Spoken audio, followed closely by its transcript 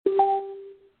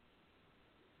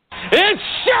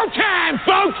showtime,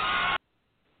 folks!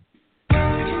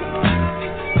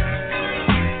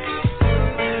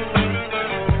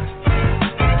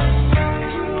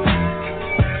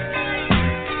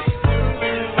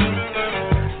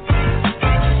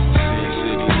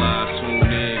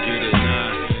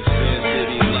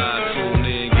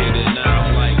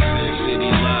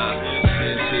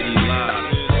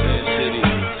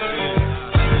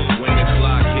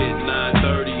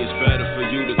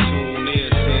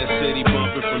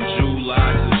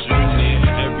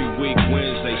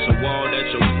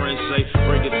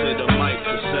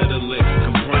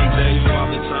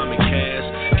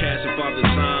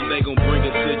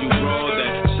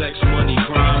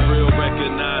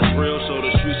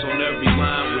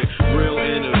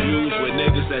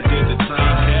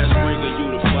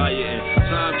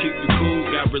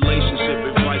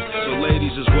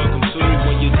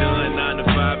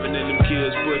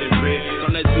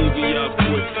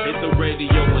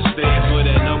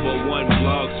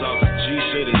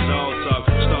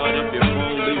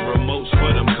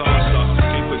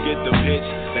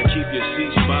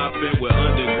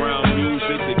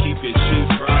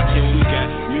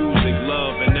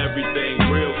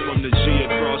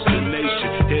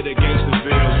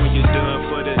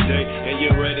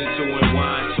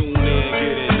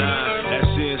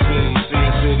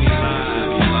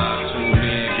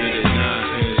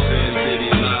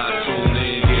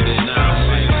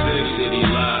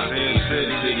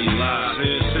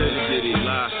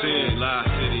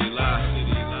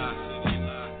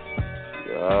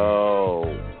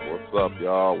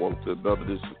 Another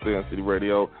edition of Sin City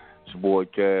Radio. It's your boy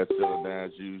Cass, chilling down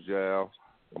as usual.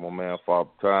 I'm my man Father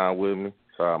Time with me.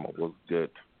 Time, what's good?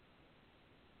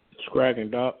 It's cracking,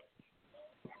 Doc.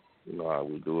 You know how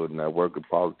we do it in that working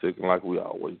politicking like we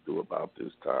always do about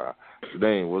this time.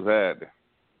 Dane, what's happening?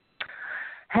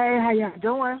 Hey, how y'all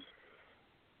doing?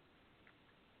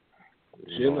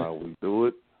 You know how we do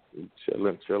it. We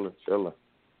chilling.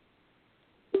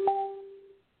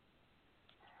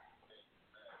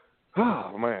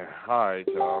 Oh man! All right,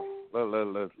 y'all.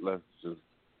 Let's just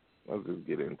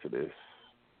get into this.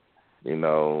 You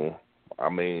know, I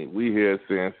mean, we here at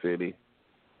Sin City.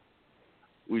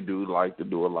 We do like to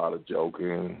do a lot of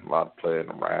joking, a lot of playing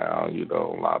around. You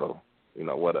know, a lot of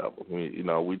whatever.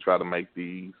 We try to make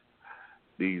these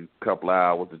couple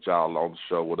hours that y'all on the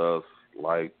show with us,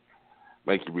 like,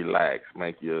 make you relax,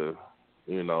 make you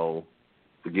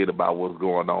forget about what's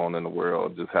going on in the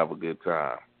world, just have a good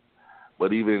time.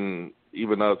 But even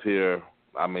us here,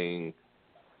 I mean,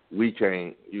 we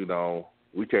can't ignore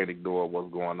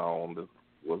what's going on,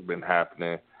 what's been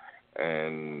happening,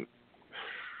 and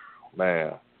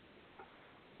man,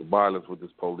 the violence with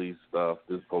this police stuff,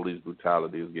 this police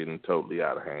brutality is getting totally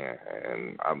out of hand.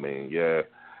 And I mean, yeah,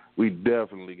 we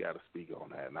definitely got to speak on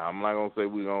that. Now, I'm not gonna say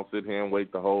we're gonna sit here and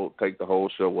take the whole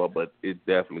show up, but it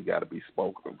definitely got to be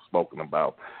spoken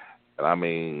about. And I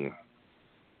mean,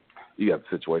 you got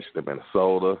the situation in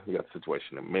Minnesota. You got the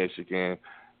situation in Michigan.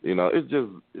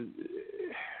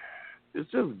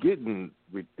 It's just getting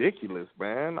ridiculous,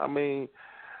 man. I mean,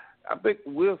 I think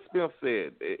Will Smith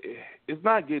said it's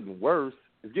not getting worse.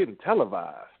 It's getting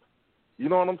televised. You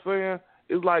know what I'm saying?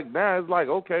 It's like now it's like,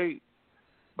 okay,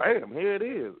 bam, here it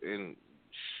is, and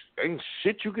ain't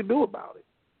shit you can do about it.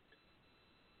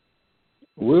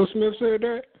 Will Smith said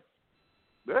that?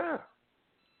 Yeah.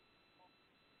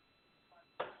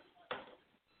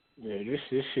 Yeah, this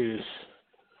shit is,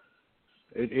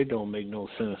 it don't make no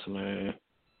sense, man.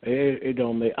 It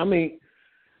don't make, I mean,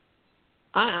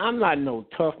 I'm not no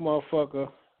tough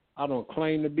motherfucker. I don't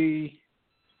claim to be.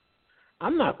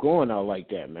 I'm not going out like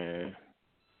that, man.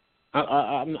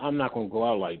 I'm not going to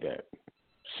go out like that.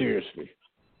 Seriously.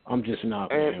 I'm just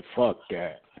not, man. Fuck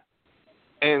that.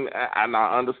 And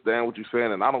I understand what you're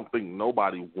saying, and I don't think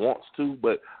nobody wants to,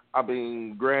 but I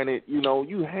mean, granted,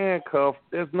 you handcuffed.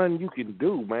 There's nothing you can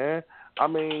do, man. I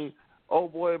mean,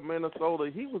 old boy in Minnesota,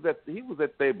 he was at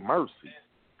their mercy,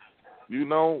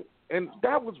 and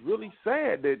that was really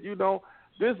sad that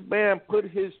this man put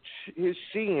his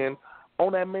shin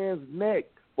on that man's neck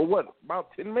for what,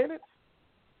 about 10 minutes?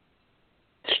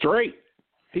 Straight.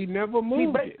 He never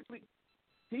moved.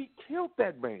 He killed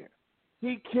that man.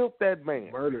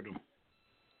 Murdered him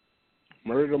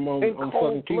on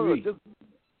fucking TV.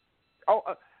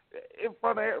 In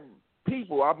front of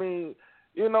people. I mean,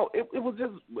 it was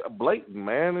just blatant,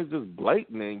 man. It's just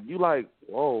blatant, and you like,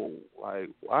 whoa, like,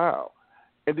 wow.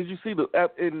 And did you see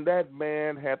and that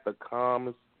man had the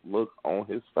calmest look on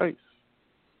his face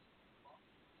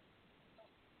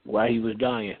while he was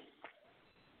dying.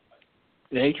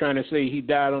 They trying to say he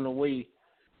died on the way.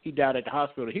 He died at the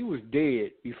hospital. He was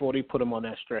dead before they put him on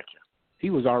that stretcher. he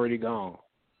was already gone.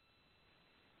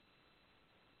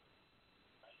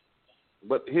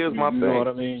 But here's my thing. You know what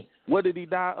I mean? What did he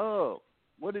die of?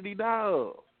 What did he die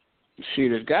of?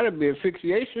 Shit, there's got to be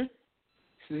asphyxiation.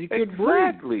 He couldn't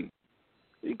breathe.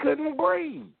 He couldn't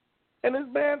breathe. And this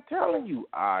man telling you,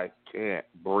 I can't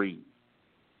breathe.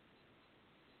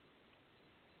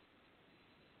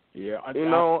 Yeah,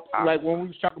 I like when we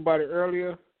was talking about it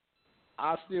earlier,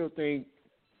 I still think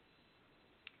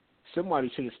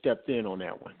somebody should have stepped in on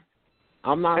that one.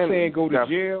 I'm not saying go to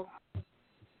jail.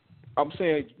 I'm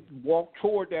saying walk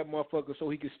toward that motherfucker so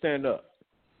he can stand up.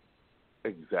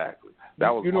 Exactly.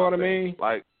 That was you know what I mean?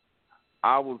 Like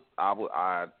I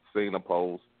had seen a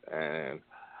post and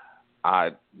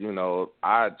I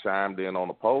chimed in on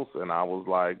the post and I was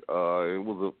like,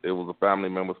 it was a family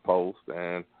member's post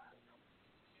and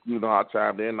I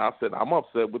chimed in and I said I'm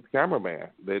upset with the cameraman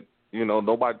that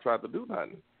nobody tried to do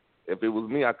nothing. If it was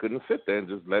me, I couldn't sit there and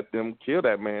just let them kill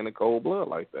that man in cold blood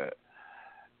like that.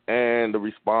 And the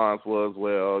response was,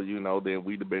 well, then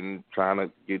we'd have been trying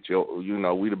to get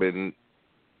we'd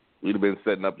have been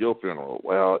setting up your funeral.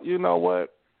 Well, you know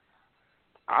what?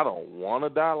 I don't want to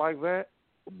die like that,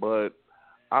 but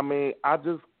I mean, I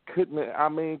just couldn't. I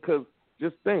mean, because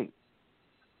just think.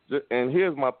 And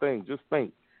here's my thing. Just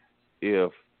think,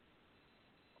 if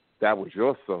that was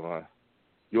your son,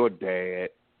 your dad,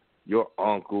 your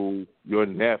uncle, your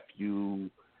nephew,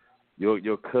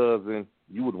 your cousin,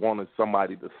 you would wanted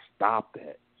somebody to stop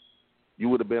that. You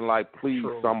would have been like, please,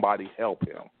 True. somebody help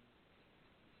him.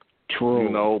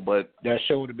 True. But that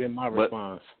sure would have been my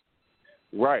response.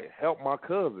 Right. Help my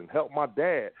cousin. Help my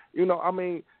dad. I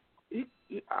mean,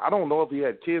 I don't know if he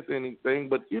had kids or anything,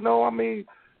 but, I mean,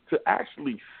 to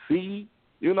actually see,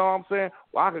 you know what I'm saying?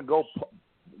 Well, I could go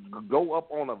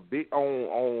up on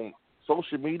on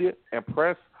social media and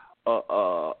press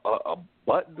a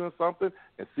button or something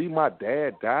and see my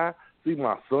dad die, see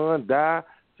my son die,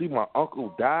 see my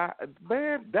uncle die.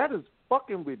 Man, that is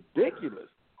fucking ridiculous.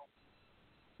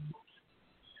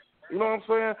 You know what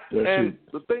I'm saying? And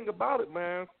the thing about it,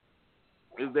 man,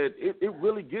 is that it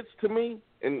really gets to me.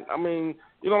 And, I mean,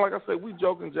 like I said, we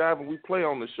joke and jive and we play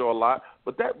on the show a lot,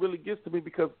 but that really gets to me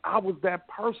because I was that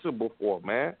person before,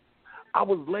 man. I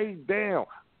was laid down.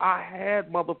 I had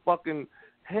motherfucking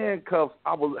handcuffs.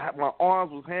 My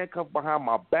arms was handcuffed behind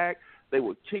my back. They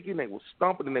were kicking, they were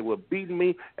stomping, and they were beating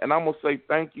me. And I'm going to say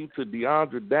thank you to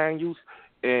Deandra Daniels.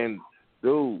 And,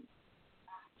 dude,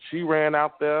 she ran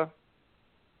out there.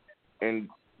 And,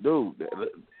 dude,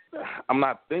 I'm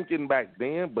not thinking back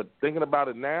then, but thinking about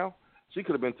it now, she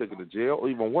could have been taken to jail or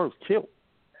even worse, killed,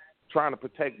 trying to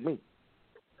protect me.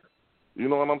 You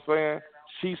know what I'm saying?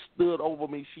 She stood over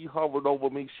me. She hovered over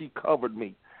me. She covered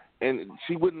me. And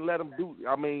she wouldn't let them do it.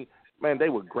 I mean, man, they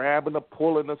were grabbing her,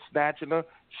 pulling her, snatching her.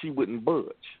 She wouldn't budge.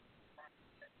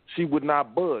 She would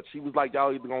not budge. She was like,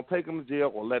 y'all either going to take him to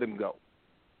jail or let him go.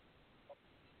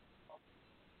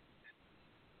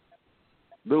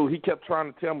 Dude, he kept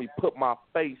trying to tell me put my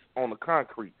face on the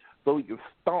concrete so he can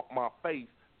stomp my face,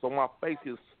 so he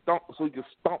can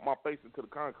stomp my face into the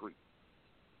concrete.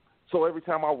 So every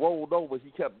time I rolled over,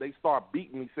 they started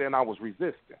beating me, saying I was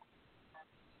resisting.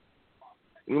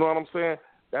 You know what I'm saying?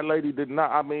 That lady did not.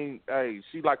 I mean, hey,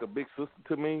 she like a big sister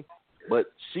to me, but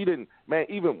she didn't. Man,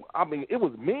 it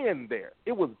was men there.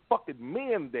 It was fucking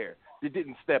men there that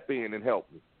didn't step in and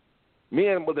help me.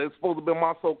 Men, but they're supposed to be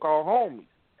my so-called homies.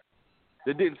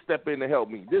 That didn't step in to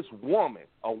help me. This woman,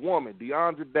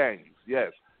 Deandra Daniels,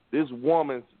 yes, this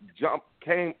woman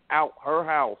came out her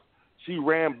house. She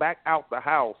ran back out the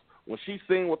house. When she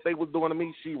seen what they was doing to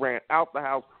me, she ran out the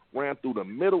house, ran through the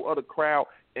middle of the crowd,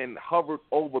 and hovered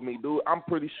over me, dude. I'm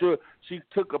pretty sure she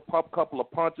took a couple of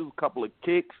punches, a couple of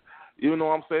kicks. You know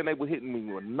what I'm saying? They were hitting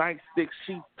me with nightsticks.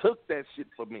 She took that shit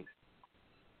for me.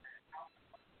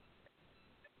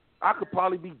 I could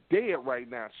probably be dead right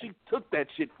now. She took that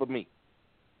shit for me.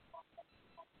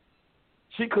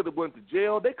 She could have went to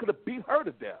jail. They could have beat her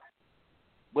to death.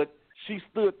 But she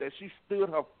stood there. She stood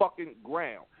her fucking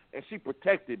ground, and she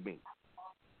protected me.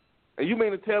 And you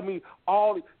mean to tell me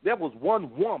there was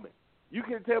one woman? You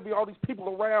can't tell me all these people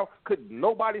around, could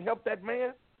nobody help that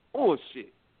man?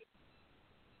 Bullshit.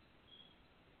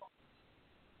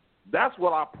 That's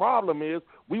what our problem is.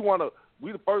 We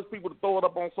the first people to throw it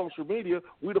up on social media.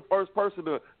 We the first person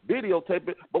to videotape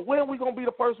it. But when are we going to be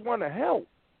the first one to help?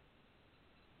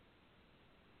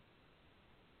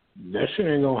 That shit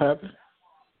ain't gonna happen.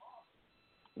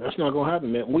 That's not gonna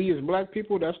happen, man. We as black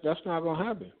people, that's not gonna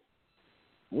happen.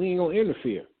 We ain't gonna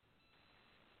interfere.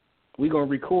 We gonna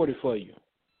record it for you.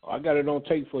 I got it on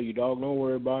tape for you, dog. Don't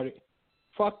worry about it.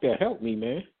 Fuck that. Help me,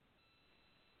 man.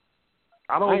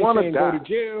 I don't want to die. Go to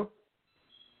jail.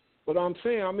 But I'm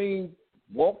saying, I mean,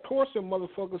 walk towards them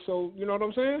motherfuckers. So you know what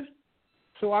I'm saying?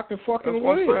 So I can fucking That's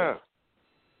what I'm live. saying.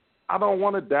 I don't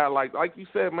want to die like you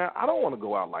said, man. I don't want to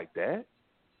go out like that.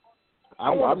 I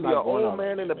want to be an old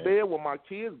man in the bed with my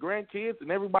kids, grandkids,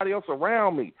 and everybody else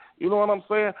around me. You know what I'm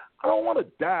saying? I don't want to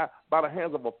die by the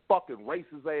hands of a fucking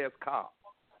racist ass cop.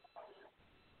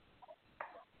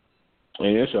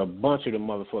 And there's a bunch of them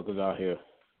motherfuckers out here.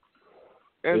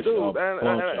 And dude,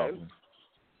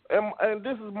 and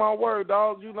this is my word,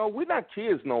 dog. You know, we're not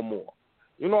kids no more.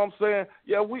 You know what I'm saying?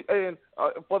 Yeah,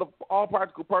 for all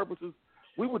practical purposes,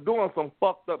 we were doing some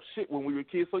fucked up shit when we were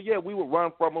kids. So yeah, we would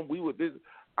run from them. We would this.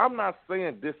 I'm not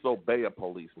saying disobey a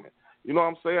policeman. You know what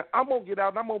I'm saying? I'm gonna get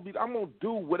out and I'm gonna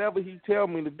do whatever he tell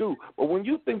me to do. But when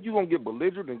you think you're gonna get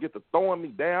belligerent and get to throwing me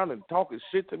down and talking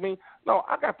shit to me, no,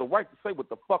 I got the right to say what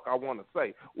the fuck I want to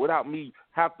say without me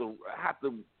have to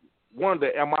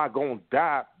wonder, am I gonna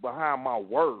die behind my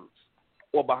words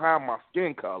or behind my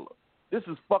skin color? This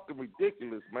is fucking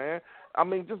ridiculous, man. I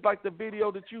mean, just like the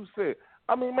video that you said.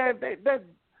 I mean, man,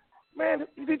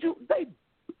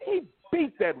 he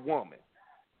beat that woman.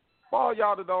 For all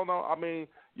y'all that don't know, I mean,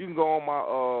 you can go on my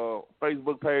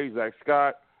Facebook page, Zach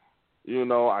Scott. You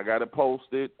know, I got it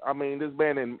posted. I mean, this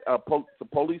man in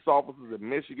police officers in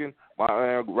Michigan,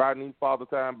 my Rodney Father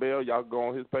Time Bell, y'all go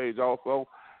on his page also.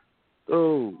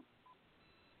 Dude,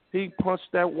 he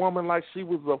punched that woman like she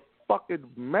was a fucking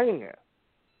man.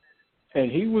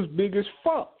 And he was big as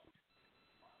fuck.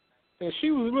 And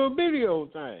she was a little bitty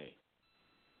old thing.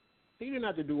 He didn't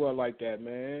have to do her like that,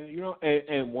 man. You know,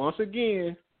 and once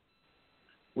again,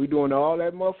 we doing all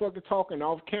that motherfucking talking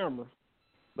off camera,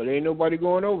 but ain't nobody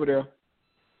going over there.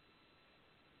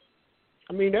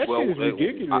 I mean, that shit is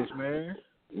ridiculous, man.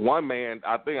 One man,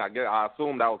 I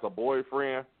assume that was a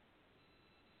boyfriend.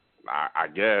 I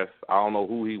guess. I don't know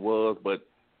who he was, but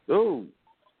dude,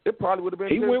 it probably would have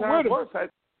been 10 times worse.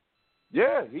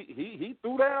 Yeah, he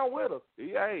threw down with her.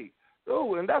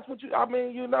 Dude, and that's what I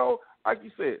mean, you know, like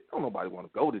you said, don't nobody want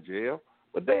to go to jail.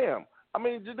 But damn, I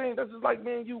mean, Jadine, that's just like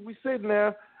me and you, we sitting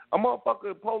there, a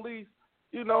motherfucker police,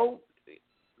 you know,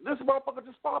 this motherfucker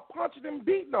just start punching and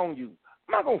beating on you.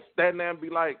 I'm not going to stand there and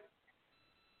be like,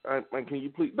 man, can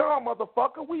you please? No,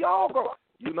 motherfucker, we all going to,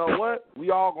 you know what? We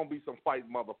all going to be some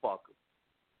fighting motherfuckers.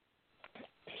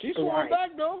 She swung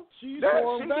back, though. She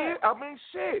swung back. Did. I mean,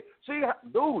 shit.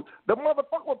 Dude, the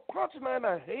motherfucker was punching her in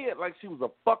her head like she was a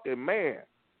fucking man.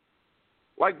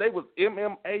 Like they was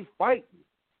MMA fighting.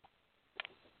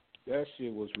 That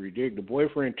shit was ridiculous. The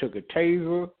boyfriend took a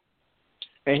taser,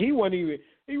 and he was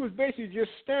basically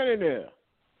just standing there.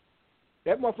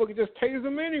 That motherfucker just tased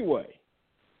him anyway.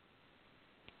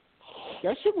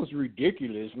 That shit was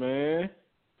ridiculous, man.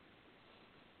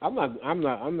 I'm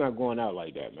not going out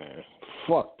like that, man.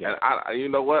 Fuck that. And you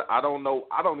know what? I don't know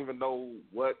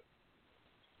what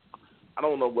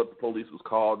the police was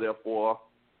called there for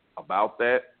about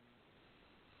that.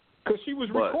 Because she was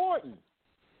recording.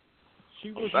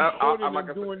 She was recording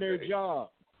them doing their job.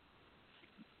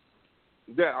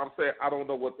 Yeah, I'm saying I don't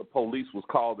know what the police was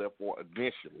called there for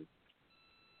initially.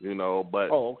 You know, but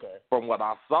from what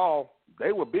I saw,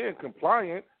 they were being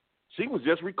compliant. She was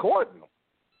just recording them.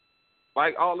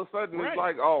 Like all of a sudden, It's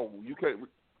like, oh, you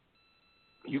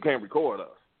can't record us.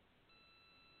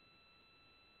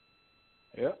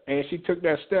 Yeah, and she took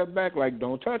that step back, like,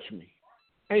 don't touch me.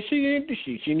 And she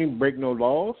didn't break no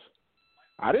laws.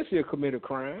 I didn't see her commit a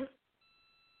crime.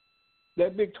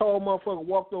 That big tall motherfucker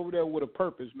walked over there with a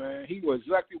purpose, man. He knew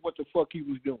exactly what the fuck he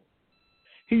was doing.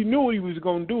 He knew what he was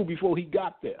gonna do before he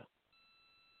got there.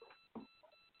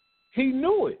 He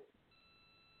knew it.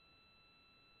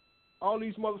 All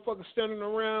these motherfuckers standing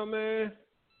around, man.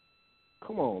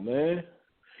 Come on, man.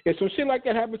 If some shit like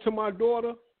that happened to my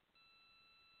daughter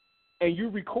and you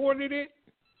recorded it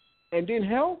and didn't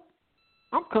help,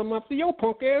 I'm coming after your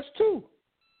punk ass too.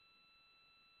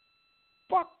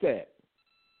 Fuck that.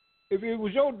 If it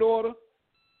was your daughter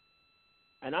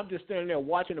and I'm just standing there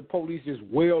watching the police just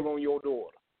wail on your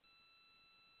daughter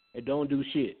and don't do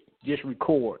shit, just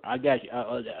record. I got you.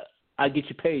 I get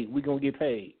you paid. We gonna get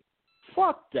paid.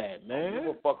 Fuck that, man. Don't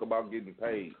give a fuck about getting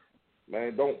paid.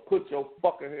 Man, don't put your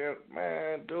fucking hand,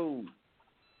 man, dude.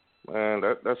 Man,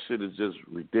 that shit is just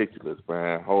ridiculous,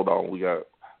 man. Hold on, we got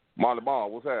Marley Ball.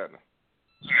 What's happening?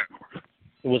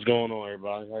 What's going on,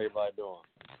 everybody? How everybody doing?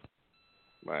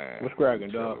 Man, what's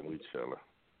cracking, dog? We chilling.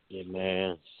 Yeah,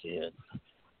 man. Shit.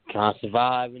 Can't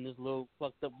survive in this little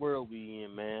fucked up world we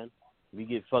in, man. We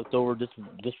get fucked over just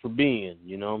for being.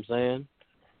 You know what I'm saying?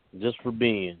 Just for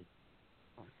being.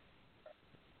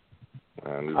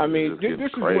 Man, I mean, this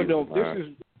is crazy, what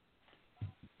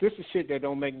this is shit that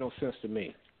don't make no sense to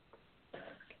me.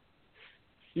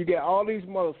 You got all these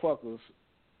motherfuckers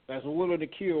that's willing to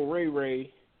kill Ray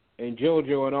Ray and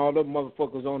JoJo and all them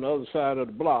motherfuckers on the other side of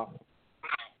the block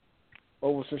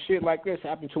over some shit like this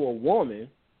happened to a woman.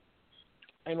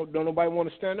 Don't nobody want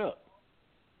to stand up.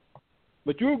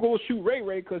 But you'll go shoot Ray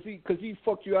Ray because he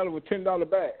fucked you out of a $10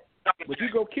 bag. But you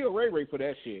go kill Ray Ray for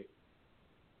that shit.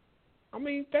 I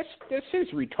mean, that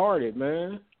shit's retarded,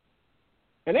 man.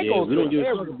 And that goes to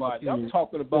everybody. I'm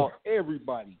talking about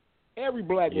everybody. Every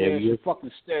black man should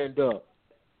fucking stand up.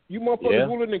 You motherfuckers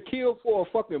willing to kill for a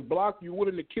fucking block, you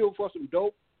willing to kill for some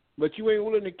dope, but you ain't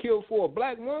willing to kill for a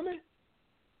black woman?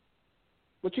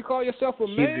 But you call yourself a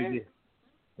man? Get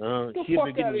the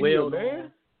fuck out of here,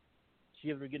 man.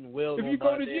 She ever getting wailed on. If you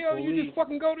go to jail, you just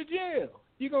fucking go to jail.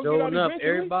 You gonna get out eventually.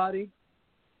 Everybody,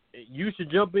 you should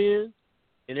jump in,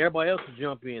 and everybody else should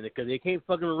jump in because they can't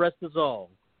fucking arrest us all.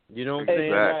 You know what I'm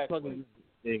saying?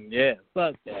 Exactly.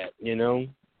 Fuck that. You know.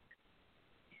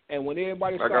 And when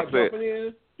everybody start jumping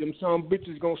in, them some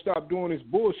bitches gonna stop doing this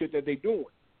bullshit that they doing.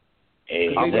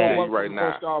 I'm telling you right now.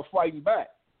 Gonna start fighting back.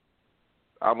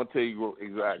 I'm gonna tell you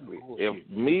exactly. If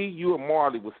me, you, and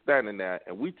Marley was standing there,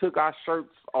 and we took our shirts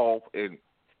off and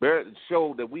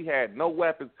showed that we had no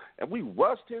weapons, and we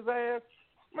rushed his ass,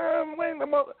 man,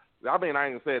 I mean, I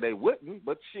ain't gonna say they wouldn't,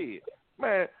 but shit,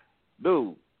 man,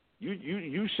 dude,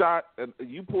 you shot,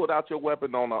 you pulled out your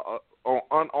weapon on on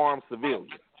unarmed civilian.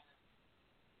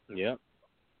 Yep.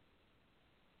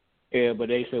 Yeah, but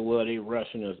they said, well, they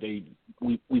rushing us.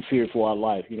 We feared for our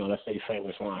life. You know, that's their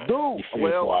famous line. Dude,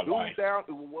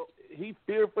 he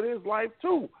feared for his life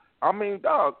too. I mean,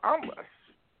 dog,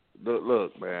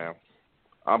 look, man.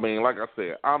 I mean, like I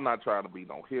said, I'm not trying to be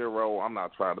no hero. I'm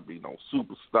not trying to be no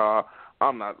superstar.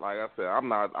 I'm not, like I said,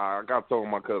 I got told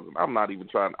my cousin, I'm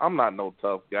not no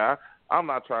tough guy. I'm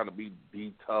not trying to be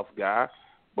the tough guy.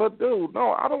 But, dude,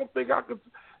 no, I don't think I could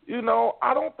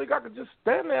just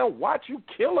stand there and watch you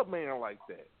kill a man like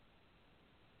that.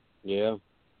 Yeah.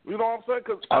 You know what I'm saying?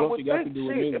 Because I would think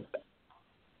shit,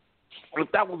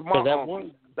 if that was my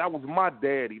uncle, that was my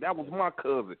daddy, that was my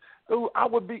cousin,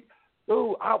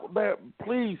 man,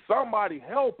 please, somebody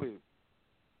help him.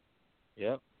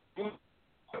 Yep.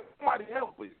 Somebody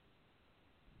help him.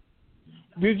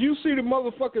 Did you see the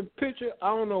motherfucking picture? I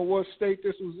don't know what state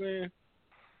this was in,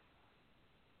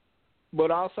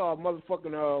 but I saw a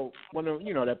motherfucking one of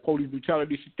that police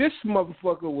brutality. This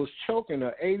motherfucker was choking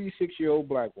an 86-year-old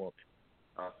black woman.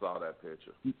 I saw that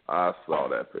picture.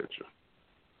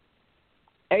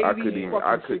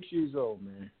 86 years old,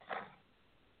 man.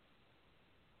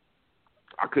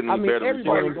 I couldn't even bear to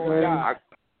everybody's gonna die.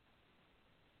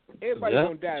 Everybody's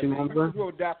gonna die. Man. You're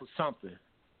gonna die for something.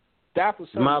 Die for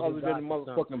something other than the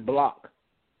motherfucking block.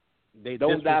 They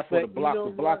don't die for the block.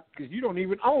 The block, because you don't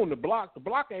even own the block. The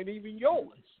block ain't even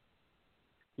yours.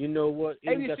 You know what?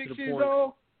 86 years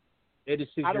old.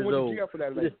 86 years old. I don't went to jail for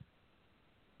that. Later.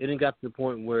 It didn't got to the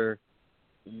point where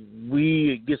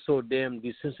we get so damn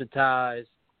desensitized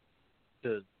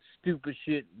to stupid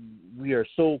shit. We are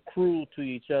so cruel to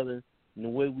each other in the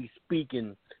way we speak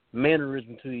and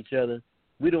mannerism to each other.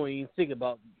 We don't even think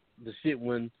about the shit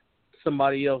when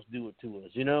somebody else do it to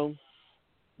us, you know?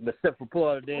 Except for pull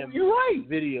out a damn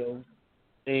video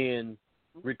and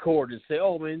record and say,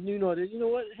 "Oh man, you know what?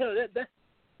 Hell,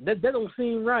 that don't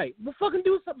seem right." But fucking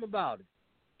do something about it.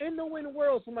 Ain't no way in the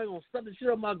world somebody gonna stop the shit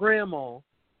up my grandma,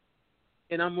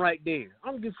 and I'm right there.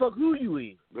 I don't give a fuck who you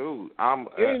is. Dude, it ain't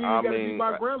even gotta be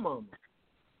my grandmama.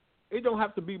 It don't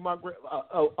have to be my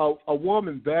a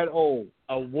woman that old.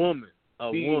 A woman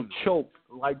being choked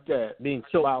like that. Being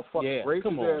choked by a fucking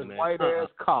racist ass white ass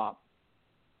cop.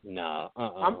 Nah,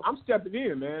 I'm stepping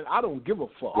in, man. I don't give a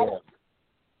fuck. Yeah.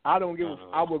 I don't give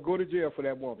I would go to jail for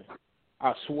that woman.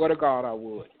 I swear to God I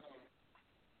would.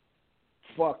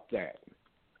 Fuck that.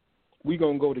 We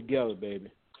gonna go together,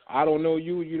 baby. I don't know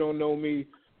you, you don't know me,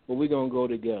 but we gonna go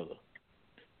together.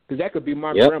 Because that could be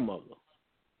my grandmother.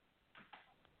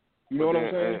 You know what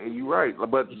I'm saying? You're right,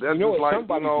 but that's it's like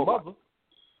somebody's mother.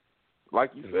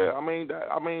 Like you said,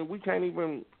 we can't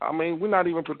even. We're not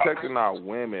even protecting our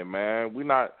women, man. We're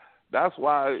not. That's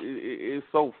why it's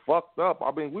so fucked up.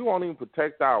 We won't even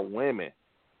protect our women.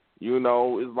 You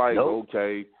know, it's like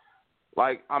okay,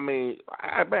 like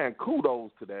man,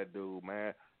 kudos to that dude,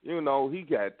 man. You know, he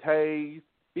got tased.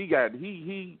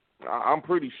 I'm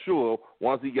pretty sure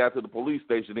once he got to the police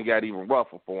station, it got even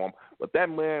rougher for him. But that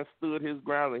man stood his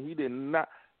ground, and he did not.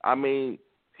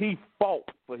 He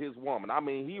fought for his woman.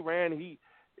 He ran.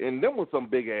 And them were some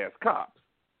big ass cops.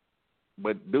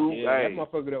 But dude, that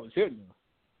motherfucker that was hitting him.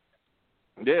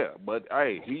 Yeah, but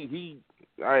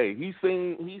he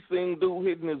seen dude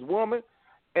hitting his woman,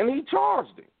 and he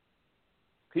charged him.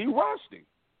 He rushed him.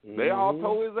 They all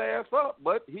tore his ass up,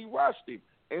 but he rushed him.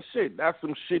 And shit, that's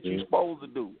some shit you supposed to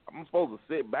do. I'm supposed to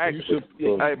sit back and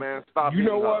hey, man, stop hitting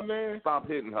her. You know what, man? Stop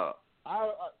hitting her.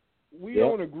 We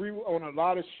don't agree on a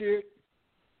lot of shit,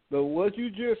 but what you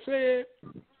just said,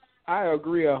 I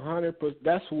agree 100%.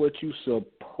 That's what you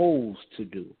supposed to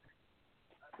do.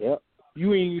 Yep.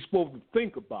 You ain't even supposed to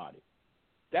think about it.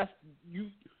 That's you.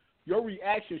 Your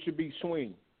reaction should be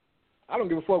swing. I don't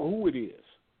give a fuck who it is.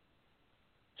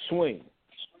 Swing.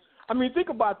 I mean, think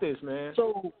about this, man.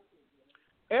 So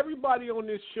everybody on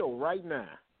this show right now,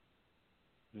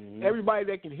 everybody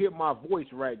that can hear my voice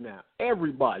right now,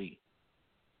 everybody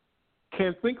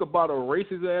can think about a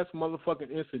racist-ass motherfucking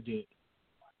incident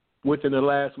within the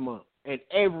last month, and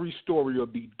every story will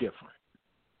be different.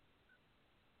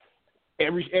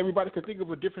 Everybody can think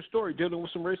of a different story dealing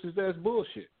with some racist-ass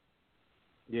bullshit.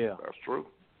 Yeah. That's true.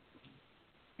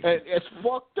 And it's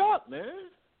fucked up, man.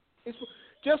 It's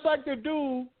just like the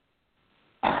dude,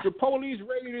 the police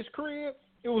raided his crib.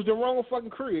 It was the wrong fucking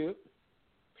crib.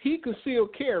 He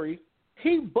concealed carry.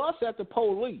 He bust at the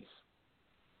police.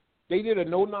 They did a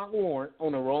no-knock warrant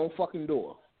on the wrong fucking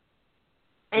door.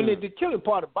 And the killing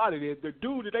part about it is the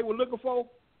dude that they were looking for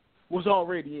was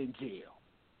already in jail.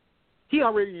 He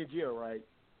already in jail, right?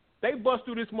 They bust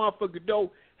through this motherfucking door.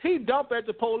 He dumped at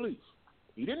the police.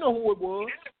 He didn't know who it was.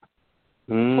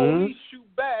 Police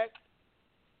shoot back,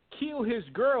 kill his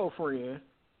girlfriend,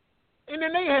 and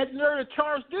then they had nerve to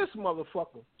charge this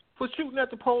motherfucker for shooting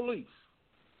at the police.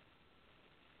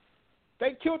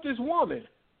 They killed this woman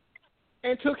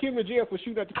and took him to jail for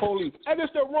shooting at the police. And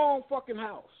it's the wrong fucking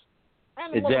house.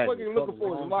 And the motherfucker you're looking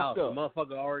for is locked up. The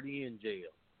motherfucker already in jail.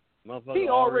 He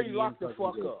already locked the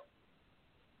fuck up.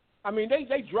 I mean,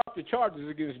 they dropped the charges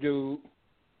against dude,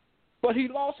 but he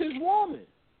lost his woman.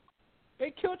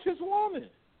 They killed his woman.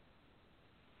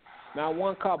 Not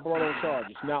one cop brought on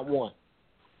charges. Not one.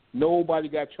 Nobody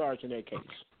got charged in that case.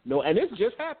 No, and this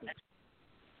just happened.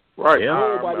 Right.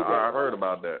 I heard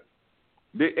about that.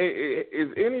 Is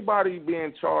anybody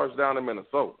being charged down in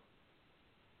Minnesota?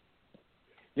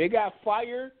 They got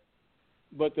fired,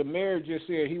 but the mayor just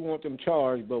said he wants them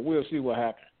charged, but we'll see what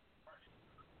happens.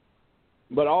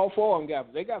 But all four of them got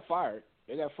fired.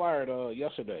 They got fired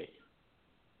yesterday.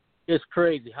 It's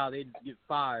crazy how they get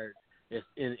fired,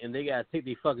 and they gotta take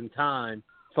their fucking time,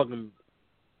 fucking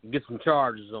get some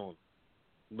charges on them.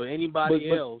 But anybody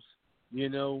else, you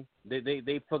know,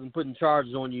 they fucking putting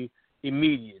charges on you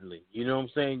immediately. You know what I'm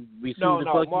saying? We see the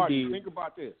fuck Marty, you did. think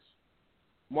about this.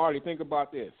 Marty, think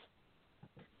about this.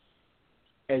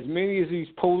 As many as these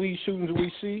police shootings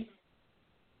we see,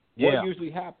 what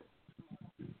usually happens?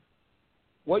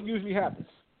 What usually happens?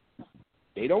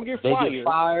 They don't get fired. They get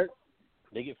fired.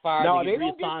 They get fired. No, they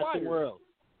don't get reassigned fired. somewhere else.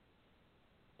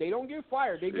 They don't get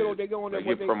fired. They go on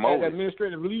that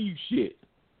administrative leave shit.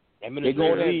 They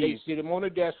go on there, they sit them on the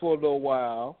desk for a little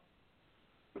while,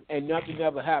 and nothing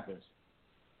ever happens.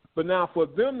 But now for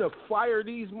them to fire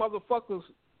these motherfuckers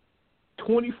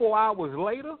 24 hours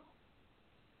later,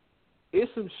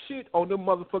 it's some shit on them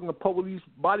motherfucking police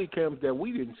body cams that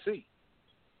we didn't see.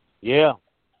 Yeah.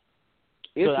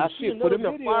 It's some shit. For them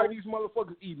to fire these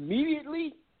motherfuckers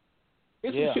immediately,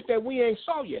 it's some shit that we ain't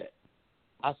saw yet.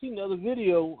 I seen another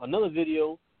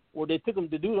video where they took him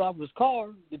to do it off his car.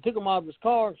 They took him out of his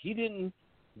car. He didn't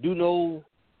do no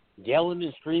yelling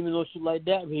and screaming or shit like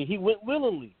that. I mean, he went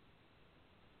willingly.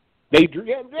 That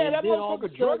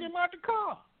motherfucker drug him out the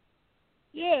car.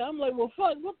 Yeah, I'm like, well,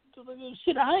 fuck, what the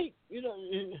shit? I ain't, you know,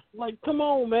 like, come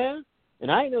on, man.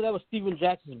 And I didn't know that was Steven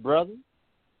Jackson's brother.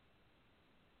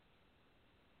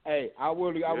 Hey, I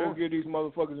will give these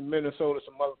motherfuckers in Minnesota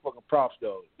some motherfucking props,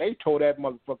 though. They tore that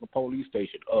motherfucking police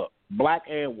station up, black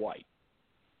and white.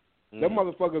 Them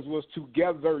motherfuckers was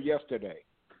together yesterday.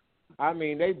 I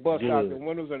mean, they bust out the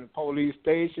windows in the police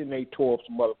station. They tore up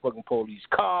some motherfucking police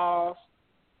cars.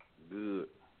 Good.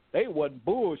 They wasn't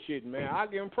bullshitting, man. I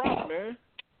give them props, man.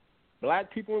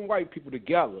 Black people and white people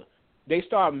together. They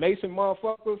started macing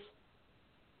motherfuckers.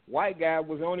 White guy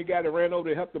was the only guy that ran over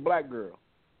to help the black girl,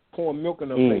 pouring milk in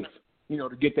her face, you know,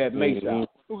 to get that mace out.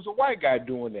 It was a white guy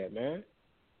doing that, man.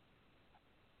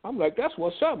 I'm like, that's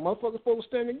what's up. Motherfuckers supposed to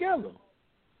stand together.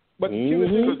 But the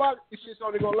thing about it, it's just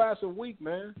only going to last a week,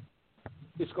 man.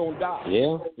 It's going to die.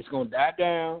 Yeah. It's going to die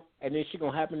down, and then shit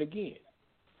going to happen again.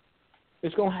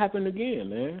 It's going to happen again,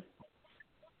 man.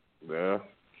 Yeah.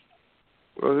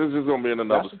 Well, it's just going to be in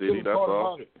another city, that's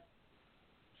all.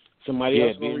 Somebody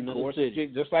else going to record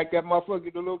shit, just like that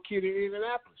motherfucker, the little kid in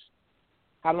Indianapolis.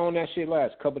 How long that shit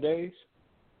last? A couple of days?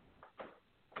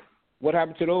 What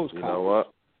happened to those cops? You know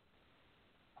what?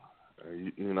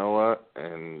 You know what?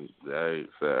 And they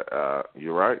said,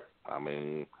 you're right. I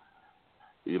mean,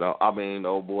 You know, I mean, the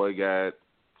old boy got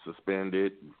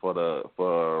suspended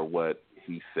for what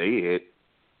he said,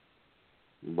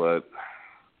 but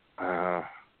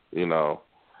you know,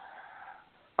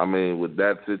 I mean, with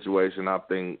that situation, I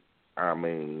think, I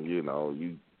mean, you know,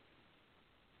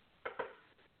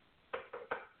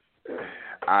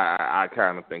 I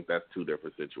kind of think that's two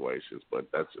different situations, but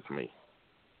that's just me.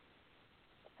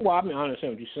 Well, I mean, I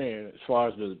understand what you're saying as far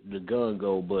as the gun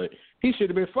go, but he should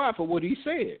have been fired for what he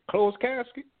said. Closed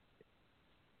casket.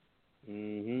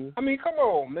 Mhm. I mean, come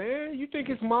on, man. You think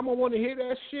his mama want to hear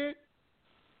that shit?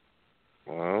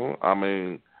 Well, I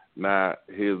mean, now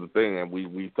here's the thing, and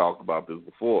we talked about this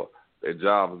before. Their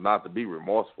job is not to be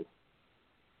remorseful.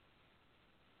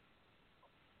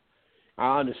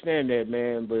 I understand that,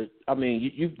 man, but I mean,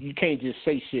 you can't just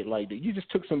say shit like that. You just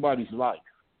took somebody's life.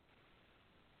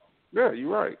 Yeah,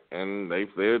 you're right, and they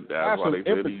said that's why they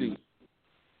said empathy.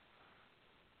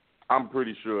 I'm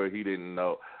pretty sure he didn't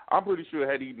know. I'm pretty sure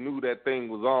had he knew that thing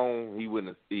was on, he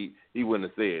wouldn't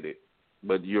have said it.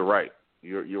 But you're right.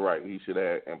 You're right. He should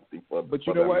have empathy for. But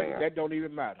for you know that what? man. That don't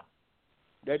even matter.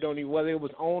 That don't even whether it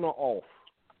was on or off.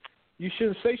 You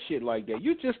shouldn't say shit like that.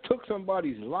 You just took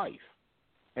somebody's life,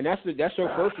 and that's your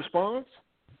first response.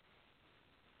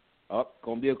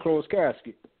 Gonna be a closed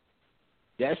casket.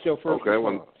 That's your first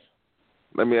response. Well,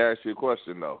 let me ask you a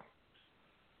question though.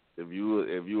 If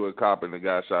you were a cop and the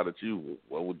guy shot at you,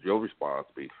 what would your response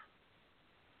be?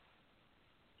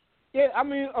 Yeah, I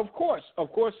mean, of course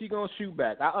he gonna shoot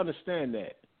back. I understand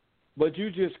that, but you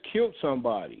just killed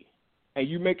somebody, and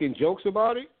you making jokes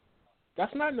about it.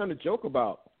 That's not nothing to joke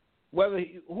about. Whether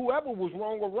whoever was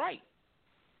wrong or right.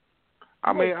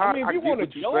 I mean, I if you get want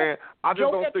what to you're joke, saying. I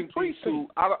just don't at think the these two.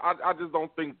 precinct. I just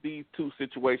don't think these two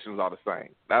situations are the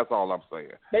same. That's all I'm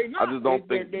saying. They not. I just don't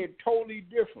think they're totally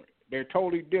different. They're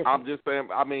totally different. I'm just saying.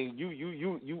 I mean, you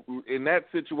in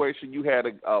that situation, you had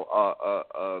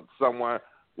a someone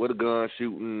with a gun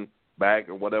shooting back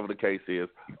or whatever the case is.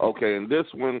 Okay, and this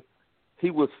one,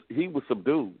 he was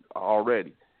subdued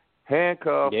already,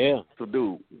 handcuffed,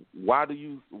 subdued. Why did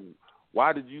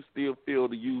you still feel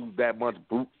to use that much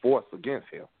brute force against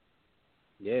him?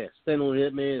 Yeah, standing on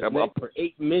that man's neck for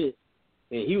 8 minutes,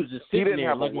 and he was just sitting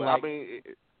there looking like. I mean,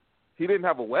 he didn't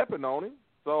have a weapon on him,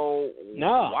 so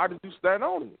why did you stand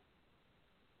on him?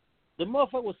 The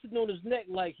motherfucker was sitting on his neck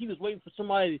like he was waiting for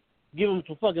somebody to give him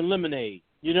some fucking lemonade.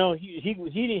 You know, he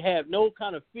didn't have no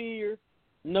kind of fear,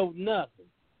 no nothing.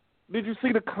 Did you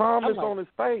see the calmness on his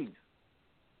face?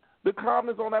 The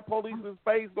calmness on that police's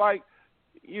face, like,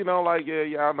 you know, like, yeah,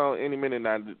 y'all know any minute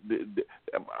now.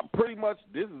 Pretty much,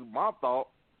 this is my thought.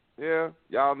 Yeah,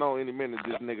 y'all know any minute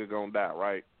this nigga gonna die,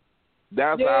 right?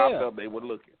 That's how I felt they were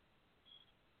looking.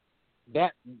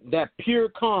 That pure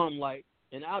calm, like,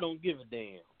 and I don't give a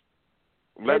damn.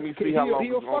 Let me see how long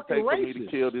it's gonna take for me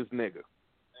to kill this nigga.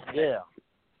 Yeah.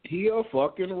 He a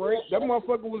fucking racist. That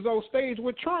motherfucker was on stage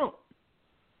with Trump.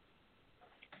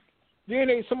 Then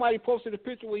somebody posted a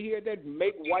picture where he had that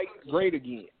 "Make White Great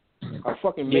Again." A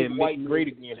fucking "Make White Great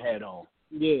Again" hat on.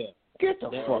 Yeah. Get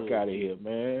the fuck out of here,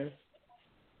 man.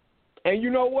 And you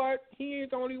know what? He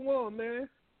ain't the only one, man.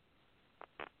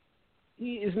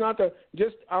 He is not I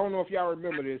don't know if y'all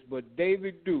remember this, but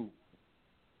David Duke.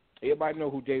 Everybody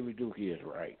know who David Duke is,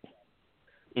 right?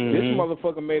 Mm-hmm. This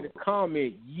motherfucker made a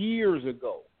comment years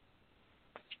ago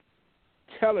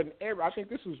telling I think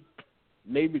this was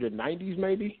maybe the 90s,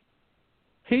 maybe.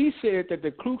 He said that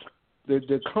the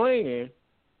Klan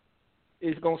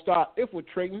is going to start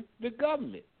infiltrating the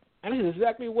government. And that's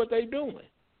exactly what they're doing.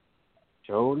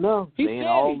 Sure enough. He said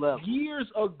it years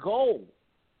ago.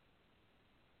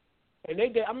 And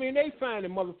they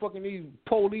finding motherfucking these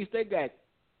police, they got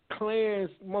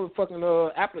Klans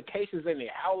motherfucking applications in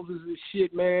their houses and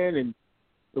shit, man, and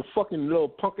the fucking little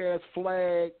punk-ass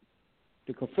flag,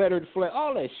 the Confederate flag,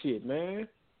 all that shit, man.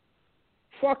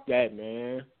 Fuck that,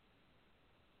 man.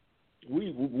 We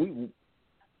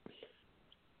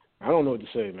I don't know what to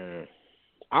say, man.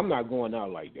 I'm not going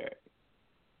out like that.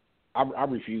 I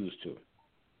refuse to.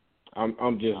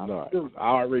 I'm just not. I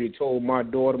already told my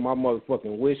daughter my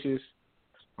motherfucking wishes.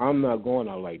 I'm not going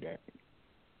out like that.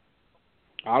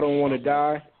 I don't want to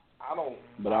die. I don't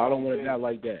want to die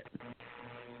like that.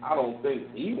 I don't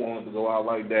think he wanted to go out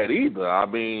like that either. I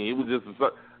mean, it was just.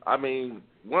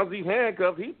 Once he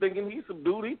handcuffed, he's thinking he's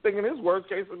subdued. He's thinking his worst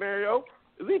case scenario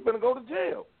is he's gonna go to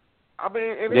jail. I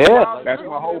mean, and that's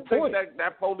my whole point.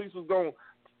 That police was gonna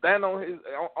stand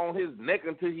on his neck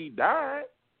until he died.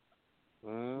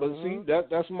 But see,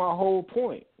 that's my whole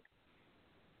point.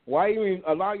 Why even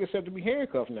allow yourself to be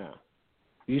handcuffed now?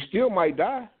 You still might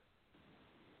die.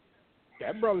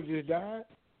 That brother just died.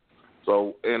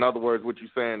 So, in other words, what you're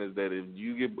saying is that if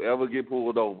you ever get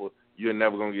pulled over, you're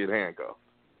never going to get handcuffed.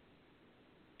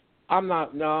 I'm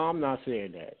not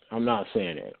saying that. I'm not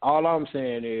saying that. All I'm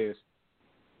saying is,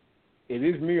 if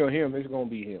it's me or him, it's going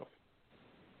to be him.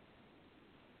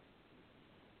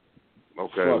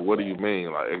 Okay, Fuck what that. do you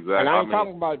mean? Like, exactly. And I ain't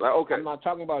talking about. Like, okay. I'm not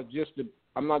talking about just the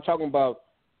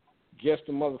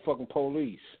motherfucking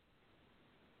police.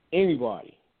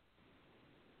 Anybody,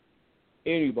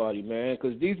 man.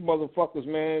 Because these motherfuckers,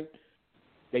 man,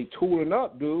 they tooling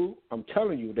up, dude. I'm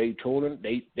telling you, they tooling.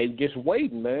 They just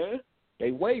waiting, man.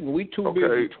 They waiting. We too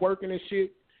busy twerking and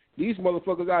shit. These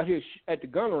motherfuckers out here at the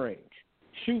gun range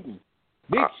shooting.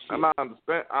 Big shit. And I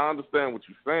understand what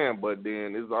you're saying, but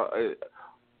then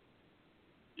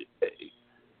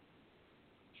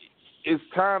it's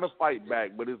time to fight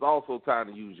back, but it's also time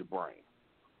to use your brain.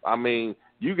 I mean,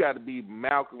 you got to be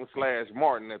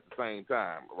Malcolm/Martin at the same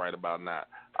time, right about now.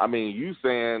 I mean, you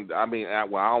saying, I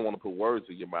don't want to put words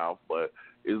in your mouth, but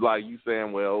it's like you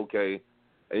saying, well, okay,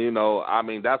 and, you know, I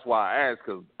mean, that's why I asked,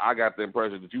 because I got the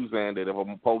impression that you saying that if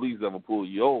a police ever pull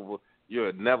you over,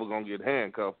 you're never gonna get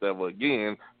handcuffed ever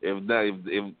again. If they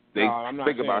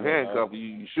think about handcuffing you,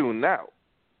 you shooting out.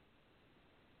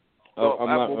 So,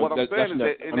 what I'm saying is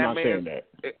that in that man,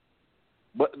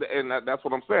 that's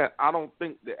what I'm saying. I don't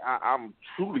think that I'm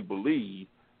truly believe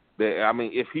that. I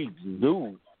mean, if he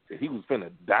knew that he was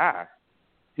finna die,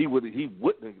 he wouldn't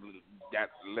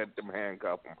let them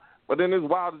handcuff him. But in his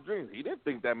wildest dreams, he didn't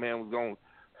think that man was gonna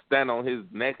stand on his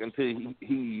neck until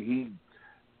he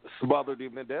smothered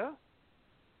him to death.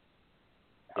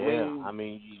 I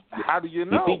mean, how do you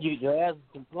know? You think your ass is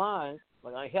complying?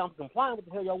 Like, hell, I'm complying. What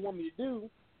the hell y'all want me to do?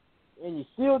 And you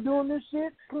still doing this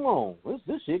shit? Come on,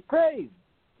 this shit crazy.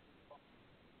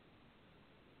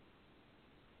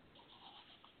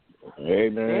 Hey,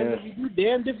 man. Damned if you do,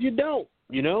 damned if you don't.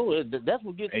 You know, that's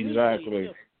what gets exactly.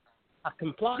 me. I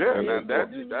comply. Yeah,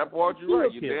 that part you're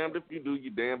right. You're damned if you do,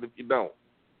 you're damned if you don't.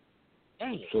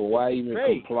 Damn. So why even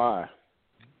comply?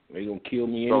 They gonna kill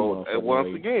me anyway. So once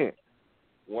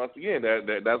again,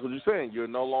 that's what you're saying. You're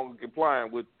no longer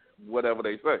complying with whatever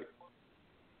they say.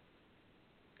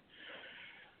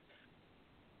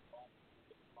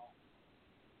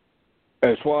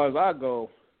 As far as I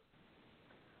go,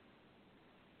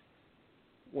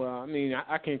 well, I mean,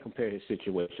 I can't compare his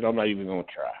situation. I'm not even going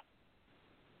to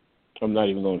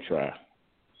try.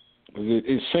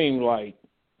 It seemed like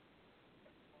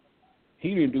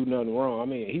he didn't do nothing wrong. I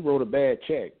mean, he wrote a bad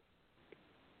check.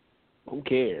 Who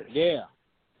cares? Yeah,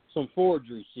 some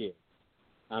forgery shit.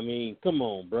 I mean, come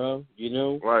on, bro. You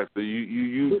know. Right. So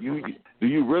you do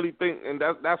you really think? And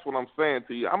that's what I'm saying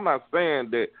to you. I'm not saying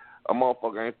that a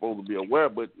motherfucker ain't supposed to be aware,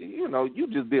 but you know, you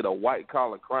just did a white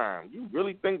collar crime. You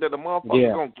really think that a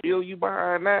motherfucker's gonna kill you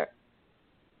behind that?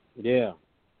 Yeah.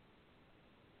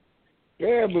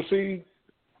 Yeah, but see,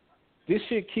 this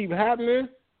shit keep happening,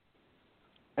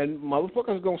 and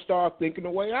motherfuckers gonna start thinking the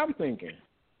way I'm thinking.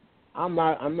 I'm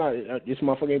not. This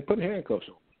motherfucker ain't putting handcuffs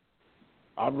on.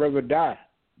 I'd rather die,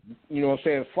 you know what I'm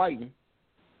saying, fighting,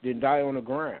 than die on the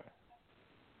ground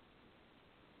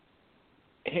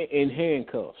in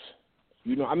handcuffs.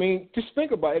 You know, I mean, just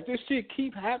think about it. If this shit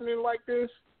keep happening like this,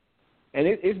 and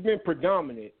it's been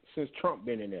predominant since Trump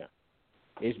been in there.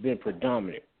 It's been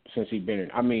predominant since he been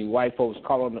in. I mean, white folks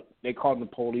call the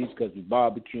police because we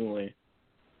barbecuing,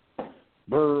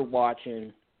 bird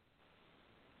watching.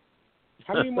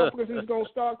 How many motherfuckers is going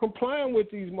to start complying with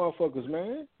these motherfuckers,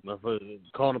 man? Motherfuckers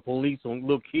calling the police on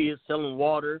little kids selling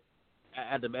water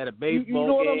at a baseball you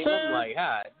know what game. I'm saying? I'm like,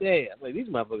 hi, damn. Like, these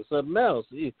motherfuckers something else.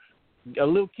 A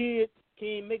little kid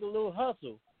can't make a little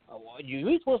hustle. You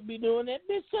ain't supposed to be doing that.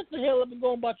 Bitch, shut the hell up and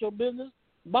go about your business.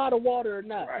 Buy the water or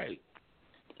not. Right.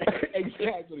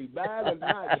 Exactly. Buy it or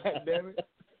not, goddammit.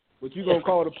 But you going to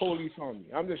call the police on me.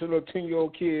 I'm just a little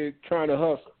 10-year-old kid trying to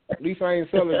hustle. At least I ain't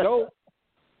selling dope.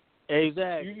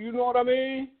 Exactly. You know what I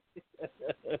mean?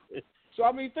 So,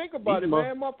 I mean, think about it,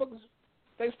 man. Motherfuckers,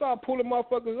 they start pulling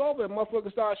motherfuckers over and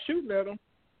motherfuckers start shooting at them.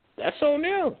 That's on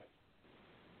them.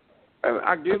 And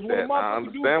I get that. I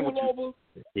understand what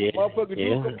you... Motherfucker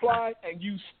do comply and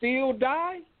you still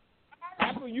die?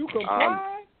 After you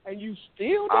comply and you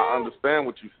still die? I understand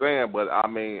what you're saying, but, I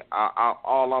mean,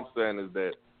 all I'm saying is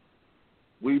that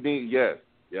we need, yes.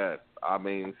 I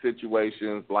mean,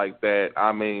 situations like that,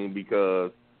 I mean,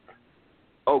 because...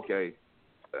 Okay,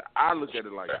 I look at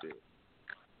it like this.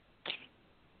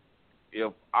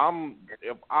 If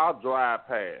I drive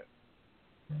past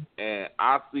and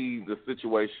I see the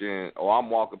situation, or I'm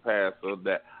walking past, so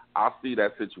that I see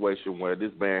that situation where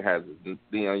this man has his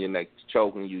knee on your neck,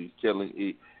 choking you, he's killing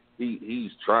you,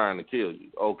 he's trying to kill you.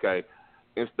 Okay,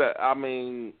 instead, I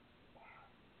mean,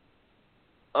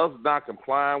 us not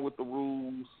complying with the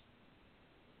rules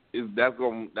that's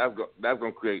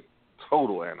gonna create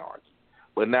total anarchy.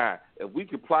 But now, if we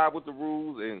comply with the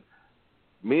rules and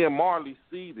me and Marley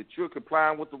see that you're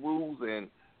complying with the rules and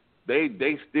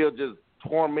they still just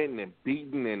tormenting and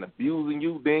beating and abusing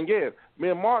you, then yeah, me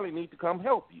and Marley need to come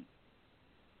help you.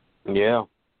 Yeah.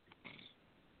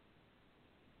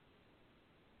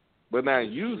 But now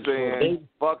you saying,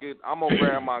 fuck it, I'm going to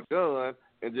grab my gun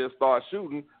and just start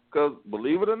shooting because,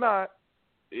 believe it or not,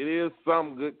 it is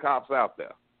some good cops out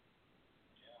there.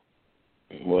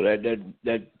 Well,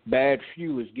 that bad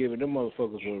few is giving them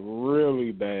motherfuckers a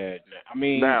really bad. I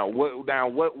mean,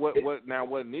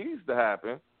 what needs to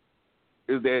happen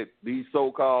is that these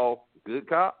so-called good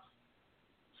cops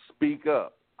speak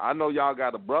up. I know y'all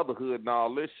got a brotherhood and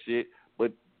all this shit,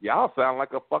 but y'all sound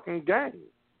like a fucking gang.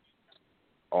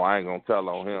 Oh, I ain't gonna tell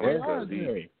on him because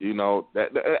he, you know that.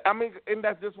 I mean, and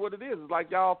that's just what it is. It's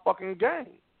like y'all fucking gang.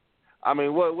 I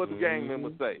mean, what the gang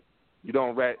members say? You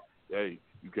don't rat. Hey,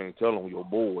 you can't tell on your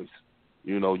boys.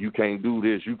 You know, you can't do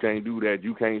this, you can't do that,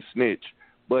 you can't snitch.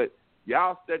 But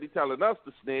y'all steady telling us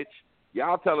to snitch.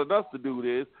 Y'all telling us to do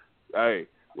this. Hey,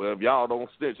 well, if y'all don't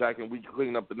snitch, how can we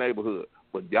clean up the neighborhood?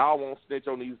 But y'all won't snitch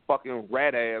on these fucking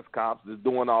rat-ass cops that's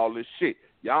doing all this shit.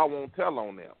 Y'all won't tell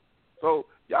on them. So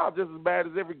y'all just as bad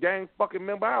as every gang fucking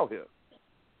member out here.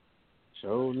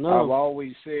 So no. I've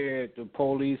always said the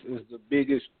police is the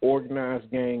biggest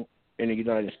organized gang in the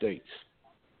United States.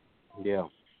 Yeah.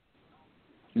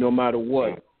 No matter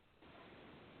what,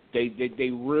 they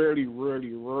rarely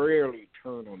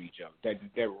turn on each other.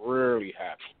 That rarely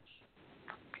happens.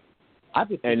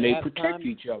 And they protect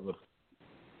each other.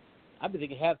 I've been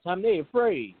thinking halftime they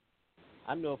afraid.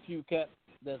 I know a few cats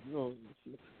that's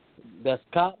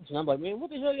cops, and I'm like, man,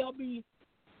 what the hell y'all be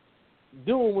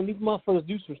doing when these motherfuckers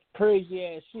do some crazy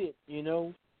ass shit, you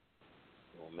know?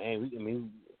 Oh man,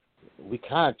 we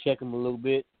kind of check them a little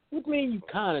bit. What do you mean you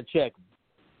kind of check them?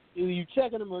 Either you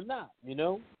checking them or not, you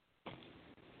know?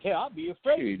 Hell, I'll be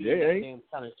afraid to do that damn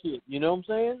kind of shit. You know what I'm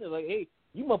saying? They're like, hey,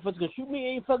 you motherfuckers gonna shoot me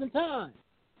any fucking time.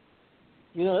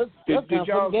 You know, that's kind of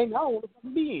fucking game I don't want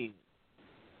to be in.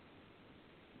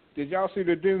 Did y'all see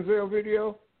the Denzel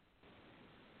video?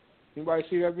 Anybody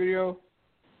see that video?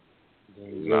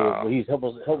 Nah. He's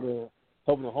helping a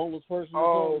homeless person.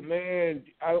 Oh man,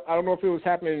 I don't know if it was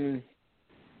happening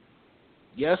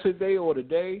yesterday or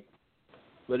today,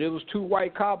 but it was 2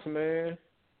 white cops, man,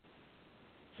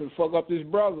 to fuck up this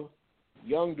brother,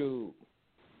 young dude,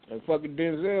 and fucking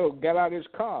Denzel got out of his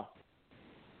car.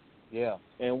 Yeah.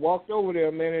 And walked over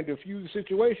there, man, and defused the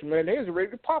situation, man. They was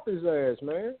ready to pop his ass,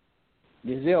 man.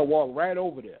 Denzel walked right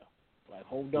over there. Like,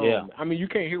 hold on. Yeah. I mean, you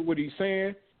can't hear what he's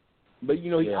saying, but,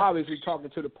 you know, he's obviously talking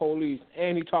to the police,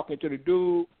 and he's talking to the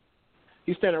dude.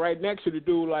 He's standing right next to the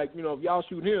dude like, you know, if y'all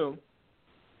shoot him,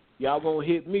 y'all gonna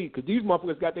hit me. Because these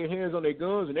motherfuckers got their hands on their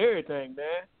guns and everything,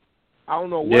 man. I don't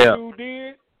know what dude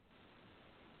did,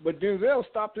 but Denzel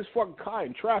stopped his fucking car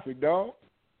in traffic, dog,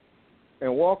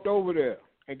 and walked over there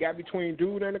and got between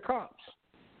dude and the cops.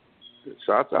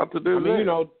 Shouts out to Denzel. I mean, you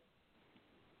know,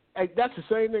 hey, that's the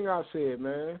same thing I said,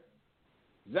 man.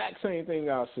 Exact same thing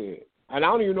I said. And I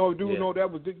don't even know if dude know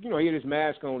that was, you know, he had his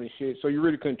mask on and shit, so you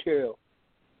really couldn't tell.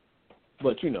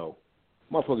 But, you know,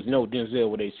 motherfuckers know Denzel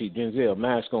when they see Denzel,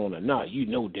 mask on or not. You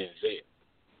know Denzel.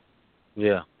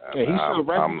 Yeah. And he's still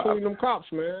right between them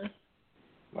cops, man.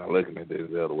 Not looking at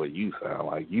Denzel the way you sound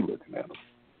like you looking at him.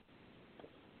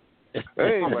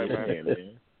 Anyway,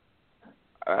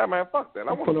 man, fuck that.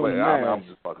 I want to play. I'm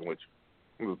just fucking with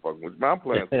you. I'm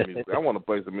playing some music. I want to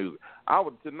play some music.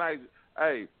 Tonight.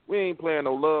 Hey, we ain't playing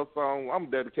no love song. I'm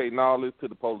dedicating all this to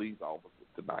the police officers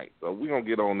tonight. So we're going to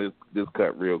get on this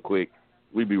cut real quick.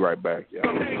 We be right back, y'all.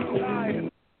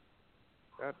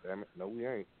 God damn it. No, we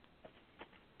ain't.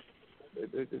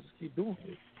 They just keep doing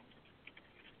it.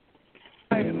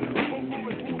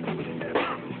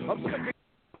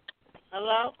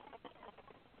 Hello?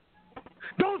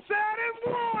 Don't say I didn't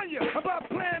warn you about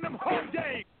playing them home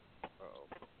games.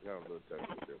 Y'all a little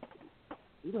technical.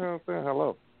 Who the hell saying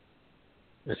hello?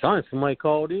 It sounds like somebody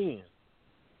called in.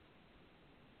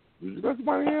 Did you let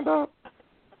somebody hand up?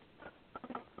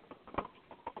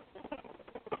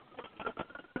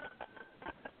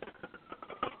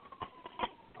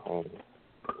 Oh,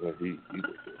 well, he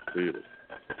did it.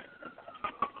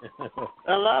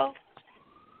 Hello?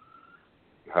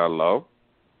 Hello?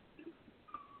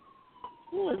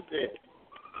 Who is this?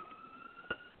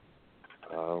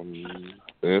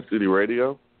 Sin City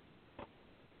Radio.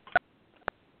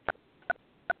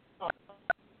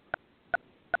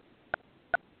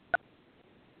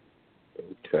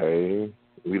 Okay,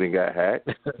 we done got hacked.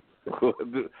 Let's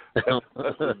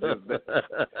just that.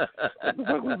 What the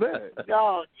fuck was that?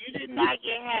 Yo, you did not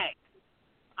get hacked.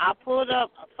 I pulled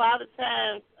up 5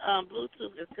 times.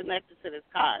 Bluetooth is connected to this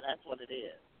car. That's what it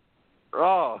is.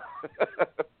 Oh.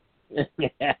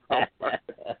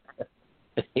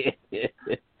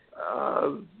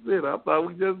 Oh, shit. I thought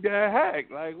we just got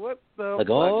hacked. Like, what the like,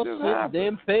 fuck oh, just shit, happened?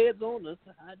 damn feds on us.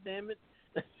 God damn it.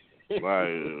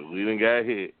 Like, we done got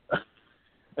hit.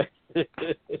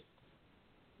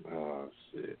 Oh,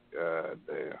 shit. God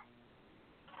damn.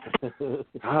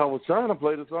 I was trying to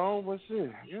play the song, but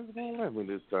shit, you ain't gonna let me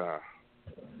this time.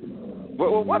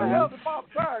 Well, where the hell did Bob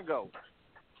Stein go?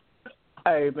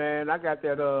 Hey man, I got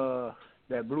that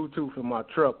Bluetooth in my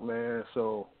truck, man.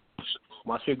 So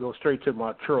my shit goes straight to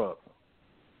my truck.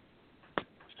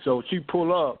 So she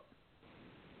pull up.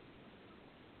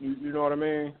 You know what I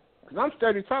mean? Cause I'm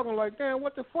steady talking like, damn,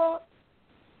 what the fuck?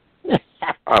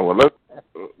 All right, well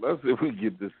let's see if we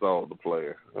get this song to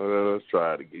play. Let's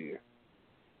try it again.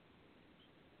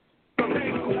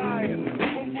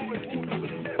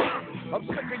 I'm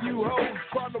sick of you hoes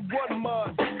trying to run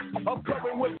mine. I'm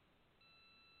coming with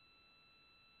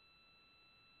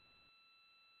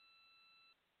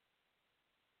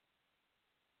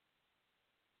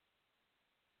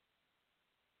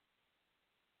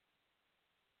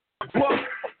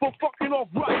for fucking off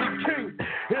Rodney King.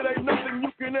 It ain't nothing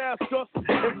you can ask us.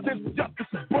 And since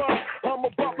justice is blind, I'm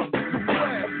about to get you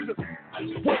fast.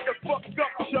 What the fuck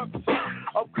up, Chuck?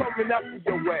 I'm coming after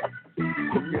your ass.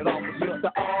 Cook it off, Mr.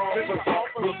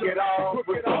 Cook it off.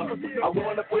 I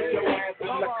wanna put your ass in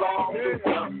the car.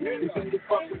 You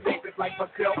fuck with niggas like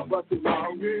myself, but too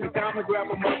long. It's time to grab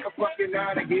a motherfucking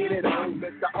nine and get it on,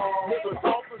 Mr.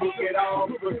 Cook it off.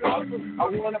 I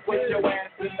wanna put your ass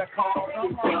in the car.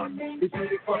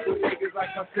 You fuck with niggas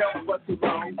like myself, but too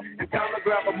long. It's time to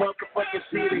grab a motherfucking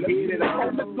shit and get it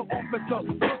on. Officer,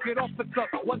 look it, officer,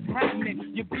 what's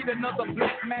happening? You beat another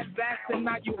black man's ass and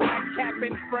now you high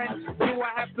capping, friend. Do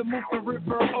I have to move to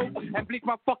River Oak and bleach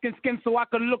my fucking skin so I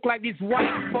can look like these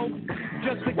white folks?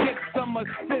 Just to get some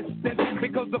assistance,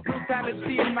 because the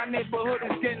brutality in my neighborhood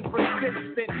is getting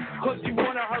persistent. Cause you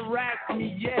wanna harass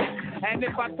me, yeah. And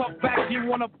if I talk back, you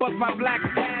wanna bust my black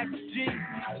ass, G.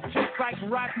 Just like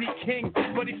Rodney King.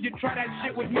 But if you try that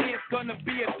shit with me, it's gonna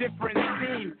be a different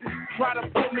scene. Try to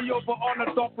put me over on a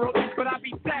dark road, but I'll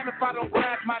be damned if I don't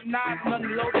grab my knife and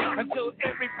unload it until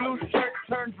every blue shirt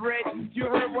turns red. You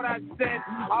heard what I said.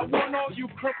 I want all you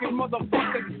crooked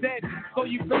motherfuckers dead. So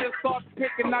you better start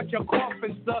picking out your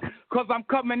coffin, sir. Cause I'm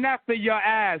coming after your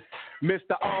ass.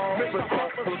 Mr.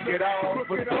 Cook it off. I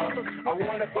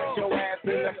wanna put your ass in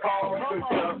the car.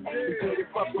 Until you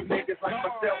fuck with niggas like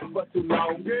myself for too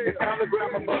long. It's time to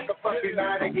grab a motherfucking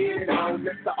nine and get it on.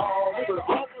 Mr.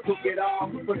 Cook it off.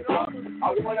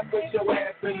 I wanna put your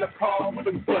ass in the car.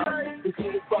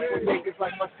 Until you fuck with niggas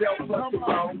like myself for too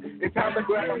long. It's time to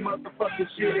grab a motherfucking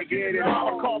shit and get it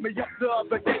on. Call me up the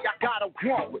other day, I got a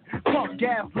warrant. Punk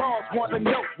ass laws wanna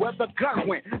know where the gun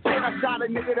went. Then I shot a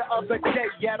nigga the other day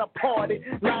at a party.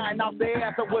 Lying out there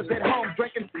after I was at home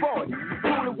drinking 40.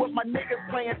 Fooling with my niggas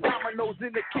playing dominoes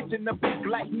in the kitchen. The big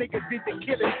black niggas did the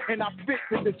killing, and I fit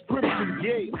the description,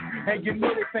 yeah. And you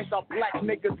know they think our black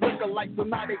niggas look alike, so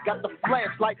now they got the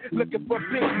flashlight looking for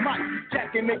Big Mike.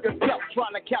 Jacking niggas up,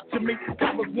 trying to capture me.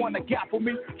 Coppers wanna gaffle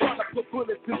me, trying to put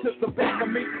bullets into the back of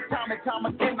me. Time and time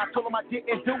again, I told them I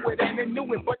didn't do it, and they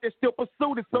knew it, but they still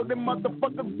pursued it, so them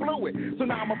motherfuckers blew it. So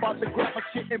now I'm about to grab my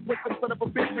shit and put some son of a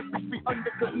bitch 6 feet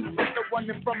under, cause I'm sick of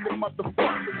running from them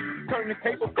motherfuckers. Turn the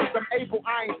table, cause I'm able,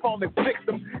 I ain't falling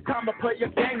victim. Time to play a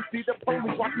game, see the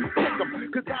police watch me sick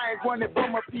them. Cause I ain't running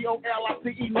from a POLICE,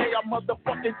 they are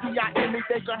motherfucking TIME.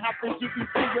 They gon' have to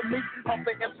GBC of me off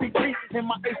the FCG and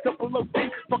my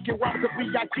ACCC. Fucking rock the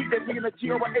VIG, that mean a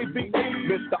G or a ABE.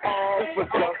 Mr.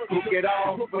 Officer, look it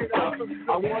off.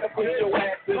 I wanna put your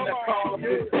ass in the car,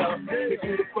 mister. If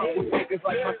you the fuck with niggas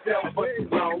like myself for too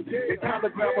long, it's time to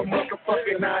grab a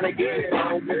motherfucking nine and get it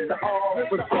on. Mr.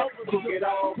 Officer, look it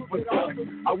off.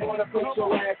 I wanna put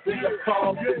your ass in the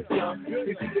car, mister.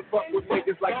 If you the fuck with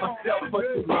niggas like myself for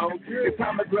too long, it's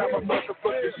time to grab a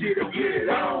motherfucking shit and get it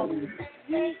on.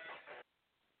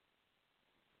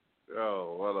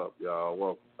 Yo, what up, y'all?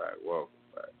 Welcome back.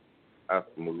 That's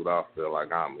the mood I feel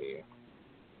like I'm in.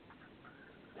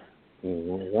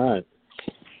 All right.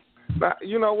 Now,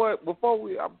 you know what? Before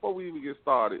we even get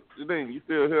started, Janine, you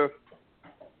still here?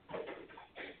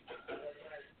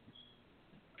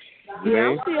 Yeah,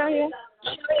 I'm still here.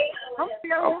 I'm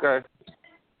still here. Okay.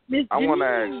 I want to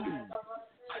ask you,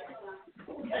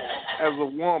 as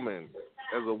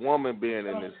a woman being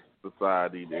in this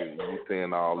society that you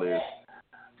seeing all this,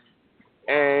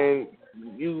 and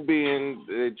you being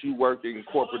that you work in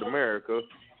corporate America,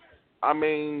 I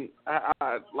mean,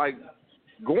 I like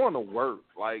going to work.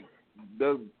 Like,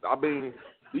 do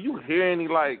you hear any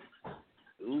like,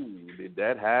 ooh, did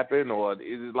that happen, or is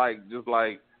it like just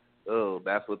like, oh,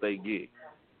 that's what they get,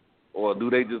 or do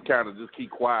they just kind of just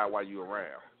keep quiet while you're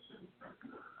around?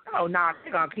 Oh, no,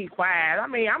 they're going to keep quiet. I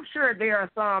mean, I'm sure there are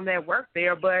some that work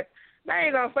there, but they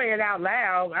ain't going to say it out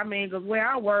loud. I mean, because where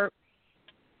I work,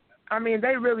 I mean,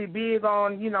 they really big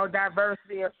on,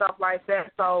 diversity and stuff like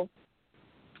that. So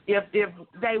if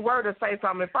they were to say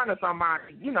something in front of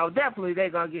somebody, definitely they're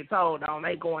going to get told on.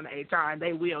 They going to HR and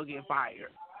they will get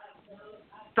fired.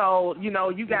 So,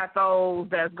 you got those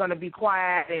that's going to be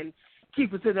quiet and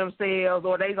keep it to themselves,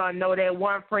 or they going to know that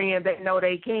one friend they know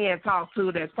they can talk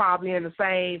to that's probably in the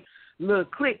same little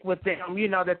clique with them,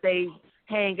 that they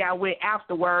hang out with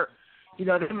after work. They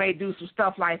may do some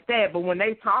stuff like that, but when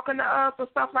they talking to us or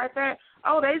stuff like that,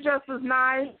 oh, they just as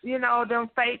nice, them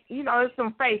fake, it's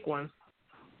some fake ones.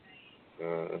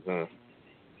 Mm-hmm.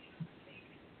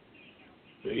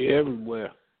 They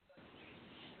everywhere.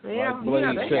 Yeah,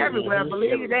 like they everywhere.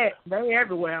 Believe that. They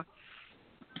everywhere.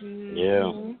 Mm-hmm.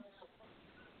 Yeah.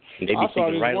 They I saw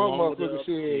this this right one along motherfucker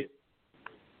said,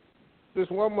 this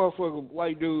one motherfucker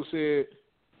white dude said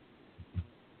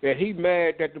that he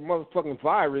mad that the motherfucking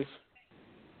virus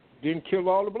didn't kill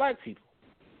all the black people.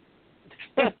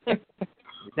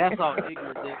 That's how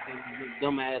ignorant them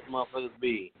dumbass motherfuckers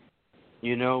be.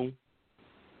 It's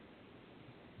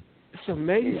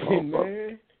amazing,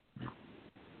 man.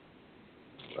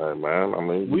 Hey, man, I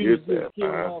mean, we you was get that, just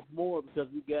killing man. off more because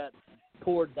we got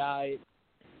poor diet.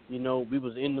 We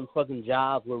was in them fucking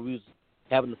jobs where we was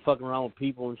having to fuck around with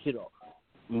people and shit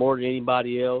more than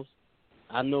anybody else.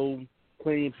 I know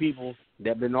plenty of people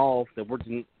that been off that worked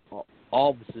in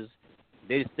offices.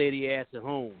 They just stay their ass at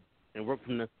home and work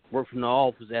from the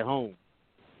office at home.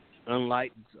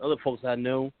 Unlike other folks I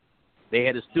know, they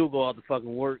had to still go out to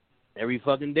fucking work every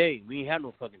fucking day. We ain't have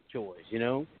no fucking choice,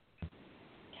 Yeah,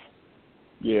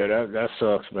 that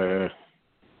sucks, man.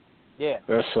 Yeah.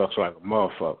 That sucks like a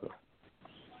motherfucker.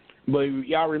 But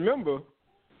y'all remember,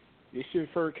 this shit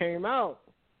first came out,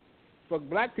 fuck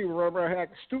black people run around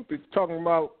acting stupid talking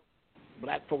about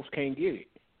black folks can't get it.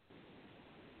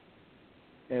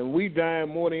 And we dying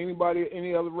more than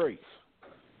any other race.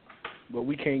 But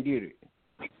we can't get it.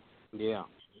 Yeah.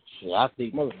 I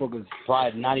think motherfuckers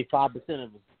probably 95%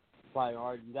 of us probably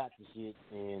already got the shit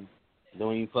and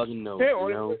don't even fucking know. Yeah,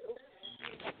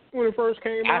 when it first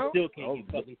came out. I still can't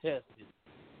get fucking tested.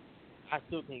 I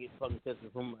still can't get fucking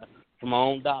tested from my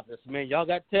own doctor. I said, man, y'all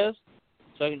got tests?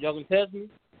 So y'all can test me?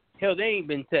 Hell, they ain't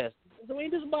been tested. So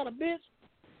ain't this about a bitch?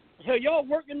 Hell, y'all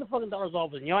work in the fucking doctor's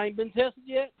office and y'all ain't been tested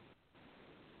yet?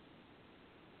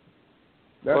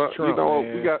 That's Trump,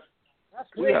 man. we got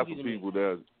crazy some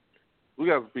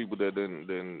people that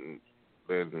didn't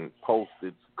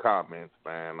posted comments,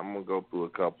 man. I'm gonna go through a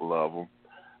couple of them.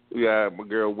 We got my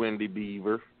girl Wendy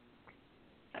Beaver.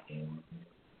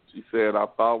 She said, I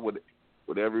thought with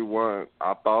everyone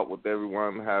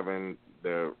having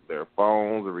their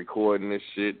phones and recording this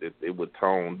shit that they would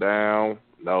tone down.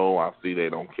 No, I see they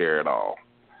don't care at all.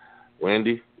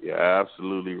 Wendy, you're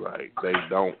absolutely right. They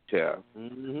don't care.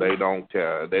 Mm-hmm. They don't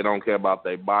care. They don't care about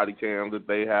their body cams that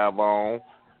they have on.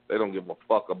 They don't give a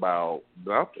fuck about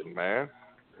nothing, man.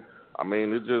 I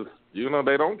mean, it's just,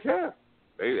 they don't care.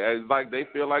 It's like they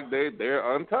feel like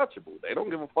they're untouchable. They don't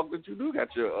give a fuck that you do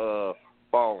got your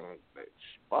phone.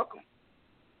 Fuck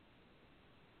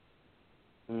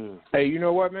them. Hey, you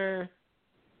know what, man?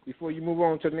 Before you move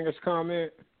on to the next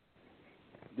comment,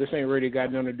 this ain't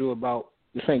got nothing to do with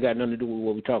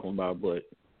what we're talking about, but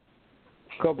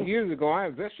a couple years ago, I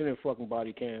invested in fucking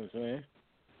body cams, man.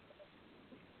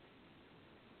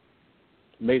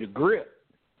 Made a grip,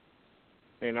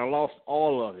 and I lost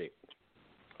all of it.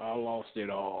 I lost it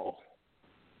all.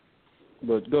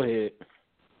 But go ahead.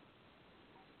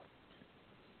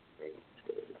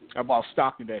 I bought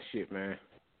stock of that shit, man.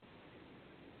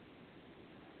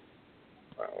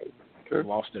 Okay.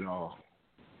 Lost it all.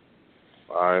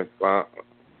 All right,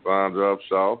 Sandra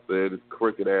Upshaw said it's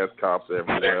crooked ass cops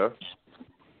everywhere.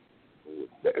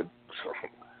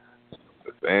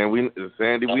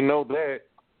 Sandy, we know that.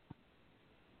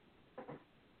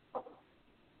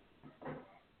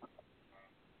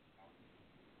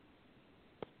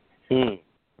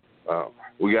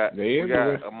 We got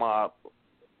Ahmad.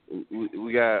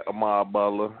 We got Ahmad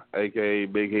Butler, aka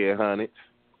Big Head Honey.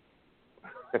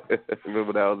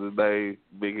 Remember that was his name,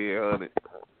 Big Head Honey.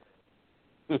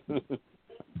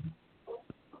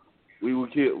 We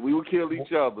would kill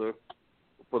each other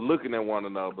for looking at one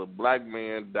another. Black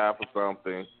men die for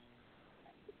something.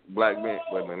 Black men.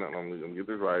 Wait a minute, let me get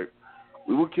this right.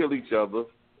 We would kill each other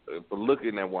for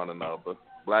looking at one another.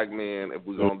 Black men, if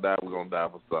we're gonna die, we're gonna die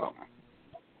for something.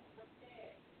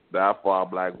 Die for our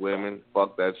black women.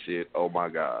 Fuck that shit. Oh my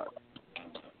God.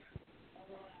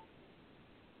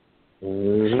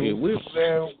 Shit,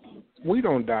 we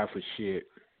don't die for shit.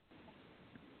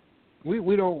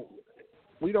 We don't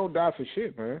die for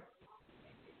shit, man.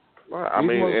 Well, I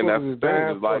mean, and that's the thing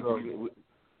is like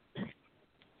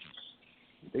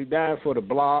they dying for the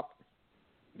block.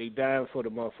 They dying for the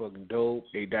motherfucking dope.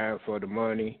 They dying for the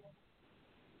money.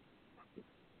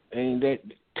 And that,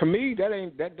 to me,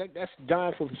 that's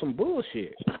dying for some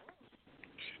bullshit.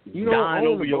 You don't dying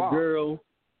own over the your block. girl,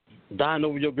 dying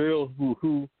over your girl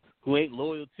who ain't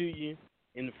loyal to you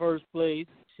in the first place.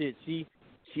 Shit, she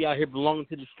out here belonging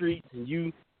to the streets, and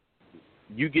you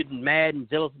getting mad and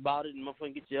jealous about it, and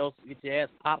motherfucking get your ass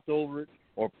popped over it,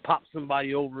 or pop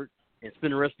somebody over it, and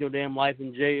spend the rest of your damn life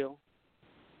in jail.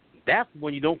 That's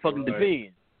when you don't fucking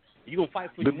defend. You gonna fight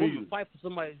for your woman, you fight for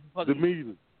somebody who fucking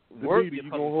you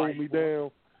gonna hold me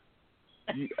down.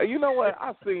 You know what?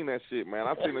 I seen that shit, man.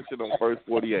 I seen that shit on First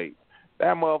 48.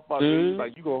 That motherfucker was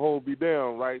like, you gonna hold me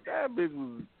down, right? That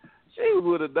bitch she was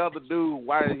with another dude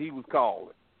while he was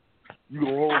calling. You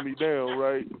gonna hold me down,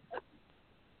 right?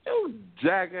 You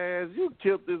jackass! You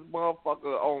killed this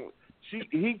motherfucker on.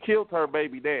 He killed her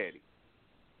baby daddy.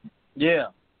 Yeah.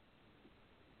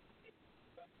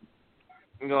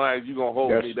 You know, like you gonna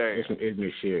hold me down? That's some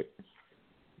ignorant shit.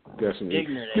 That's some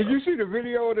ignorant. Did you see the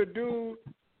video of the dude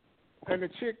and the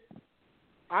chick?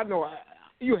 I know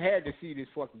you had to see this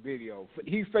fucking video.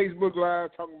 He Facebook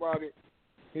Live talking about it.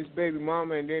 His baby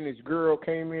mama and then his girl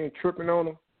came in tripping on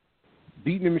him,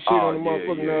 beating him and shit on the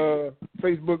motherfucking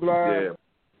Facebook Live. Yeah.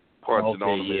 Punching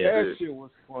on him. That shit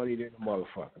was funny than the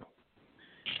motherfucker.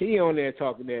 He on there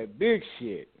talking that big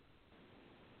shit.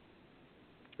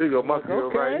 Here you go, my girl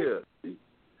right here.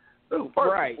 Look,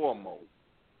 first and foremost,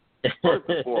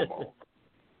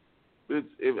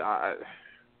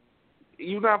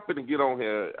 you're not finna get on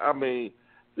here. I mean,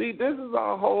 see, this is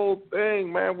our whole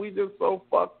thing, man. We just so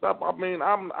fucked up. I mean,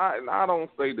 I don't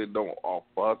say that don't all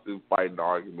fuss and fight and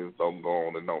arguments don't go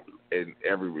on in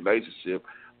every relationship,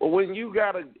 but when you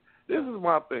gotta, this is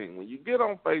my thing. When you get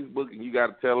on Facebook and you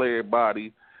gotta tell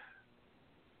everybody,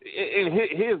 and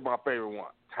here's my favorite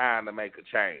one: time to make a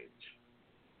change.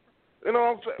 You know what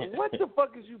I'm saying? What the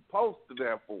fuck is you posting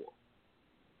that for?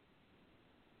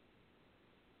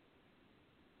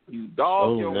 You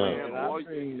dog your man, boy.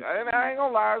 And I ain't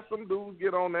gonna lie, some dudes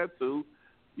get on that too.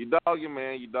 You dog your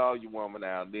man, you dog your woman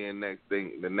out. Then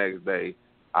the next day,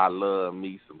 I love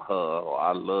me some her, or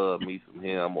I love me some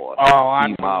him, or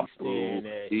he my boo,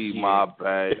 he my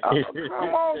babe.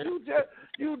 Come on,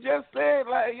 you just said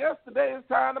like yesterday it's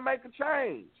time to make a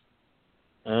change.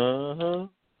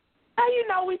 How you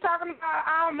know we talking about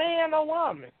our man or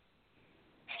woman?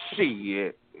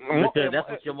 Shit. That's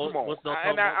what your what's up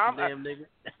about, damn nigga.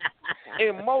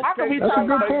 In most cases, that's a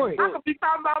good point. I could be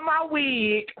talking about my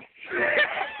wig.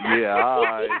 Yeah, all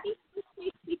right.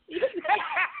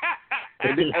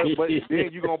 But then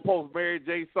you gonna post Mary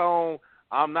J. song.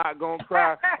 I'm not gonna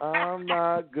cry. I'm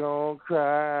not gonna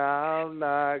cry. I'm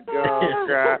not gonna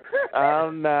cry.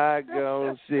 I'm not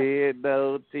gonna shed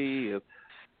no tears.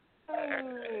 But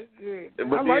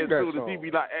then as soon as he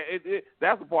be like,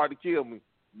 that's the part that killed me.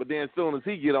 But then as soon as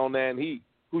he get on there and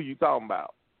who you talking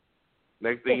about?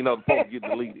 Next thing you know, the post get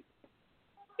deleted.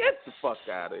 Get the fuck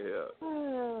out of here.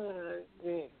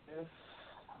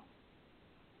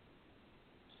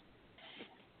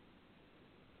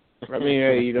 I mean,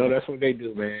 hey, you know, that's what they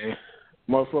do, man.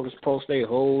 Motherfuckers post their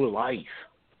whole life.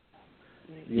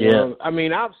 You know? I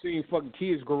mean, I've seen fucking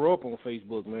kids grow up on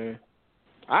Facebook, man.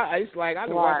 It's like I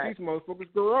know watch these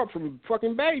motherfuckers grow up from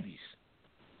fucking babies.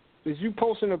 Is you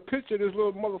posting a picture of this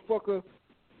little motherfucker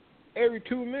every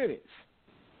 2 minutes?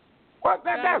 Well,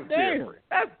 that's different.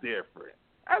 That's different.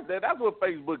 That's what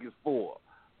Facebook is for.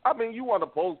 I mean, you want to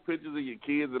post pictures of your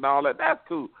kids and all that. That's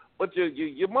cool. But your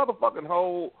motherfucking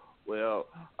whole, well,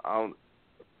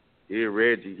 here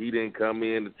Reggie, he didn't come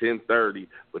in at 10:30.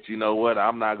 But you know what?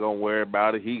 I'm not gonna worry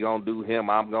about it. He gonna do him.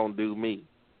 I'm gonna do me.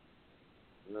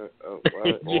 Why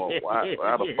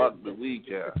the fuck do we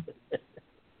care?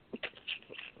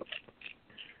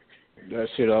 That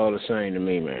shit all the same to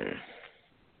me, man.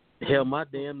 Hell, my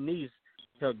damn niece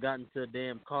got into a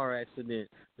damn car accident.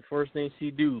 The first thing she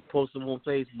do, post them on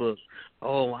Facebook.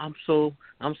 Oh, I'm so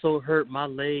hurt. My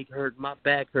leg hurt. My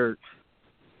back hurt.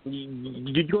 Did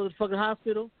you go to the fucking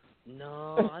hospital?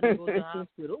 No, I didn't go to the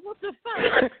hospital. What the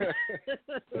fuck?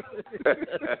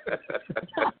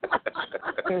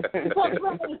 What's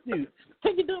wrong with you?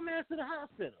 Take your dumb ass to the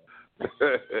hospital.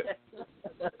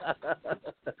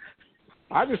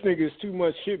 I just think it's too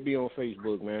much shit be on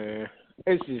Facebook, man.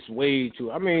 It's just way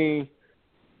too. I mean,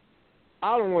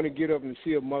 I don't want to get up and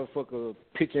see a motherfucker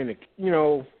picture in the,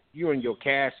 you in your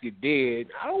casket dead.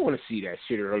 I don't want to see that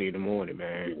shit early in the morning,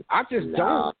 man. I just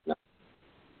don't. No.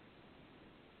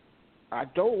 I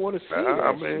don't want to see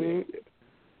that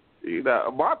shit.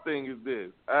 My thing is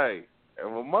this. Hey, if a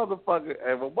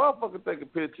motherfucker take a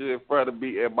picture in front of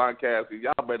me in my casket,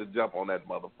 y'all better jump on that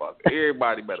motherfucker.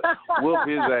 Everybody better whoop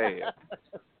his ass.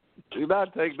 Do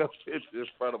not take no picture in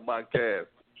front of my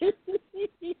casket.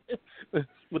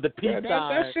 With the peace sign.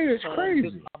 That shit is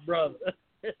crazy. My brother.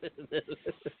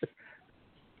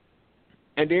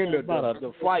 And then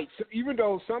the fights, even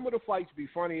though some of the fights be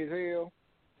funny as hell,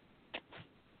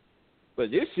 but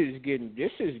this is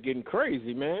getting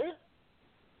crazy, man.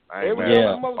 Every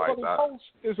motherfucking post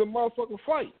is a motherfucking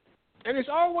fight, and it's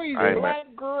always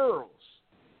black girls.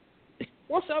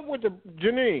 What's up with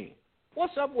Janine?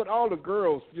 What's up with all the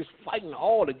girls just fighting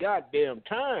all the goddamn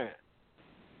time?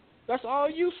 That's all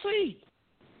you see.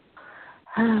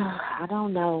 I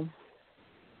don't know.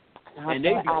 And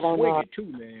they be swinging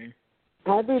too, man.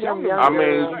 I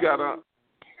mean,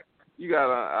 you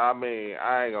gotta. I mean,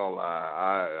 I ain't gonna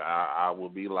lie. I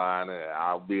would be lying.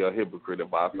 I'll be a hypocrite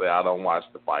if I say I don't watch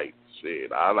the fight.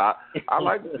 Shit, I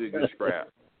like to see good scrap.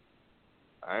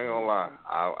 I ain't gonna lie.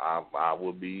 I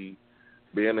would be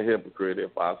being a hypocrite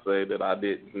if I say that I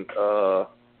didn't.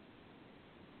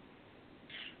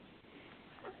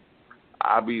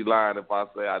 I'd be lying if I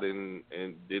say I didn't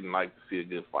like to see a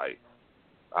good fight.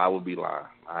 I would be lying.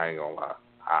 I ain't gonna lie.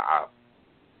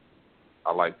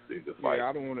 I like to see a good fight. Yeah,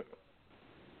 I don't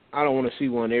want to see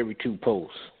one every 2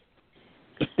 posts.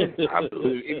 I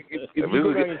do. If you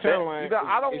look on your timeline,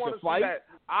 I don't want to see fight, that.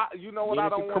 You know what I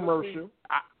don't want to see?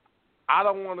 I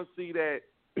don't want to see that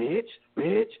bitch.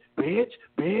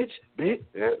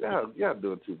 Y'all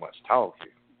doing too much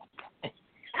talking.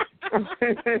 I'm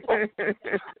sorry.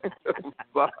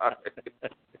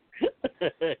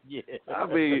 Yeah. I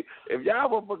mean, if y'all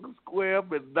motherfuckers square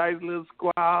up in nice little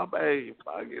squab, hey,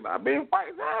 fucking, I mean,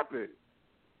 fights happen.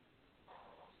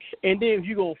 And then if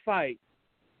you gonna fight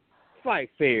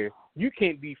fair. You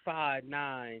can't be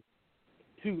 5'9",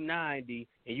 290,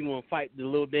 and you want to fight the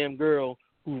little damn girl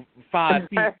who's 5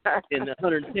 feet and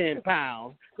 110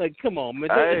 pounds. Like, come on, man.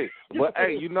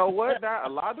 Hey, you know what? Now, a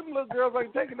lot of them little girls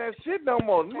ain't taking that shit no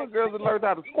more. Them little girls have learned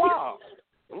how to squab.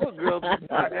 The little girls,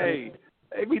 hey,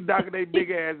 they be knocking their big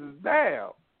asses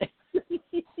down.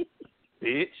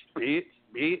 bitch.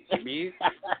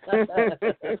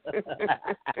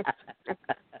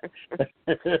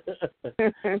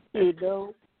 You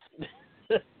know?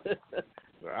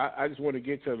 I just want to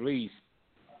get to at least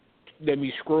let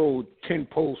me scroll 10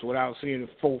 posts without seeing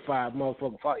 4 or 5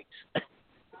 motherfucking fights.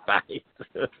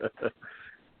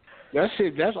 That's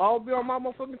it. That's all be on my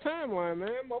motherfucking timeline, man.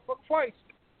 Motherfucking fights.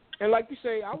 And like you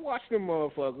say, I watch them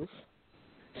motherfuckers.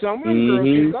 Some of them girls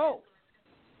can go.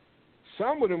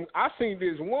 Some of them, I seen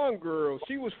this one girl.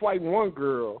 She was fighting one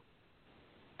girl.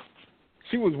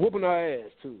 She was whooping her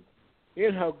ass too.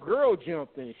 Then her girl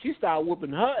jumped in. She started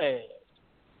whooping her ass.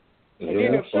 And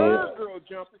then the third girl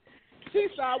jumped in. She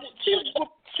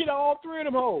whooped all 3 of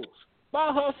them hoes by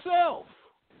herself.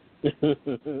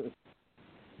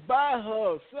 By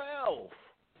herself.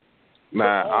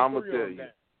 Nah, I'm gonna tell you.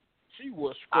 She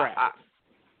was scrapped.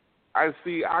 I can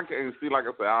see, like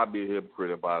I said, I'll be a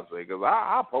hypocrite if I say, because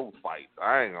I post fights.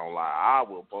 I ain't gonna lie. I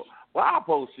will post. Well, I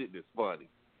post shit that's funny.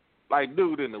 Like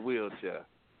dude in the wheelchair.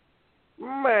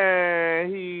 Man,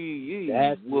 he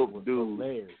whooped dude.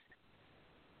 Hilarious.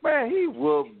 Man, he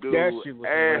whooped dude. That shit was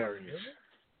hilarious.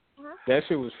 That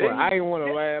shit was funny. I didn't want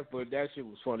to laugh, but that shit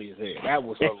was funny as hell. That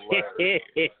was hilarious.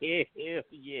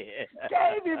 Yeah.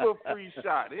 Gave him a free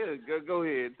shot. Here, go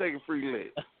ahead, take a free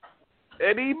lick.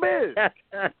 And he missed.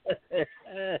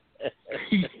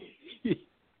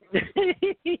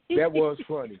 That was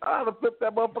funny. I'd have flipped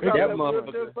that motherfucker out that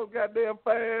wheelchair so goddamn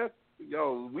fast.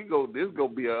 Yo, this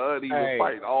gonna be an uneven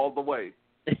fight all the way.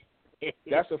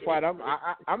 That's a fight.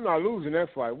 I'm not losing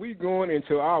that fight. We going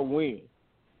into our win.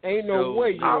 Ain't no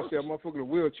way you gonna see a motherfucker in a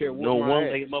wheelchair with my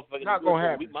ass. Not gonna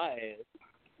happen. With my ass.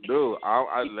 Dude,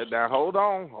 now hold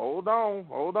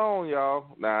on, y'all.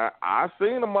 Now I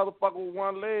seen a motherfucker with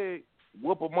one leg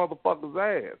whoop a motherfucker's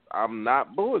ass. I'm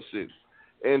not bullshitting.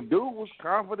 And dude was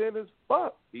confident as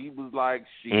fuck. He was like,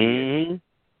 shit. Mm-hmm.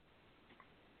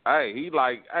 Hey, he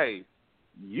like, hey,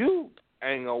 you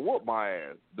ain't gonna whoop my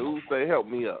ass. Dude say, help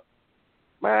me up.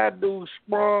 Man, dude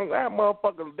sprung. That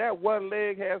motherfucker, that one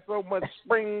leg had so much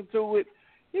spring to it.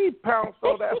 He pounced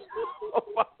on that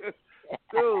motherfucker.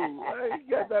 Dude,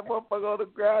 he got that motherfucker on the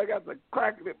ground, got the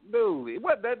crack in it. Dude,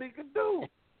 what that he could do?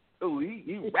 too.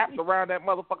 He wrapped around that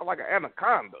motherfucker like an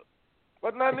anaconda.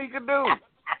 But nothing he could do.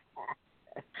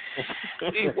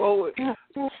 He wore it.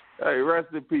 Hey,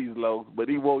 rest in peace, Los. But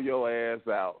he wore your ass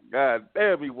out. God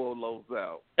damn, he wore Los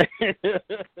out.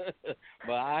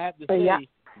 But I have to say,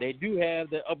 they do have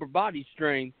the upper body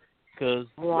strength because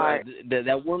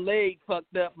that one leg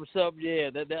fucked up or something. Yeah,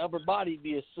 that upper body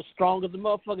be as strong as the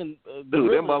motherfucking.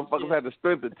 Dude, them motherfuckers had the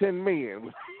strength of 10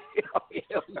 men.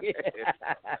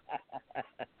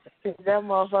 That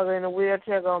motherfucker in the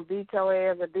wheelchair gonna beat your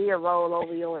ass or deer roll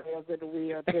over your ass in the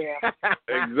wheelchair.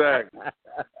 Exactly.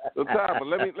 So Tyler,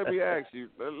 let me ask you,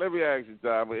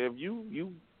 Tyler, if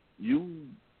you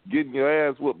getting your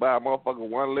ass whooped by a motherfucking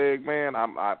one leg man,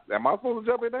 am I supposed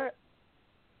to jump in that?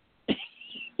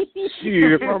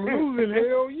 Shit, if I'm losing,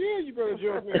 hell yeah, you better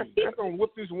jump in. I'm gonna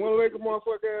whoop this one-legged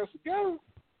motherfucker ass together.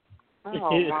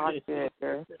 Oh my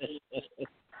goodness.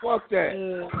 Fuck that.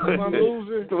 If I'm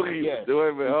losing, Tweet, yes. wait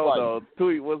a minute, hold on.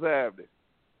 Tweet, what's happening?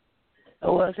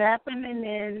 What's happening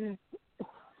is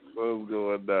What's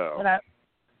going down?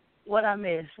 what I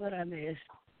missed.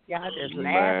 Y'all just laughing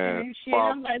Man, and shit.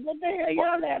 I'm like, what the hell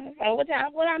y'all laughing for?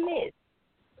 What I missed?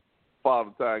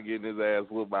 Father Time getting his ass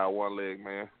whooped by a one leg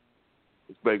man.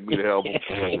 Expect me to help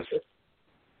him.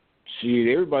 Shit,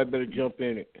 everybody better jump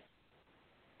in it.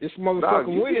 This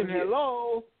motherfucker winning.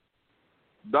 Hello.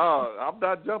 Dog, I'm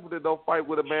not jumping in no fight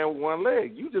with a man with one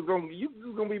leg. You just gonna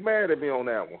be mad at me on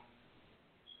that one.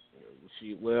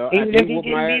 Shit, well, Even I if can whoop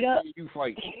you my get beat ass up? you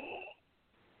fight.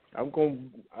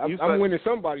 I'm winning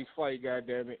somebody's fight,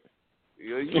 goddammit.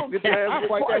 Yeah, you gonna get your ass I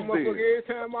fight that twice motherfucker then. every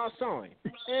time I saw him.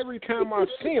 Every time I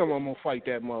see him, I'm gonna fight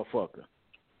that motherfucker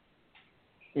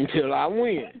until I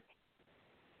win.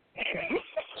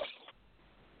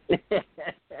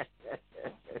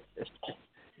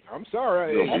 I'm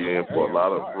sorry. You're gonna be in for a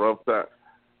lot of rough time.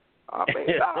 I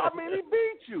mean, he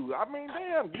beat you. I mean,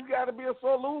 damn, you got to be a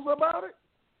sore loser about it.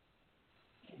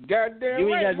 Goddamn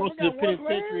You right. ain't got to go to the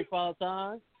penitentiary for all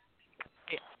time.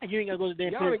 You ain't got to go to the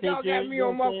damn penitentiary. Y'all got me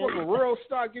on my fucking real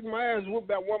start getting my ass whooped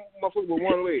by one motherfucker with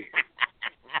one leg.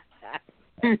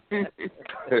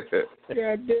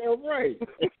 Goddamn right.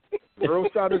 Real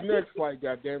start his next fight,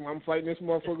 goddamn. I'm fighting this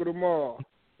motherfucker tomorrow.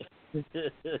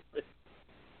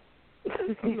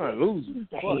 I'm not losing.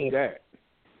 Fuck that.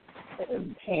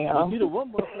 Hell. You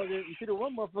see the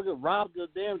one motherfucker robbed the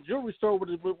damn jewelry store with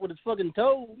his fucking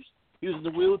toes. He was in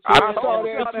the wheelchair. I saw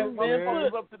that too, man.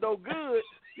 Was up to no good.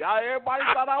 Y'all, everybody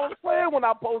thought I was playing when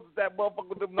I posted that motherfucker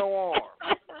with them no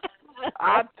arms.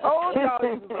 I told y'all he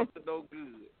was up to no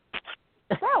good.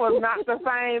 That was not the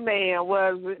same man,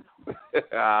 was it?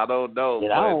 I don't know.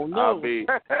 Yeah, I don't know. I mean,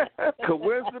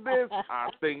 coincidence? I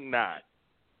think not.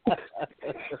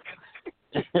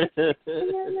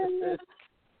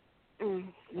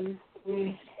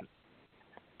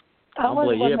 I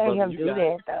wonder what made him do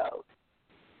that, though.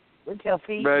 With your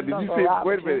feet. Man, did you see?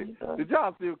 Wait a minute. Did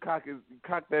y'all see him cock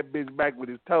that bitch back with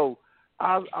his toe?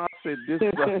 I said this.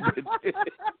 This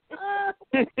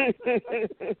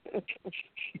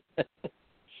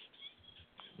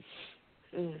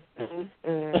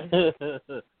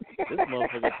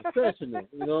motherfucker's professional.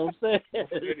 You know what I'm saying?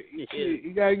 Shit,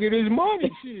 you gotta get his money.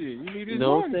 Shit, you need his You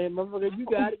know what money. I'm saying, motherfucker? You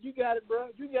got it, bro.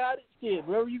 You got it. Shit,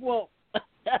 whatever you want.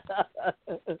 Let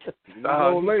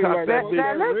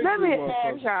me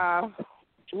ask y'all.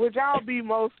 Would y'all be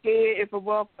most scared if a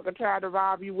motherfucker tried to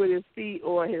rob you with his feet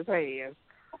or his hands?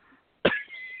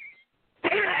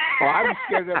 Oh, I'd be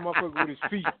scared of that motherfucker with his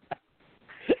feet.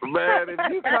 Man, if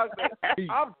you cock that,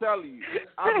 I'm telling you.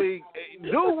 I mean,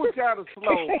 dude was kind of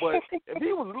slow, but if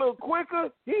he was a little quicker,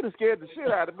 he'd have scared the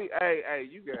shit out of me. Hey,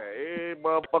 you got every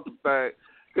motherfucking thing.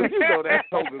 Because you know that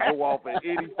toe can go off at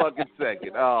any fucking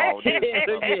second. Oh, this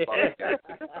motherfucker.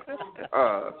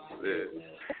 Shit.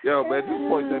 Yo, man, just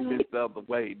point that bitch the other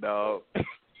way, dog.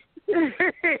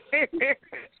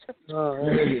 Oh,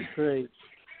 that is crazy.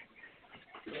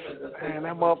 Man,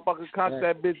 that motherfucker cocked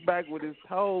that bitch back with his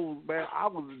toes, man. I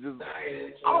was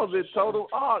in total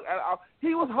awe.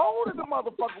 He was holding the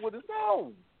motherfucker with his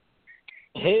toes.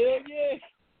 Hell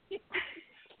yeah.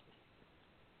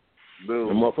 Dude.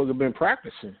 The motherfucker been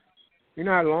practicing. You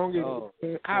know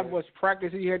how much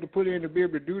practice he had to put in to be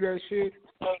able to do that shit?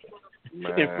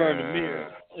 Man. In front of the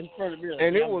mirror.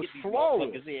 And it was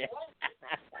flawless.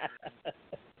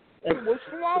 It was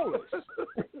flawless.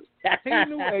 He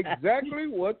knew exactly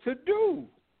what to do.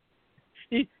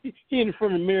 He in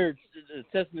front of the mirror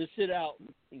testing this shit out.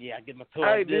 Yeah, I get my toe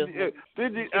like this.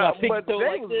 Did you? But they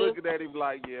was looking at him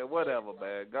like, yeah, whatever,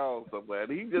 man, go somewhere.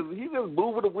 He just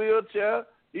moving the wheelchair.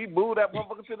 He moved that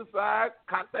motherfucker to the side,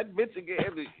 cocked that bitch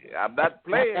again. I'm not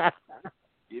playing.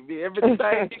 Give me everything you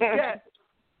got.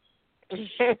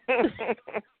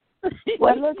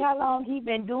 Well, look how long he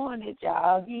been doing it,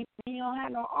 y'all. He don't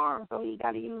have no arms, so he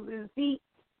got to use his feet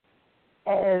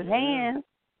as hands.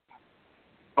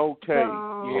 Okay.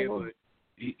 Yeah, but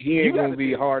he ain't gonna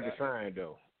be hard to find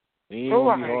though. He ain't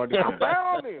gonna be hard to I find.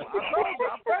 found him.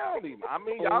 I found him. I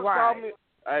mean, y'all call me.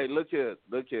 Hey, look here,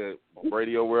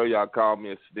 Radio World. Y'all call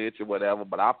me a snitch or whatever,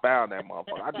 but I found that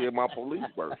motherfucker. I did my police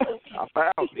work. I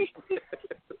found him.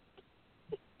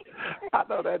 I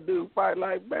know that dude fight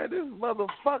like, man, this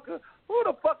motherfucker. Who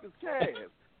the fuck is Chaz?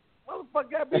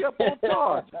 Motherfucker got me up on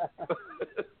charge.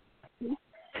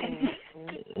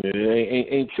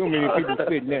 Ain't too many people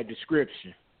fitting that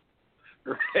description.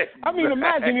 I mean,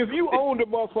 imagine if you owned a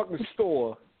motherfucking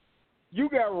store, you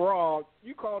got robbed,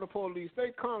 you call the police,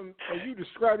 they come and you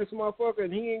describe this motherfucker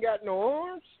and he ain't got no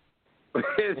arms?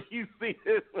 You see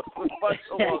this motherfucker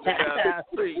walking down the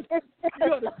street. You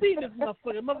ought to see this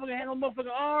motherfucker. Motherfucker had no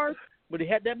motherfucking arms, but he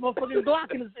had that motherfucking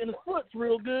Glock in his foot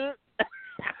real good.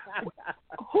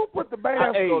 Who put the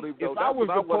mask on him, though? If I was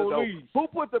the police. Who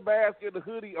put the mask and the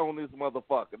hoodie on this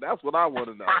motherfucker? That's what I want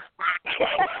to know.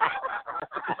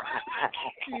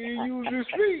 He didn't use his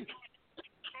feet.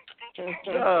 He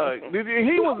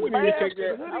was I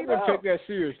wouldn't take that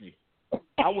seriously.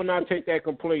 I would not take that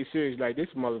complaint seriously. Like, this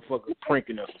motherfucker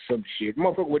pranking us or some shit.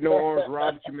 Motherfucker with no arms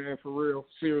robbed you, man, for real.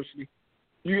 Seriously.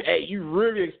 You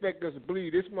really expect us to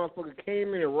believe this motherfucker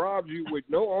came in and robbed you with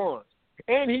no arms?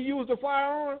 And he used a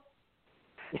firearm?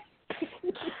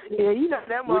 Yeah, you know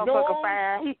that motherfucker no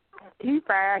fire. He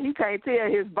fire. He can't tell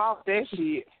his boss that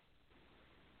shit.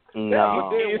 No.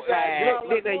 It was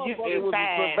Inside.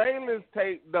 a surveillance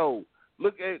tape, though.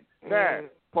 Look at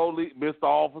that. Police, Mr.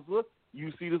 Officer,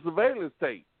 you see the surveillance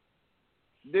tape.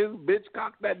 This bitch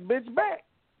cocked that bitch back.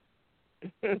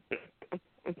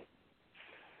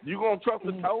 You gonna trust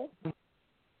the toe?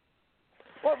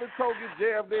 What the toe get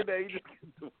jammed in there? You just get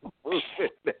the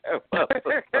bullshit there.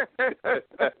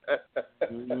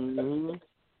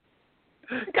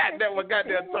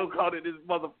 Goddamn toe caught in this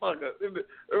motherfucker.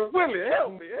 Willie,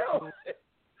 help me.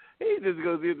 He just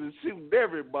goes in and shooting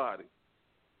everybody.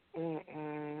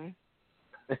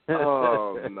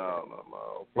 Oh,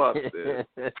 no. Fuck this.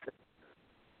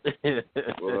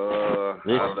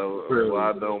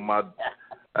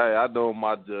 I know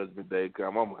my judgment day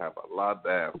come. I'm gonna have a lot to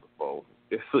answer for.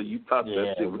 So you thought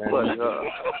that shit was funny, huh?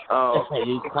 Oh.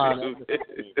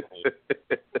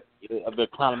 I've been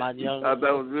clowning my young man.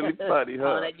 That was really funny,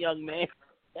 huh? That young man.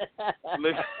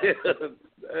 Look,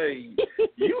 hey,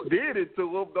 you did it to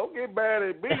him. Don't get mad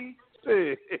at me.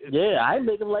 Shit. Yeah, I ain't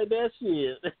making like that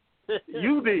shit.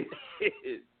 You did.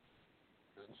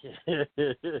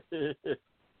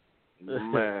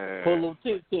 Man. Polo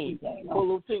tink.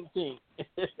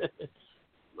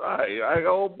 Right,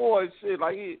 old boy, shit.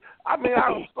 Like, I'm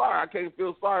sorry. I can't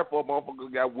feel sorry for a motherfucker who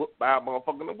got whooped by a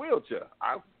motherfucker in a wheelchair.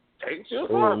 I can't feel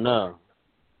sorry. Oh, no.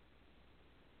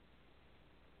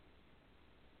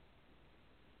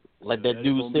 Like that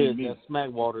dude said, that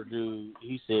Smackwater dude,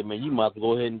 he said, man, you might have to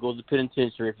go ahead and go to the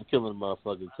penitentiary for killing a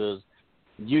motherfucker because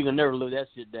you ain't going to never live that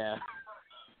shit down.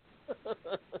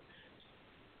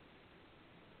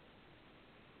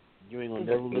 You ain't going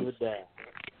to never live it down.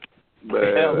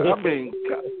 Man, I mean,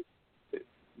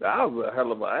 that was a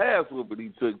hell of an ass whooping he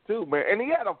took, too, man. And he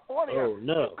had a 40. Oh,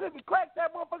 no. He couldn't crack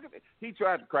that motherfucker. He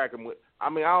tried to crack him with, I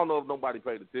don't know if nobody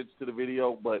paid attention to the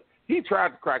video, but he tried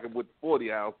to crack him with the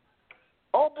 40 ounce.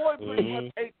 Old boy pretty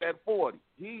much ate that 40.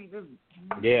 He just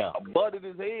butted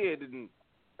his head, and,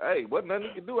 hey, wasn't nothing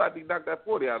he could do after he knocked that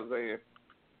 40 out of his hand.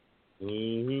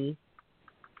 Mm-hmm.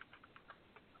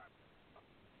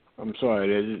 I'm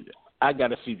sorry. I got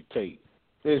to see the tape.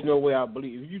 There's no way I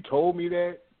believe. If you told me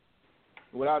that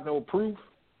without no proof,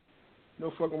 no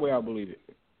fucking way I believe it.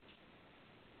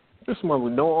 This man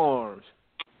with no arms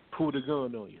pulled a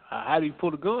gun on you. How did he pull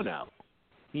the gun out?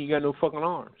 He ain't got no fucking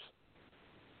arms.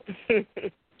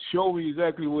 Show me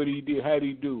exactly what he did. How did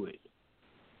he do it?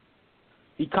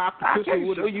 He cocked the pistol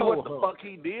with a toe. I can't show you what the fuck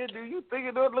he did. Do you think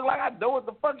it doesn't look like I know what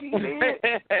the fuck he did?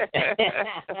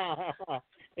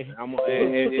 If I'm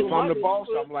the boss,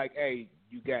 I'm like, hey,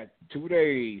 you got 2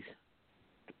 days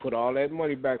to put all that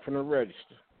money back from the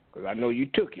register because I know you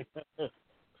took it.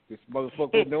 This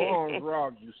motherfucker with no arms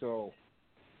robbed you, so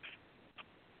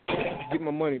get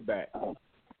my money back.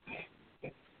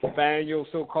 Find your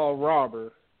so-called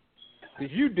robber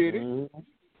because you did it.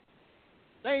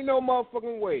 There ain't no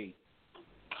motherfucking way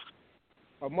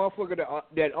a motherfucker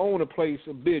that own a place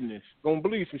or business gonna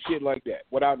believe some shit like that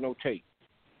without no tape.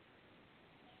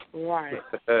 Right.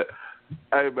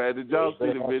 Hey, man, did y'all see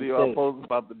the video I posted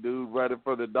about the dude running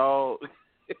from the dog?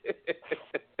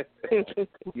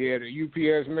 Yeah, the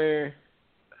UPS man.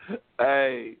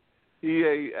 Hey, he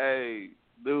ain't. Hey,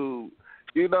 dude.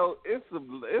 You know, it's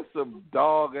some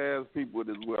dog ass people in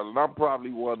this world, and I'm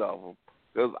probably one of them.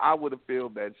 Because I would have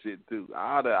filmed that shit too.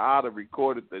 I'd have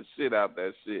recorded the shit out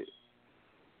that shit.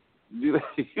 You'd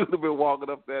have been walking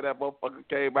up there, that motherfucker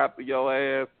came after your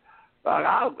ass. Like,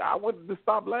 I wouldn't have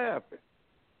stopped laughing.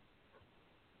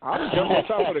 I'd have jumped on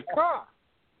top of the car.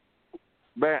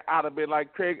 Man, I'd have been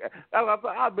like Craig.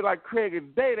 I'd be like Craig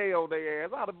and Day on their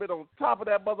ass. I'd have been on top of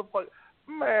that motherfucker.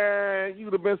 Man,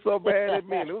 you'd have been so bad at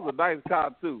me. And it was a nice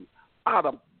car too. I'd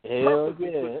have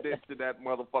purposely put this to that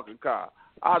motherfucking car.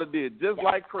 I'd have did just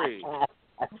like Craig.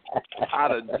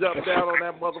 I'd have jumped down on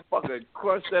that motherfucker and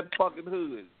crushed that fucking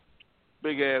hood.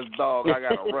 Big ass dog I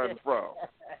gotta run from.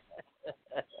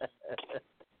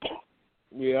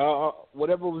 Yeah,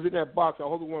 whatever was in that box, I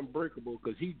hope it wasn't breakable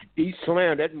because he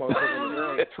slammed that motherfucker in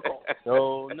the ground.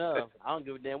 Oh no, I don't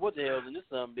give a damn what the hell's in this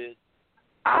son bitch.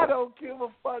 I don't give a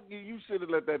fuck. You should have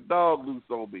let that dog loose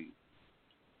on me.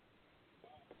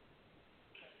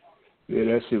 Yeah,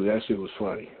 that shit was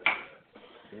funny.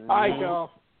 All right,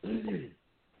 y'all.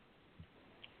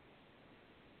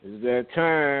 It's that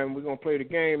time. We're going to play the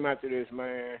game after this,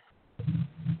 man.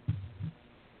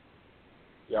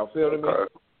 Y'all feeling me?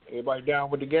 Everybody down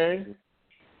with the game?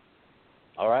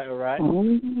 All right.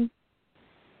 Mm-hmm.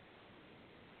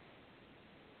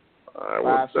 All right,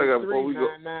 one second before we go.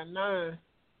 999.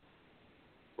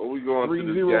 Before we go into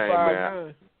this game,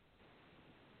 man.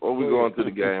 Before we go into the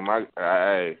game,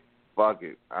 hey, fuck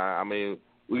it. I mean,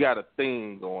 we got a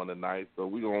theme going tonight, so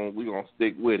we gonna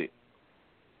stick with it.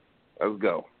 Let's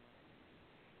go.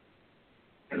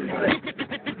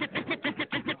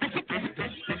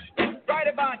 Right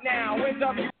about now,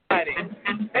 NWA.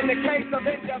 In the case of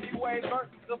NWA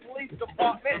versus the police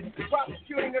department,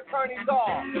 prosecuting attorneys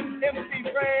are MC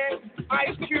Ren,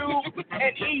 Ice Cube,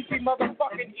 and Easy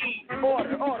motherfucking E.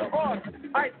 Order.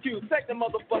 Ice Cube, take the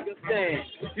motherfucking stand.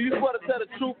 Do you swear to tell the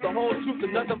truth, the whole truth,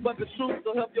 and nothing but the truth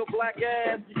to help your black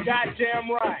ass? You goddamn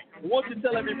right. Won't you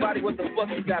tell everybody what the fuck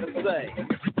you gotta say?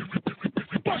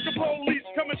 Fuck the police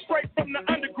coming straight from the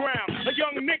underground. A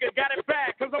young nigga got it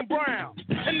bad cause I'm brown.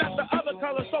 And not the other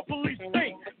color, so police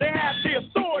think they have the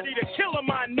authority to kill a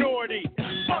minority.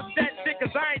 Fuck that shit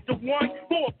cause I ain't the one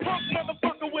for a punk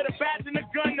motherfucker with a badge and a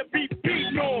gun to be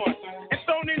beaten on. And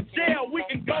thrown in jail, we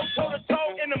can go toe to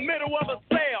toe in the middle of a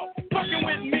cell. Fucking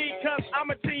with me cause I'm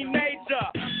a teenager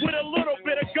with a little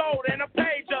bit of gold and a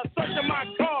pager. Searching my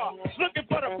car, looking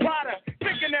for the product.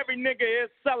 Thinking every nigga is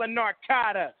selling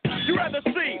narcotics. You rather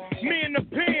see me in the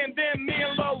pen than me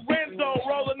and Lorenzo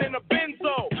rolling in a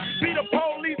benzo. Be the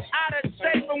police out of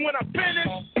shape, and when I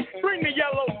finish, bring the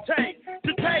yellow tape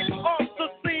to tape off the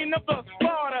scene of the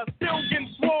slaughter. Still getting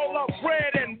swole up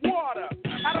bread and water.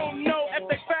 I don't know if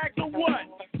they fags or what.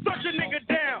 Search a nigga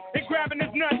down and grabbing his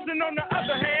nuts, and on the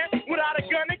other hand, without a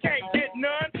gun, they can't get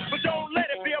none. But don't let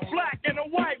it be a black and a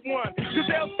white one, cause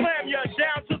they'll slam you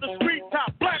down to the street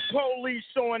top. Black police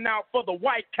showing out for the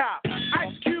white cop.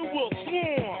 Ice Cube will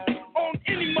swarm on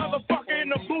any motherfucker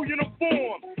in a blue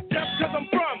uniform. Just cause I'm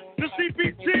from the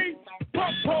CPT,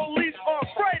 punk police are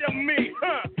afraid of me,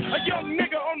 A young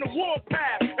nigga on the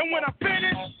warpath, and when I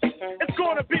finish, it's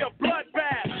gonna be a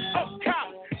bloodbath. Up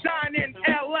cops dying in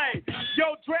LA.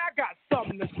 Yo, Dre, I got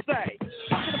something to say.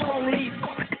 Fuck the police.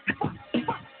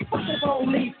 Fuck the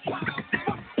police.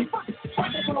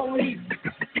 Fuck the police.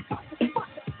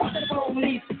 Fuck the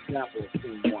police.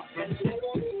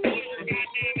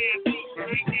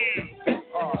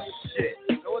 Oh shit.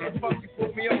 So what the fuck you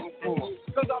put me over for?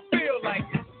 Cause I feel like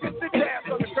it. Just sit your ass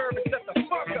on the curb and shut the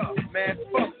fuck up. Man,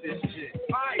 fuck this shit.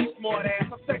 Alright, smart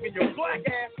ass, I'm taking your black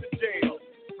ass to jail.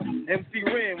 MC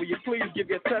Ren, will you please give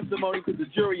your testimony to the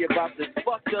jury about this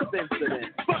fucked up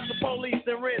incident? Fuck the police,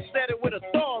 and Ren said it with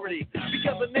authority.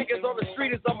 Because the niggas on the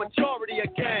street is a majority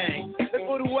of gang. That's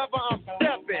with whoever I'm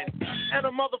stepping. And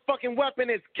a motherfucking weapon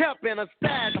is kept in a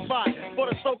stash spot for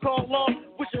the so-called law,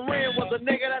 which Ren was a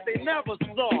nigga that they never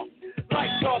saw.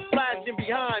 Lights off flashing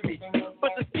behind me.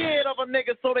 But they're scared of a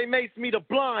nigga, so they mace me to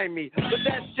blind me. But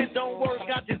that shit don't work,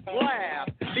 I just laugh.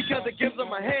 Because it gives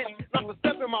them a hint not to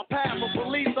step in my path. But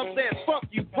police, I'm saying, fuck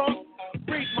you, punk.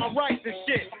 Reach my rights and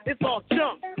shit, it's all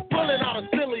junk. Pulling out a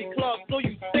silly club, so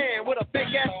you stand with a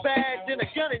big-ass badge and a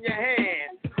gun in your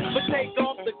hand. But take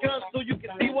off the gun so you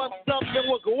can see what's up, and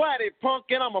we'll go at it, punk,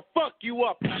 and I'ma fuck you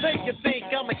up. Make you think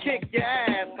I'ma kick your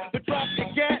ass, but drop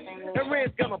your gat, and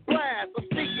Red's gonna blast. I'm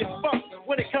sneaky as fuck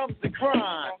when it comes to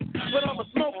crime, but I'ma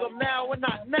smoke them now and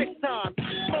not next time.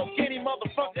 Smoke any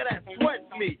motherfucker that sweats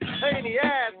me, any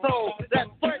asshole that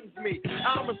threatens me.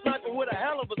 I'm a sniper with a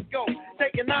hell of a scope,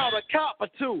 taking out a cop or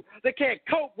two. They can't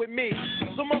cope with me.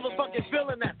 Some motherfucking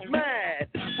villain that's mad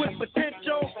with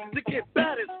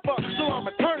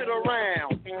it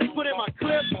around. Put in my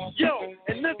clip, yo,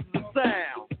 and this is the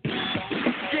sound.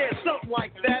 Yeah, something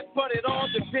like that, but it all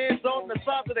depends on the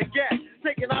size of the gap.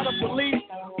 Taking out a police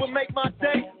would make my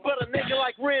day, but a nigga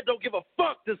like Red don't give a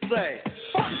fuck to say.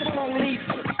 Fuck the police.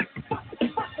 Fuck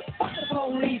the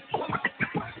police.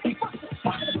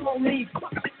 Fuck the police.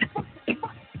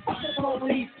 Fuck the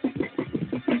police.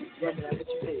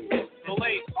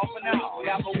 Police, open up. We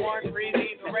have a warrant for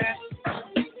easy arrest.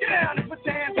 Get down and put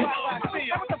your hands where I see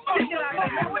you. What the fuck? Get out of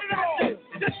here, man. What did I do?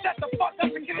 Just shut the fuck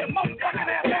up and get your motherfucking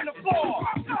ass on the floor.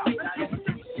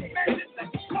 Man, just shut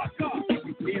the fuck up.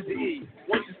 Easy.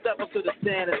 Once you step up to the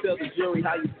stand and tell the jury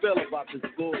how you feel about this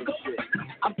bullshit.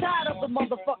 I'm tired of the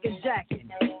motherfucking jacking.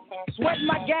 Sweating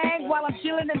my gang while I'm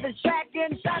chilling in the shack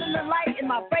and shining the light in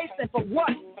my face, and for what?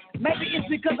 Maybe it's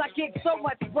because I kick so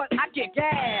much, but I kick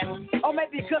ass. Or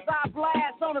maybe because I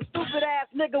blast on a stupid ass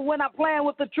nigga when I'm playing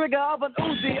with the trigger of an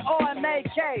Uzi or an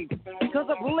AK. Because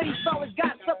the police always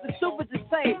got something stupid to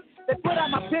say. They put out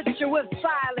my picture with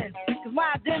silence. Because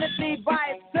my identity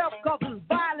by itself causes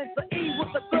violence or evil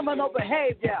to criminal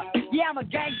behavior. Yeah, I'm a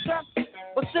gangster,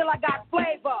 but still I got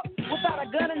flavor. Without a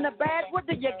gun in the bag, what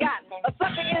do you got? A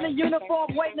sucker in a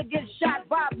uniform waiting to get shot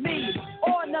by me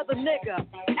or another nigga.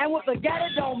 And with a gat,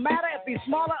 it don't matter if he's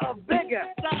smaller or bigger.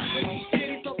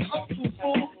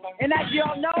 And as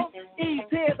y'all know, ease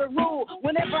here's the rule.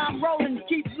 Whenever I'm rolling,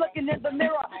 keep looking in the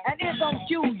mirror and it's on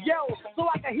cue, yo, so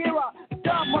I can hear a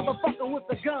dumb motherfucker with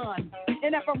the gun.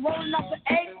 And if I'm rolling up the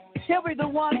 8, he'll be the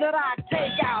one that I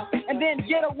take out and then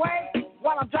get away.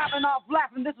 While I'm dropping off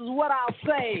laughing, this is what I'll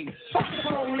say. Fuck the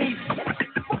police.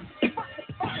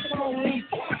 Fuck the police.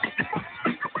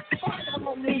 Fuck the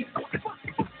police.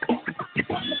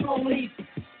 Fuck the police.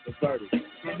 The 30.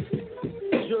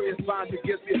 The jury is found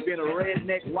against me as being a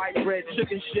redneck, white bread,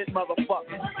 chicken shit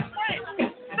motherfucker. Hey,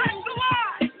 that's a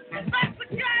lie. That's a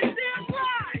goddamn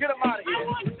lie. Get him out of here. I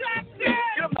want that dead.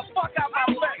 Get him the fuck out my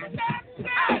face.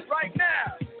 Out right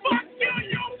now. Fuck you,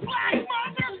 you black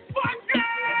motherfucker.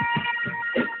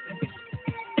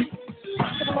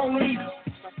 Fuck the police.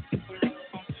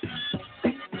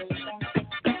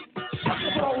 Fuck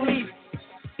the police.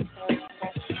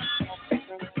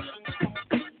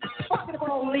 Fuck the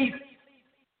police.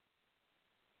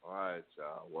 All right,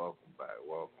 y'all. Welcome back.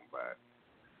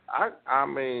 I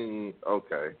mean,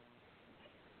 okay.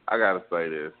 I gotta say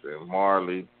this, and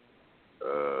Marley,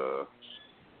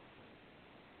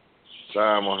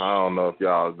 Simon, I don't know if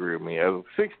y'all agree with me. As a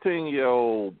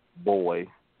 16-year-old boy,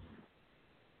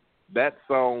 that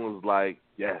song was like,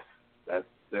 yes, that's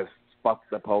fuck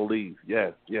the police.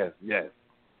 Yes.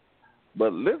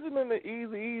 But listening to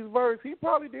Eazy-E's verse, he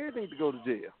probably did need to go to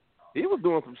jail. He was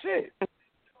doing some shit.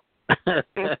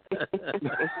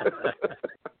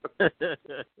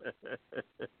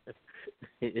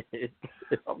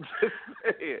 I'm just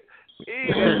saying.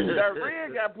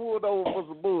 Red got pulled over for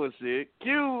some bullshit.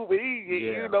 Cube,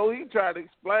 you know, he tried to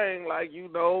explain like, you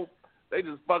know, they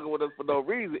just fucking with us for no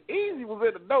reason. Easy was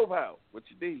in the dope house. What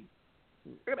you need?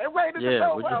 They raided the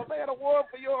dope house. They had a warrant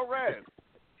for your arrest.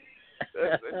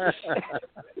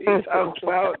 He talking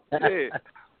about shit.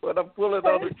 But I'm pulling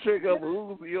on the trigger of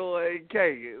Uzi or AK.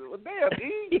 Well, damn,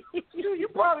 you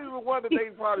probably the one that they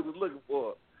probably was looking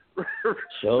for.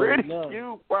 Red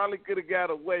Cube probably could have got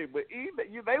away, but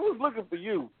they was looking for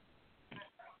you.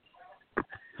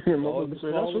 That's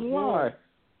a lie.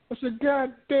 That's a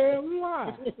goddamn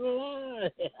lie.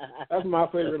 That's my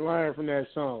favorite line from that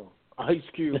song. Ice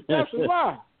Cube. That's a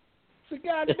lie. It's a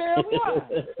goddamn lie.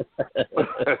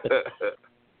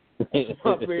 That's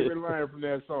my favorite line from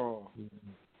that song.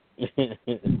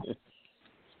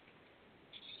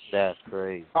 That's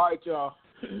crazy. All right, y'all.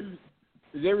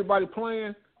 Is everybody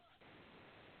playing?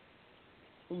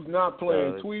 Who's not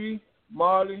playing? Tweety,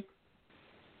 Marley,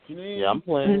 Janine? Yeah, I'm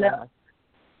playing. No.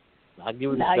 I'll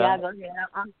give it a No, shot. y'all go ahead.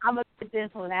 I'm going to get this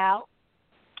one out.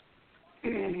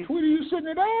 Tweety, you sitting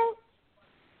it out?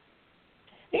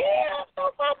 Yeah,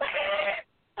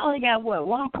 I only got,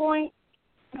 1 point?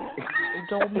 It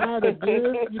don't matter,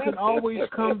 dude. You can always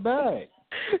come back.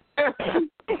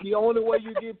 The only way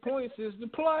you get points is to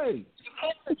play.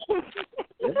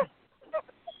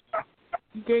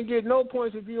 You can't get no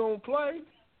points if you don't play.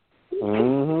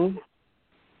 Mm-hmm.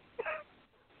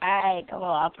 All right, come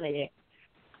on, I'll play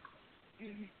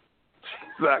it.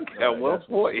 I got 1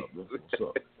 point.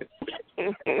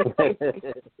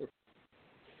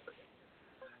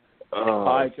 All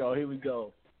right, y'all, here we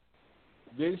go.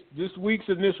 This week's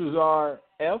initials are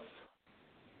F,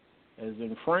 as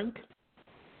in Frank,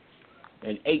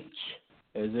 and H,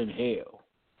 as in hell,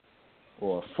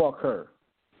 or fuck her.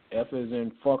 F as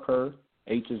in fuck her,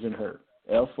 H as in her.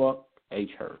 F fuck,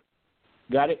 H her.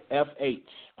 Got it? FH.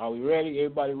 Are we ready?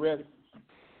 Everybody ready?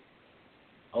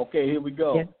 Okay, here we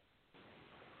go. Yeah.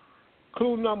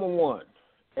 Clue number 1.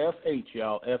 FH,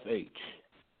 y'all. FH.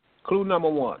 Clue number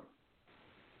 1.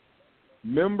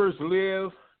 Members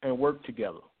live and work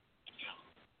together.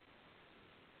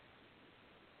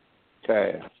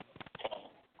 Cass.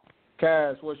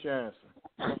 Cass, what's your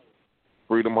answer?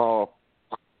 Freedom Hall.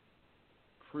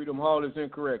 Freedom Hall is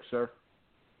incorrect, sir.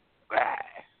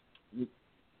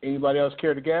 Anybody else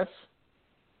care to guess?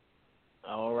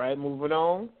 All right, moving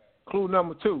on. Clue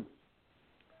number 2.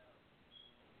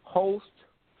 Host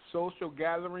social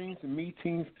gatherings,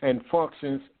 meetings, and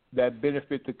functions that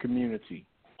benefit the community.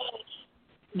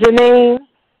 Janine,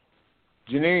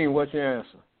 Janine, what's your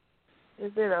answer?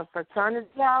 is it a fraternity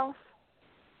house?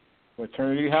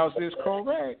 Fraternity house is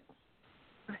correct.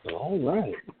 All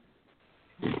right.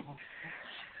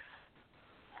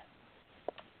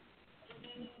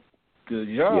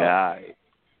 Good job. Yeah.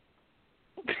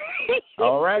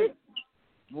 All right.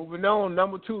 Moving on.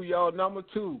 Number 2, y'all. Number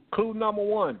 2. Clue number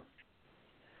 1.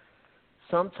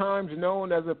 Sometimes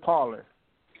known as a parlor.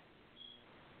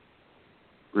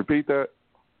 Repeat that.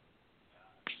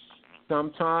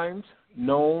 Sometimes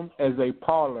known as a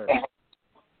parlor.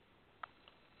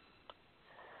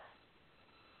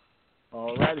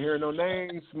 All right, here are no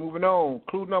names. Moving on.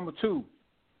 Clue number 2.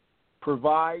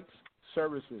 Provides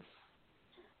services.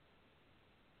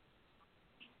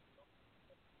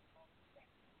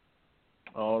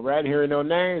 All right, here are no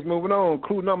names. Moving on.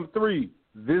 Clue number 3.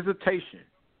 Visitation.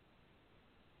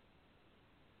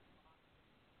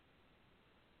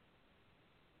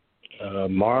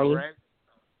 Marley. Right.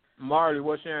 Marley,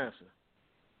 what's your answer?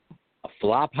 A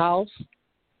flop house.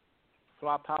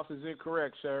 Flop house is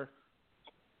incorrect, sir.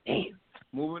 Damn.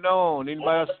 Moving on.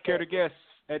 Anybody else care to guess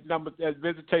at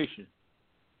visitation?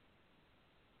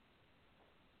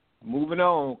 Moving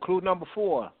on. Clue number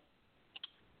 4.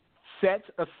 Set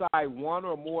aside one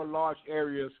or more large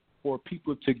areas for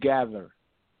people to gather.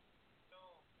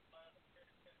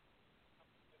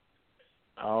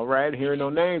 All right, here are no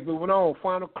names. Moving on.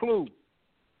 Final clue.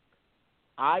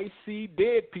 I see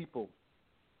dead people.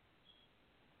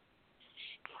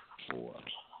 4,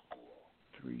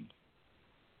 3,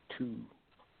 2,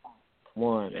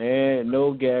 1, and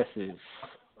no guesses.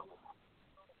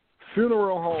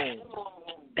 Funeral home.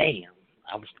 Damn.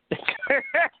 I was.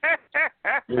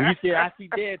 When you said I see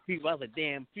dead people, I was a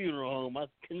damn funeral home. I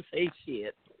couldn't say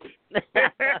shit.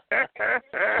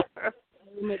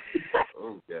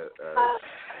 Okay.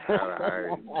 All right.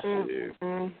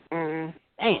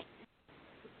 Damn.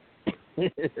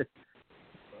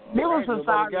 Right,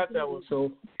 nobody got that one,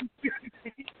 so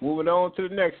moving on to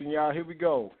the next one, y'all. Here we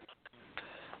go.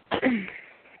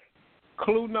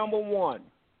 Clue number 1.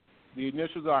 The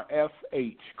initials are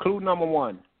FH. Clue number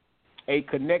 1. A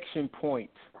connection point.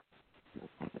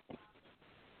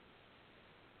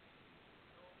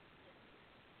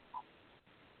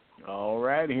 All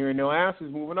right, hearing no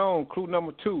answers, moving on. Clue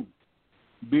number 2.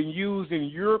 Been used in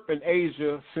Europe and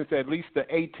Asia since at least the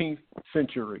 18th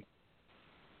century.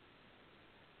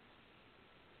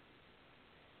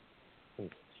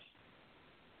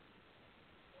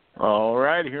 All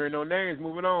right, hearing no names,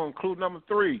 moving on. Clue number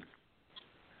 3.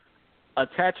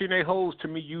 Attaching a hose to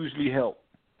me usually help.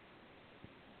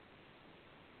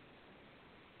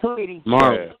 Tweety.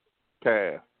 Marley.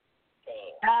 Cass.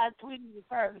 Tweety was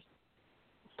first.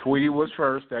 Tweety was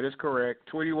first. That is correct.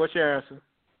 Tweety, what's your answer?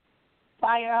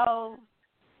 Fire hose.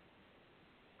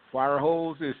 Fire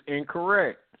hose is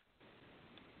incorrect.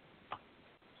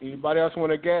 Anybody else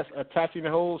want to guess? Attaching the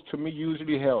hose to me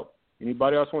usually help.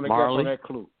 Anybody else want to guess on that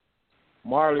clue?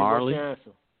 Marley, what's your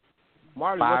answer?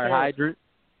 Marley, fire hydrant.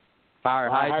 Fire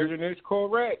hydrant is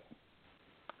correct.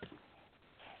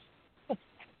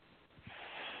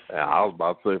 Yeah, I was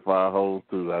about to say fire hose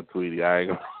too. That Tweety, I ain't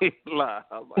gonna lie.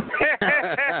 I was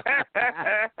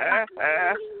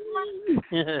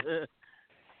like,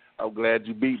 I'm glad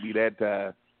you beat me that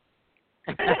time.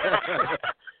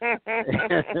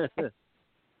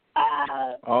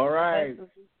 All right.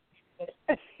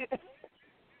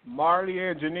 Marley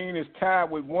and Janine is tied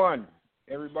with 1.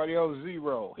 Everybody else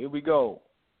 0. Here we go.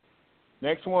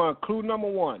 Next one, clue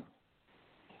number 1.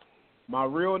 My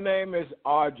real name is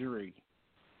Audrey.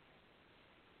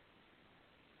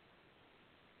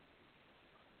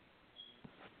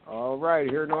 All right,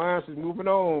 here are no answers. Moving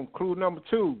on. Clue number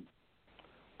 2.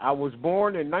 I was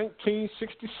born in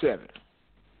 1967.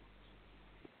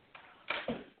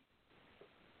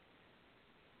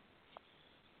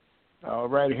 All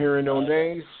right, here are no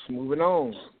names. Moving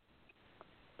on.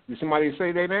 Did somebody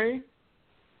say their name?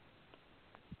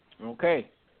 Okay.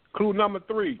 Clue number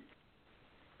 3.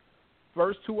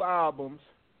 first two albums,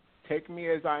 Take Me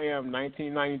As I Am,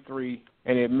 1993,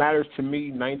 and It Matters to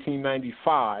Me,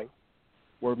 1995,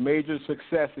 were major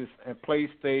successes and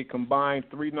placed a combined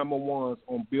 3 number ones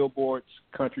on Billboard's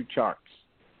country charts.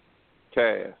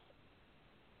 Cass,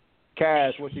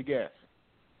 what's your guess?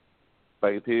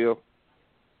 Faith Hill.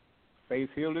 Faith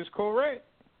Hill is correct.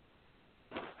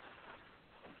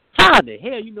 How the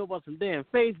hell you know about some damn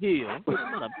Faith Hill?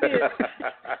 Son of a bitch.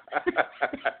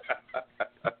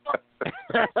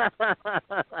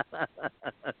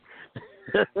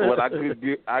 Well, I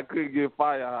couldn't get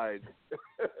fire hydrant.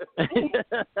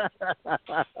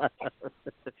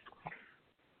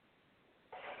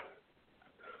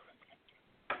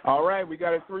 All right, we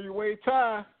got a 3-way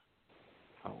tie.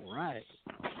 All right.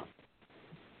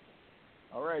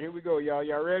 All right, here we go, y'all.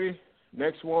 Y'all ready?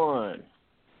 Next one.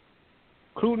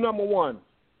 Clue number 1.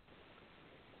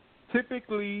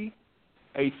 Typically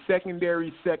a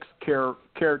secondary sex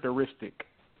characteristic.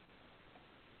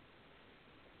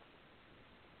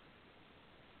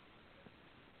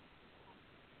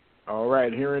 All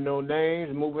right, hearing no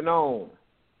names, moving on.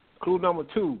 Clue number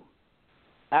 2.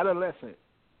 Adolescent.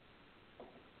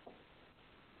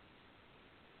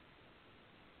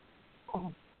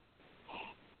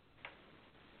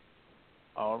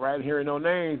 All right, hearing no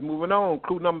names, moving on.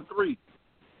 Clue number 3.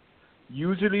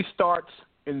 Usually starts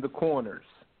in the corners.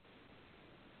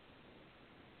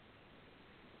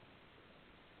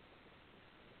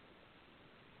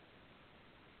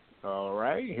 All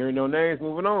right, hearing no names,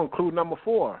 moving on. Clue number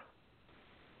 4.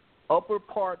 Upper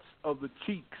parts of the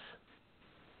cheeks.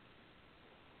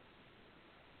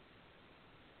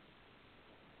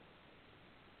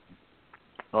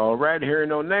 All right, hearing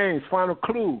no names. Final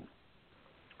clue.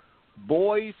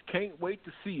 Boys can't wait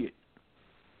to see it.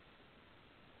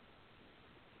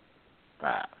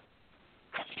 5,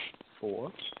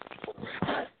 4,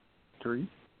 3,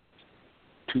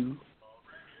 2,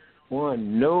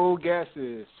 1. No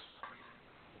guesses.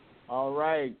 All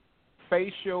right.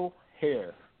 Facial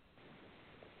hair.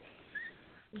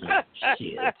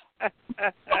 Shit.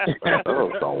 That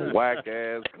was some whack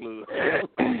ass clue. Yeah,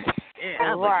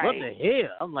 I was like, what the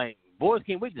hell? I'm like, boys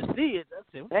can't wait to see it. That's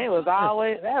it. That was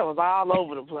all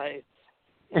over the place.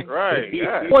 Right.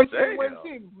 Yeah. Boys can't wait to see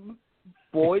it.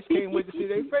 Boys can't wait to see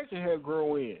their facial hair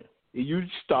grow in. You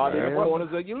start in the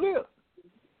corners of your lip.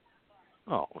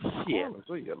 Oh, shit. Corners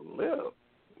of your lip.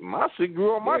 My shit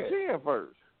grew on my chin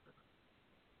first.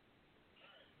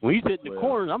 When you said the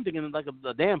corners, I'm thinking like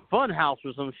a damn fun house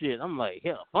or some shit. I'm like,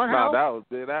 hell, fun house? No,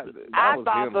 that I was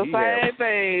thought him. the same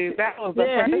thing. That was the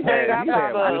first thing I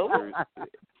thought of.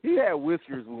 He had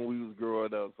whiskers when we was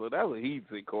growing up, so that was he'd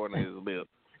say corner of his lip.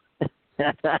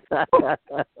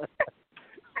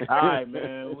 All right,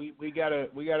 man. We got a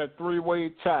 3-way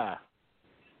tie.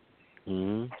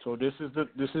 Mm-hmm. So this is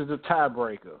the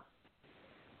tiebreaker.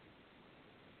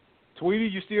 Tweety,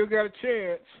 you still got a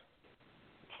chance.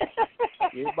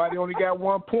 Everybody only got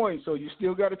 1 point, so you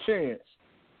still got a chance.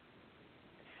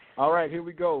 All right, here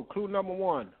we go. Clue number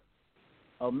 1.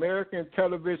 American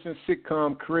television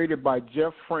sitcom created by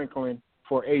Jeff Franklin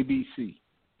for ABC.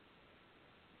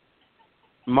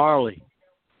 Marley,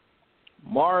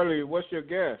 what's your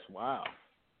guess? Wow.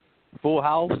 Full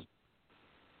House?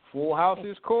 Full House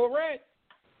is correct.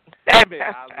 Damn it.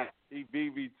 He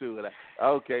beat me to it.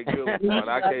 Okay, good one.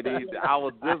 I can't even. I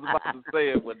was just about to say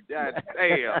it, but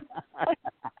damn.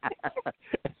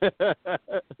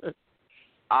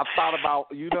 I thought about,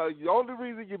 the only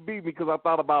reason you beat me because I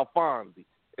thought about Fonzie.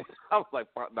 I was like,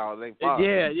 no, it ain't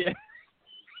Fonzie.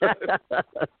 Yeah.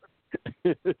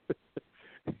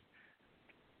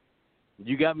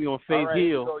 You got me on Faith Hill.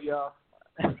 Hill. Go, y'all.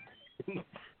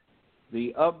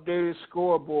 The updated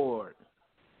scoreboard.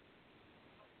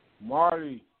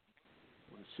 Marley,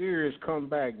 with a serious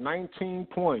comeback, 19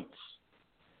 points.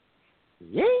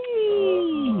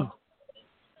 Yay!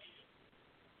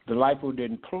 Delightful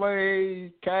didn't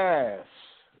play. Cass,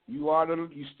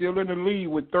 you still in the lead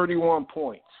with 31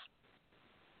 points.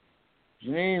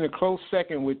 Janine, a close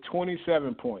second with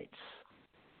 27 points.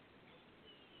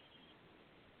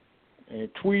 And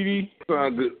Tweety.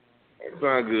 Sound good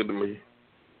to me.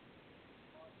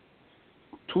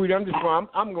 Tweety, I'm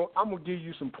gonna give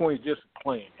you some points just for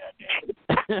playing.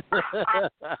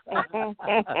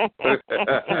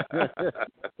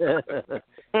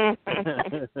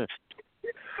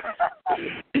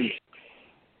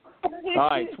 All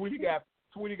right, Tweety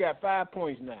got 5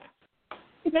 points now.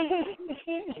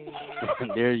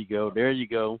 There you go. So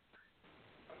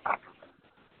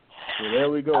there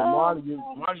we go. Marty, you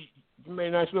made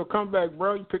a nice little comeback,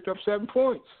 bro. You picked up 7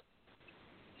 points.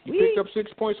 You picked up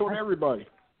 6 points on everybody.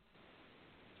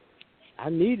 I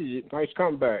needed it. Nice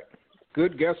comeback.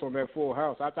 Good guess on that Full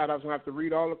House. I thought I was going to have to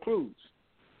read all the clues.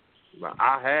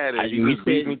 I had it. You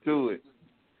beat me to it.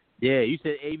 Yeah, you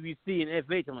said ABC and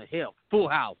FH. I'm like, hell, Full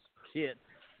House. Shit.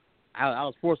 I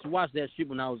was forced to watch that shit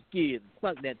when I was a kid.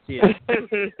 Fuck that shit.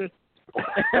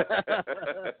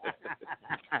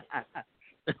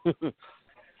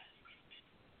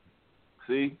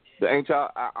 See, ain't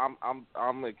y'all?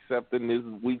 I'm accepting this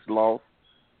week's loss.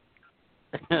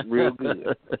 Real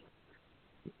good.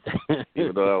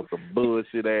 Even though that was some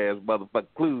bullshit ass motherfucking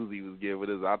clues he was giving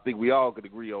us, I think we all could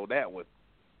agree on that one.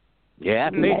 Yeah,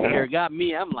 that picture here got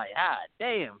me. I'm like,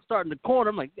 damn. Starting the corner,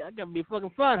 I'm like, I gotta be a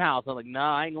fucking fun house. I'm like,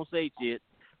 nah, I ain't gonna say shit.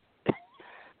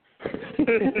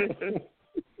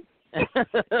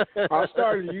 I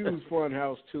started to use Fun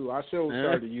House too. I sure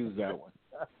started to use that one.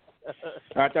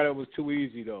 I thought it was too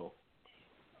easy though.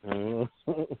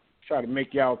 Try to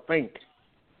make y'all think.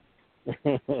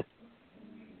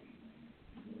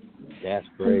 That's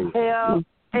crazy. Hell,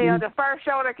 the first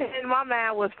show that came to my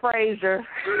mind was Frasier.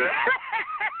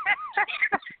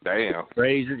 Damn.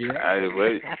 Frasier, yeah. Hey,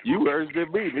 wait, you worse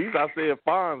than me. At least I said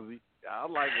Fonzie. I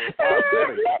like what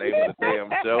Fonzie is the name of the damn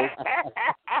show.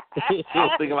 I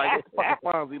was thinking like, what the fuck is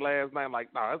Fonzie last night? I'm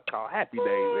like, nah, it's called Happy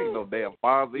Days. Ain't no damn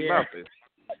Fonzie, nothing.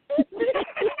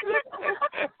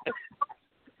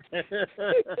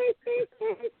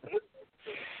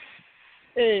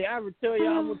 Hey, I ever tell you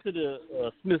I went to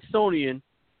the Smithsonian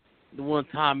the one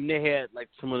time and they had like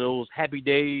some of those Happy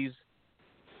Days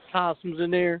costumes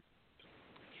in there.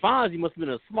 Fonzie must have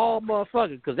been a small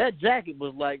motherfucker because that jacket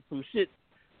was like some shit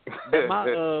that my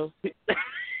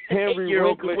Henry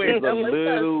Winkler is a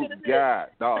little guy.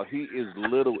 Dog, he is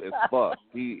little as fuck.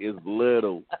 He is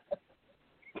little.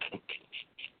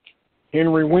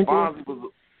 Henry Winkler?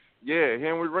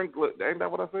 Henry Winkler. Ain't that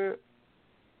what I said?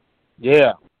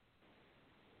 Yeah.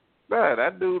 Man,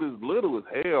 that dude is little as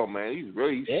hell, man. He's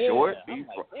really short. He's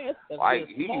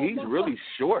he's really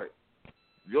short.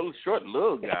 Really short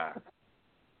little guy.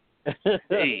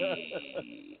 Hey,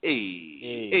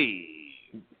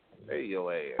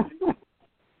 your ass.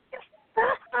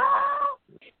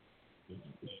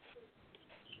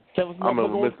 That was on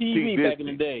TV back in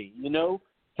the day, you know?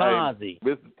 Fonzie.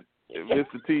 Hey,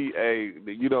 Mr. T, hey,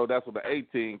 you know, that's when the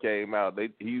 18 came out.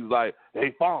 He's like,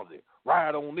 hey, Fonzie,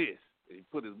 ride on this. And he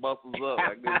put his muscles up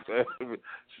like this.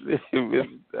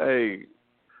 Hey.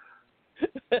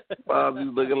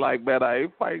 Fonzie's looking like, man, I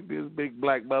ain't fighting this big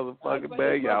black motherfucker,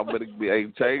 man. Y'all better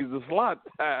ain't change the slot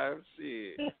time.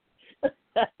 Shit.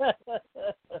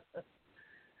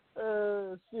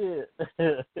 Shit.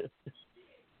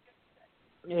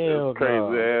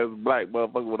 Crazy ass black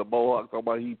motherfucker with a mohawk talking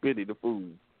about he pity the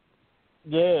food.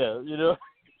 Yeah, you know.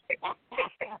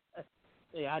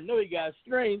 Hey, I know he got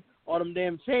strings, all them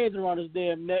damn chains around his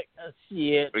damn neck.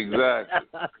 Shit.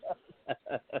 Exactly.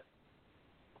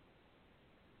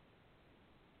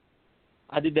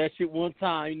 I did that shit one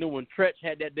time, you know, when Tretch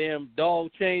had that damn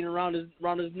dog chain around his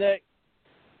neck.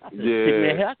 I said,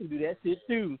 man, I can do that shit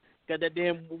too. Got that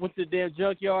went to the damn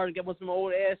junkyard and got one some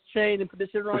old ass chain and put this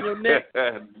shit around your neck.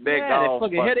 Neck all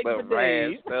fucked up,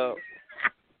 rashed up.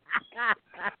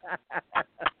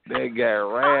 They got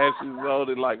rashes on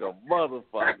it like a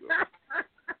motherfucker.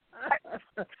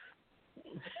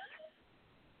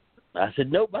 I said,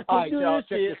 nope, I can't do y'all, this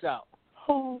check shit. this out.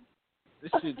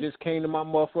 This shit just came to my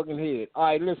motherfucking head. All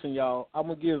right, listen, y'all. I'm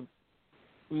gonna give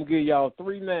y'all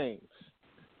 3 names.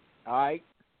 All right.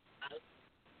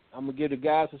 I'm gonna give the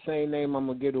guys the same name. I'm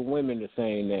gonna give the women the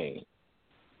same name.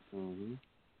 Mm-hmm.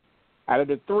 Out of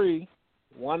the 3,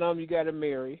 one of them you gotta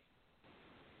marry,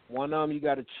 one of them you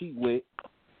gotta cheat with,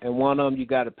 and one of them you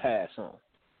gotta pass on.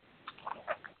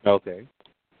 Okay.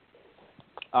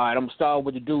 All right. I'm gonna start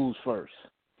with the dudes first.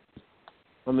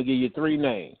 I'm gonna give you 3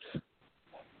 names.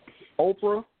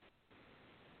 Oprah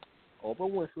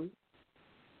Winfrey,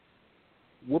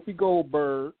 Whoopi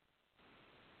Goldberg,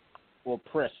 or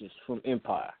Precious from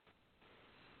Empire.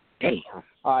 Damn.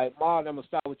 All right, Marlon, I'm going to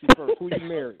start with you first. Who you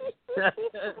married?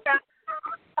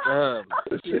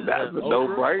 Shit, that's a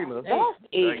no-brainer. That's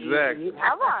easy. Exactly.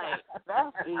 All right.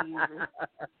 That's easy.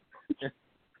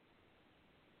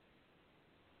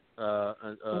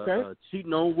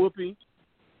 Cheating on Whoopi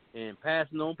and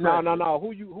passing on Precious. No.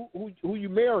 Who you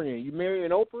marrying? You marrying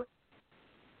Oprah?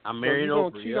 I'm marrying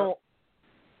Oprah.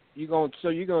 You're gonna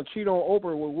cheat on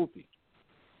Oprah with Whoopi?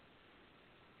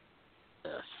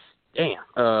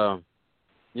 Damn.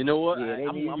 You know what? Yeah,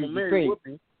 I'm gonna marry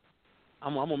Whoopi.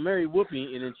 I'm gonna marry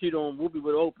Whoopi and then cheat on Whoopi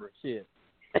with Oprah. Shit.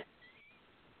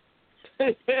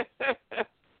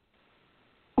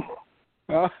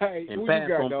 All right. And who pass you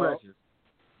got, on dog? Precious.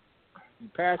 You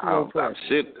passing on Precious.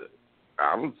 Shit.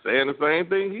 I'm saying the same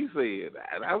thing he said.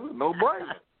 That was a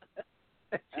no-brainer.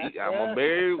 I'm gonna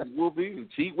marry Whoopi and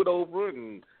cheat with Oprah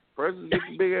and Precious get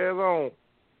the big ass on.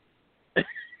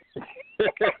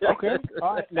 Okay.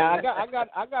 All right. Now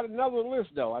I got another list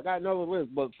though. I got another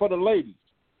list, but for the ladies.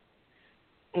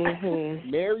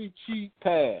 Mhm. Marry, cheat,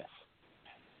 pass.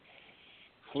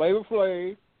 Flavor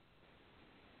Flav.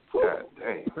 God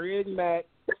damn. Craig Mack.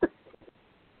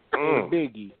 And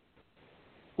Biggie.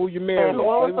 Who you marrying? And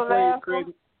what was the Flavor Flav, last Craig,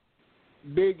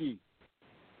 Biggie.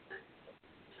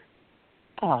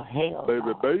 Oh, hell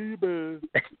Baby.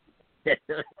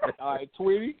 All right,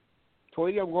 Tweety.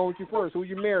 Tweety, I'm going with you first. Who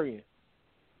you marrying?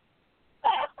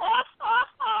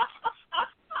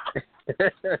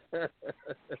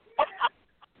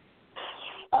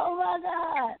 Oh, my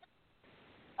God.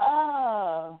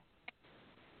 Oh.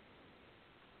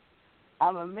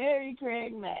 I'm a marry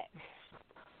Craig Mack.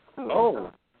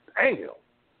 Oh, damn.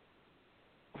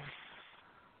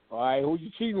 All right, who you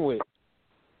cheating with?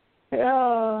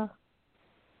 Ew.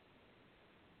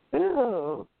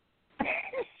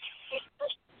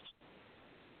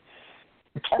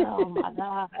 Oh, my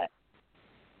God.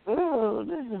 Ooh,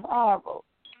 this is horrible.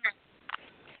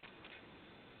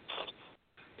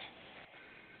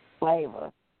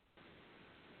 Flavor.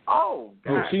 Oh,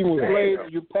 You God. cheating with Flavor?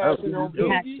 You passing on Yeah.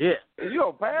 Biggie? Yeah. You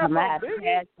don't pass on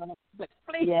Biggie?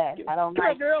 Yeah, I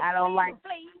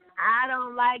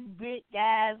don't like big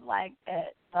guys like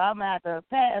that. So I'm gonna have to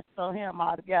pass on him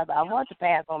altogether. I want to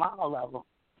pass on all of them.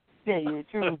 Tell you the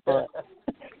truth, but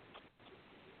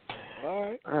All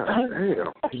right.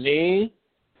 Damn. Janine,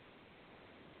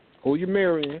 who you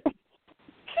marrying?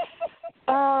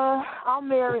 I'm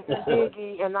married to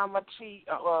Biggie, and I'm a cheat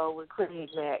with Craig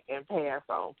Mack and pass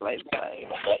on Flavor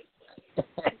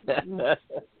Flav.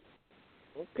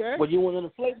 Okay. Well, you want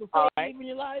to Flavor Flav in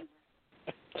your life?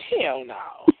 Hell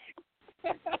no.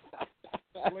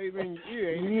 Flavor in your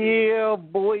ear, ain't it? Yeah,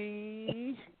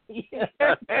 boy.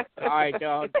 All right,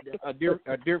 dog. A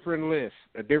different list.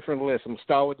 A different list. I'm gonna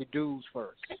start with the dudes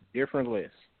first. Different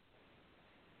list.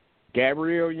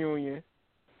 Gabrielle Union,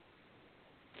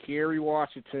 Kerry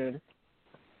Washington,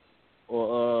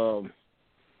 or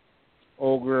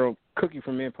old girl Cookie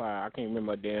from Empire. I can't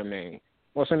remember her damn name.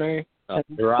 What's her name?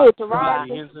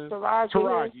 Taraji Henson.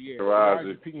 Taraji, yeah.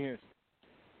 Taraji. P. Henson.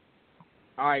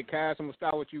 All right, Cass, I'm gonna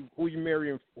start with you. Who you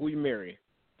marrying?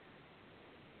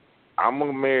 I'm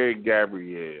gonna marry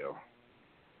Gabrielle.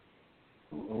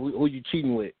 Who you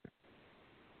cheating with?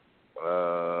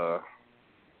 I'm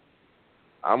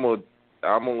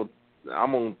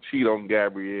gonna cheat on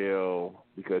Gabrielle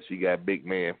because she got big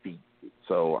man feet.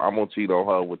 So I'm gonna cheat on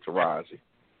her with Taraji.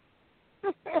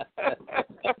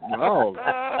 No.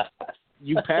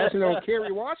 You passing on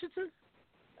Kerry Washington?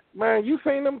 Man, you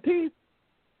seen them teeth?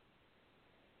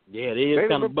 Yeah, they is They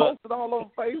kind been of butt. posted all over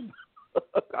Facebook.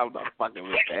 I'm not fucking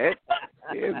with that.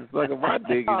 Yeah, it's sucking my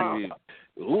dick in it.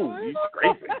 Ooh, you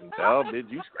scraping, dog. Bitch,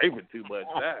 you scraping too much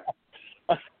now.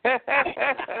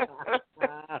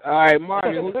 All right,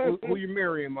 Marty, who you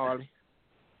marrying, Marty?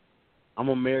 I'm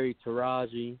gonna marry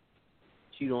Taraji,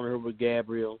 cheat on her with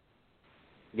Gabrielle,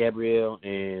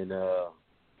 and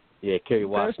Kerry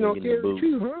Washington no getting the boot.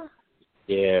 too, huh?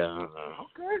 Yeah.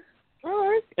 Okay. All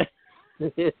right.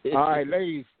 All right,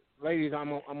 ladies, I'm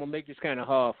gonna make this kind of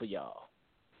hard for y'all.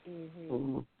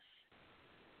 mm-hmm.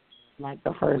 Like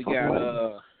the first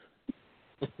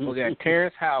We got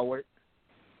Terrence Howard.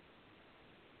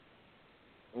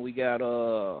 We got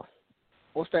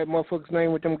what's that motherfucker's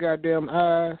name with them goddamn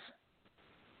eyes?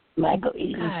 Michael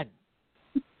Ealy. God.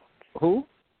 Who?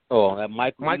 Oh, that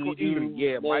Michael Ealy.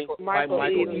 Yeah, Michael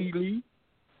Ealy.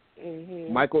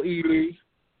 Mm-hmm. Michael Ealy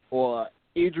or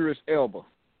Idris Elba.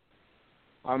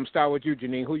 I'm start with you,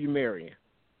 Janine. Who you marrying?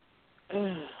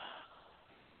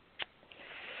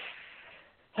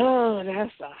 Oh,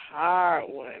 that's a hard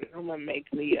one. I'm gonna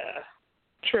make me a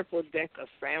triple decker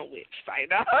sandwich.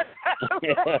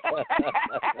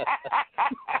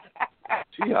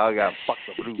 She all got fucked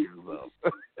the bruises up.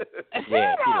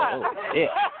 Yeah,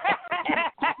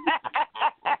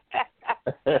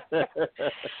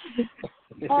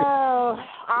 Oh,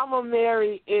 I'm gonna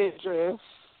marry Idris.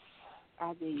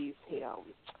 I need him.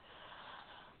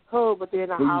 Oh, but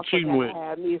then I also gotta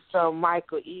have me some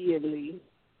Michael Ealy.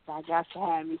 I got to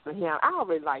have me some him. I don't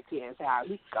really like Terrence Howard.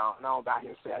 He's gone on by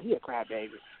himself. He a crybaby.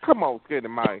 Come on, Scared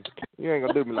of Mike. You ain't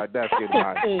gonna do me like that, Scared of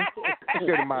Mike.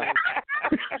 Scared of Mike.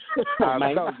 I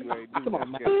know you ain't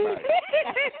doing that, Scared of Mike.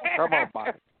 Come on,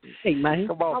 Mike. Hey, man.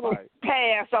 Come on, Mike.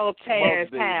 Pass on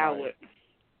Terrence Howard.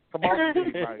 Come on,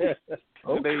 Mike.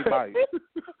 Today, Mike.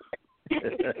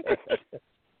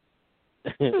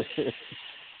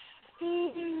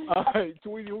 All right,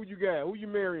 Tweety, who you got? Who you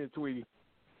marrying, Tweety?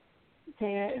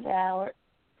 Terrence Howard.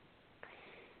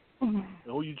 And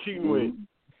who you cheating with?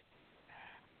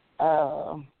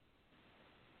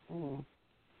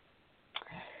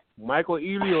 Michael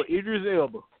Ealy or Idris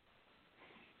Elba?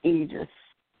 Idris.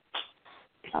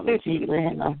 I'm going to cheat with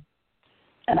him.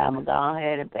 And I'm going to go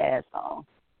ahead and pass on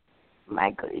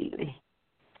Michael Ealy.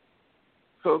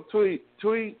 So, Tweet,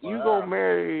 you gonna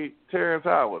marry Terrence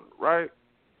Howard, right?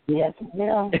 Yes,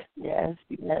 ma'am. Yes.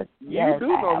 You do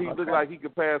know he look like he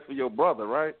could pass for your brother,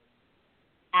 right?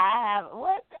 I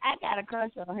got a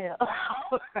crush on him.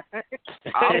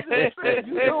 I'm just saying,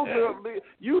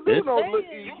 you do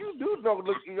know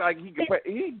looking like he can pass.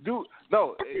 He do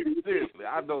no, seriously.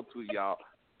 I know Tweet, y'all.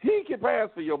 He can pass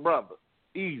for your brother,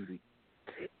 easy.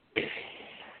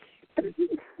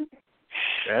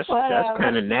 That's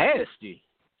kind of nasty.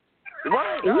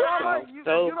 Right? You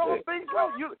don't think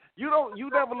so? You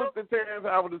never looked at Terrence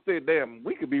Howard and said, "Damn,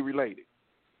 we could be related."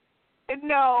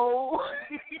 No.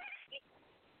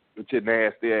 With your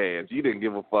nasty ass, you didn't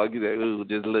give a fuck. You said, "Ooh,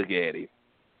 just look at him."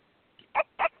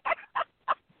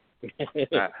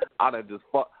 I done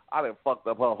fucked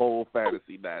up her whole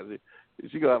fantasy now.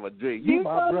 She gonna have a drink. You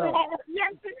my brother.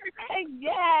 Yes,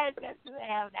 that's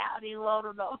now he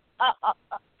won't know.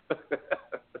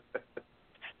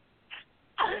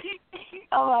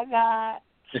 Oh my God.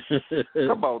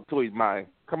 Come on, Tweet Mine.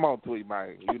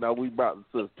 You know we about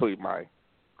to sis Tweet Mine.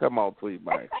 Come on, Tweet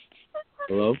Mine.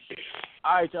 Hello.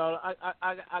 All right, y'all.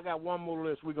 I got one more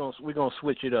list. We're gonna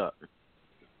switch it up.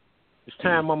 It's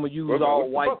time I'm gonna use all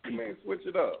white people. Man, switch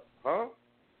it up, huh?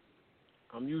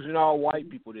 I'm using all white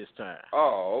people this time.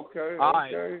 Oh, okay. All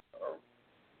okay.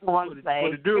 Right.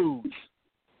 For the dudes.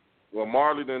 Well,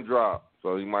 Marley didn't drop,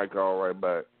 so he might call right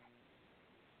back.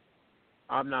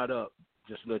 I'm not up.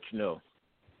 Just to let you know.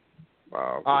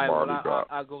 Wow. All right. Marley Well,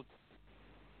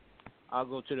 I'll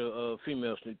go to the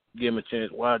females to give them a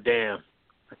chance. Wow, damn.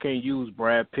 I can't use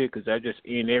Brad Pitt because I just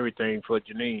end everything for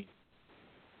Janine.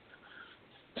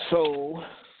 So,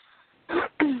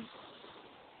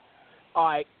 all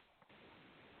right.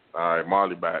 All right,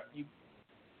 Marley back.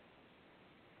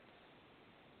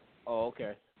 Oh,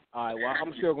 okay. All right, well,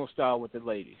 I'm still going to start with the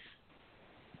ladies.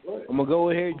 I'm going to go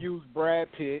ahead and use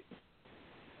Brad Pitt.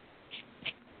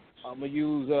 I'm going to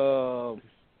use,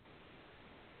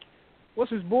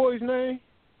 what's his boy's name?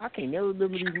 I can't never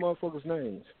remember these motherfuckers'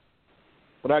 names.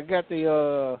 But I got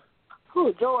the,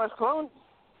 Who, George Clooney?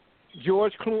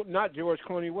 George Clooney, not George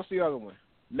Clooney. What's the other one?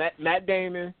 Matt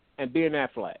Damon and Ben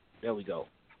Affleck. There we go.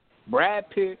 Brad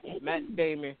Pitt, Matt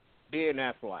Damon, Ben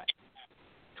Affleck.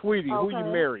 Tweety, who you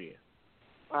marrying?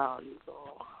 Oh, you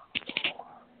go.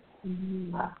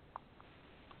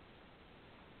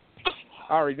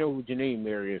 I already know who Janine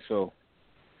marrying, so.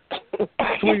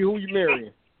 Tweety, who you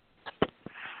marrying?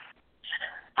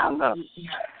 I'm going.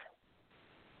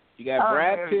 You got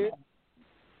Brad Pitt,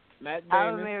 Matt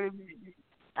Damon.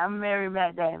 I'm marry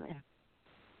Matt Damon.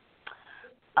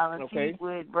 I'm gonna cheat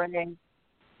with Brad.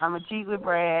 I'm gonna cheat with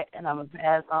Brad, and I'm gonna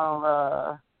pass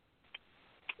on.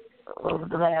 What was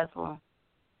the last one?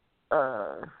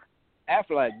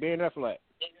 Affleck, Ben Affleck.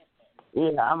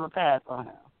 Yeah, I'm gonna pass on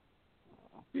him.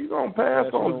 You gonna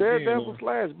pass on Daredevil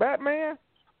 / Batman?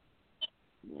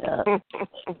 Yeah.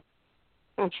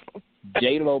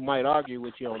 J-Lo might argue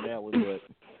with you on that one, but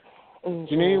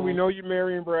Janine, we know you're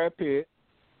marrying Brad Pitt.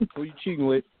 Who you cheating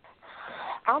with?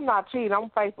 I'm not cheating. I'm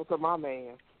faithful to my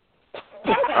man.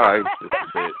 All right.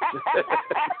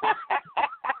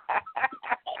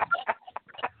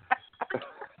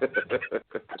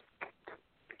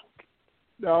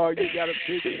 No, you gotta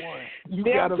pick one. You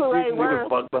them gotta pick one.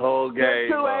 Fuck the whole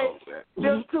game.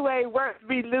 Them two ain't worth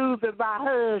me losing my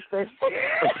husband.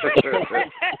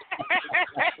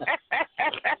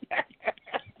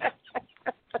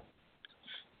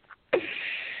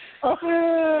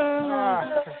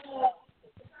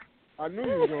 I knew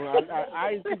you was gonna.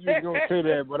 I didn't think you was gonna say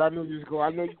that, but I knew you was gonna. I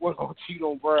know you weren't gonna cheat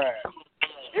on Brad.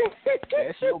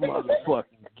 That's your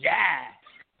motherfucking guy.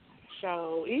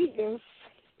 So Eagles,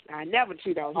 I never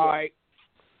cheat on him. All right.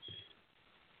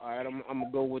 I'm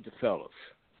gonna go with the fellas.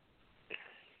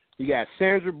 You got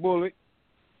Sandra Bullock,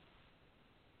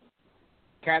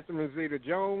 Catherine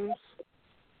Zeta-Jones,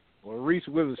 or Reese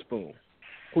Witherspoon.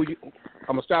 I'm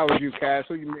gonna start with you, Cass.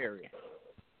 Who you marrying?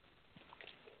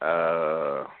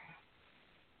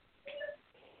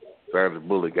 Sandra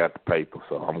Bullock got the paper,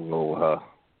 so I'm gonna go with her.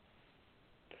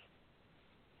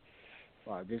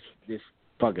 Wow, this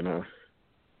fucking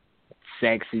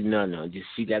sexy no. Just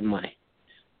she got money.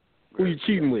 Who you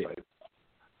cheating with?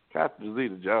 Catherine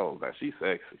Zeta-Jones. Now she's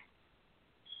sexy.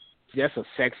 That's a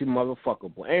sexy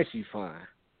motherfucker, boy, and she fine.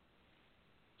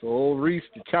 So old Reese,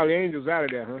 the Charlie Angel's out of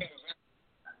there, huh?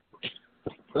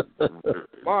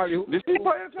 Marley,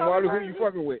 Marley, who you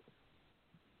fucking with?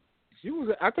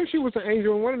 I think she was an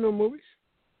angel in one of them movies.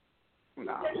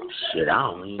 Nah. Shit, I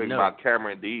don't even know. About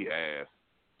Cameron Diaz.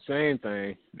 Same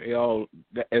thing. They all,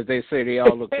 as they say, they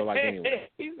all look alike anyway.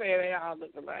 He said they all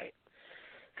look alike.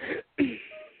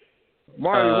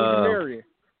 Marley, who you marrying?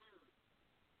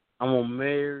 I'm gonna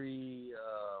marry.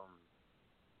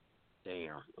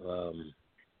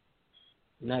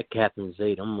 Not Catherine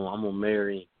Zeta. I'm gonna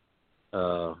marry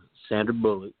Sandra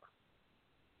Bullock.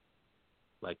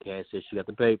 Like Cass said, she got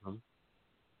the paper.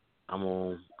 I'm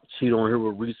gonna cheat on her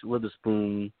with Reese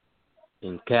Witherspoon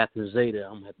and Catherine Zeta.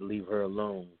 I'm gonna have to leave her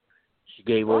alone. She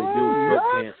gave old dude throat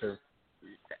cancer.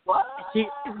 What?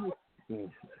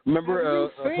 Remember her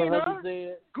her? husband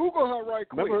said. Google her right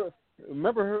quick.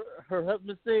 Remember her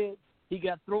husband said he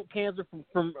got throat cancer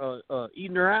from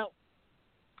eating her out.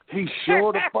 He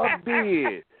sure the fuck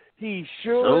did. He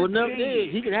sure did.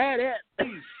 He could have that.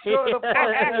 He sure the fuck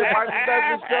did. Michael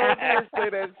Douglas sure did say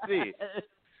that shit.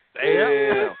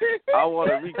 Damn. I want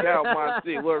to recount my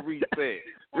shit. What Reese said.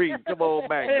 Reese, come on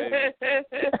back, baby.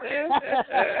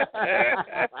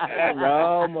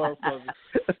 No, motherfucker.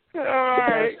 All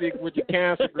right. Stick with your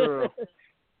cancer, girl.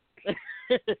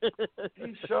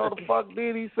 He sure the fuck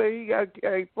did. He say he got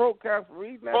a throat cancer for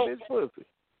eating that bitch pussy.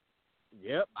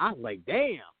 Yep. I was like,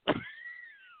 damn.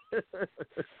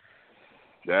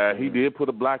 Yeah, he did put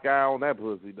a black eye on that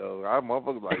pussy, though. I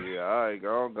motherfuckers like, yeah, all right,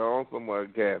 go on somewhere,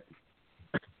 Cap.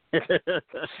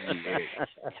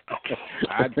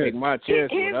 I'd take my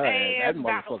chance His with her. That ass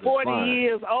about motherfucker's 40 fine.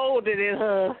 years older than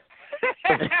her.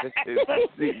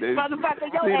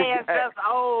 Motherfucker, your ass just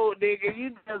old, nigga. You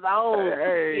just old.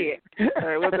 Hey,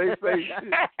 what they say?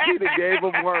 She done gave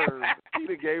him words. I'm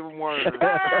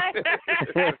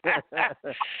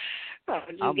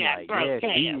like, yeah,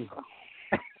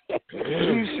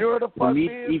 you sure the fuck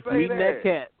did say that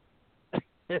cat.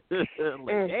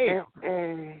 Like,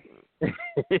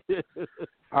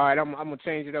 All right, I'm gonna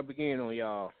change it up again on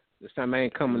y'all. This time I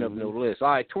ain't coming up no list. All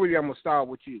right, Tweety, I'm gonna start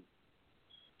with you.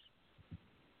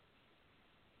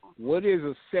 What is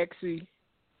a sexy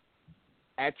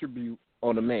attribute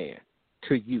on a man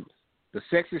to you? The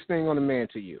sexiest thing on a man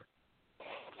to you?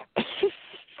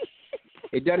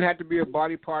 It doesn't have to be a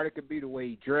body part. It could be the way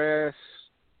he dress,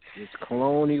 his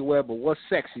cologne he wear, but what's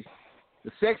sexy?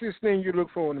 The sexiest thing you look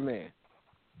for in a man?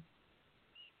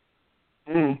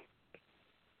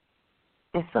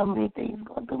 There's so many things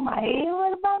going through my head.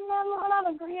 What about that, Lord? I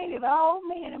done created a whole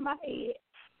man in my head.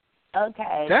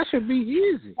 Okay. That should be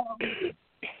easy.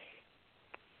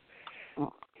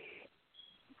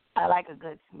 I like a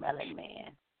good smelling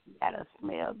man. Gotta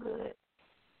smell good.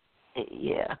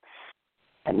 Yeah.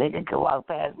 A nigga could walk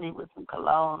past me with some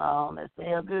cologne on and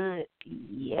smell good.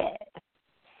 Yeah.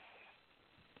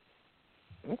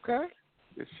 Okay.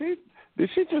 Did she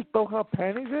just throw her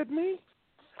panties at me?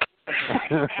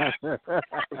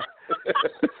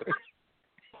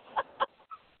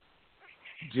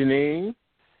 Janine?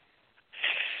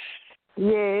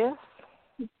 Yeah.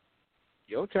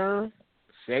 Your turn.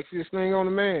 Sexiest thing on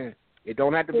a man. It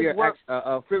don't have to be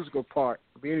a physical part.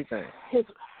 It could be anything.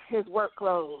 His work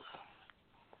clothes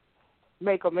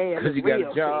make a man because he got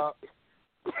a job.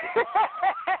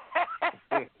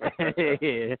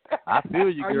 I feel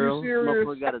you, girl. Are you serious?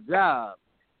 Motherfucker got a job.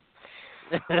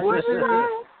 What is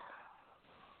that?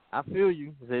 I feel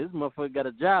you. This motherfucker got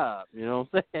a job. You know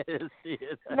what I'm saying?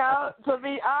 No, to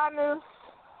be honest,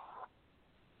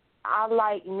 I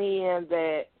like men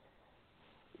that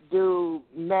do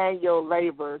manual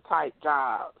labor type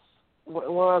jobs.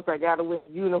 Ones that got to wear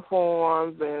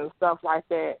uniforms and stuff like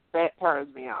that. That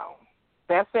turns me on.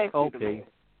 That's sexy to me.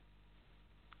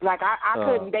 Like, I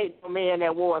couldn't date a man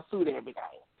that wore a suit every day.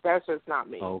 That's just not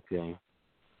me. Okay.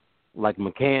 Like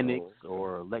mechanics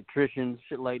or electricians,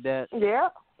 shit like that? Yeah.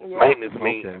 Maintenance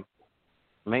man. Okay.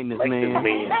 Maintenance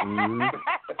man.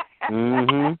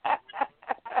 Mm-hmm.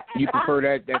 You prefer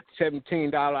that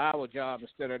 $17 hour job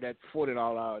instead of that $40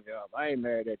 hour job. I ain't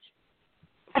mad at you.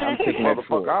 I'm taking that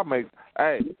motherfucker,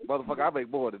 I make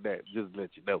more than that. Just to let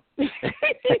you know.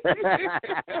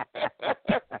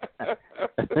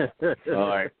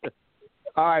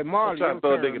 All right, Marley. I'm trying to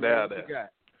throw a nigga down there.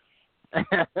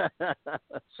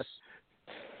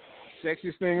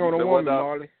 Sexiest thing on a woman,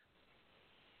 Marley.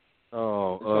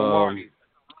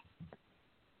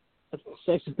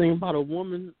 Sexiest thing about a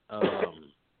woman,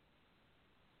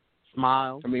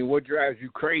 smile. I mean, what drives you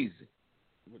crazy?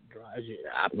 What drives you?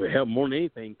 I would help more than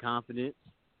anything, confidence.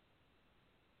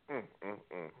 Her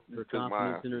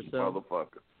confidence in herself.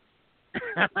 Motherfucker.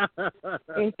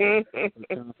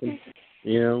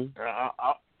 You know?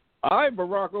 All right,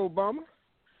 Barack Obama.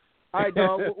 All right,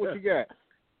 dog. What you got?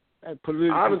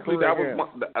 Honestly, that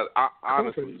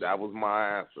was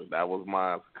my answer. That was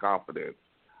my confidence.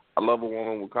 I love a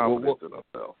woman with confidence in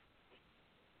herself.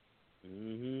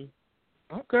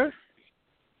 Okay.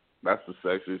 That's the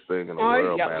sexiest thing in the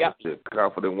world, man. A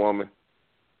confident woman.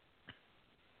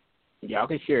 Y'all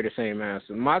can share the same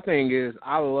answer. My thing is,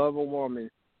 I love a woman.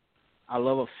 I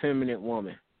love a feminine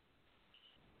woman.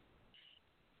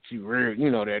 She real,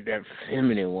 that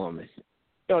feminine woman.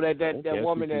 That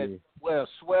woman that wears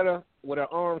a sweater with her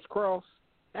arms crossed.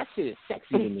 That shit is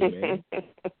sexy to me, man.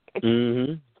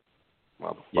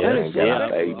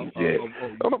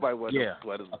 Don't nobody wear no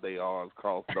sweaters with their arms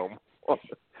crossed no more.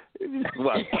 That's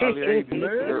what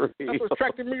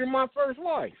attracted me to my first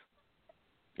wife.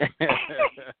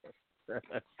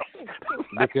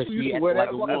 Because she wear like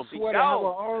that a woman. Sweater, have her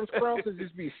arms crossed, and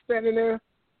just be standing there.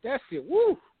 That shit,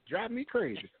 woo, drive me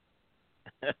crazy.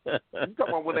 You talking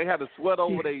about when they had the sweat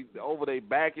over their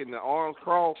back and the arms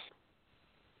crossed?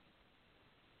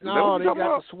 No, they got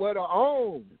the sweater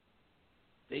on.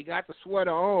 They got the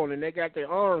sweater on, and they got their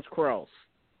arms crossed.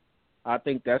 I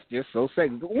think that's just so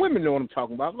sexy. Women know what I'm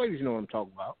talking about. Ladies know what I'm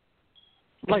talking about.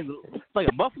 Like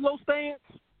a buffalo stance?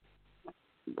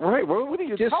 Right, bro. What are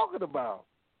you talking about?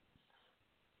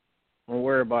 Don't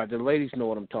worry about it. The ladies know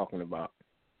what I'm talking about.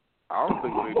 I don't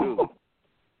think they do.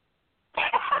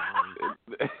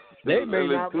 They may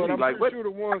not, but I'm pretty sure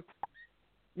the ones.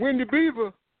 Wendy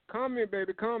Beaver, comment,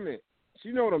 baby, comment.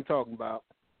 She know what I'm talking about.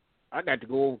 I got to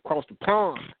go across the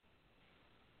pond.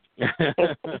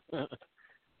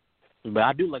 But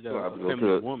I do like a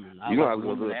feminine woman. You know how to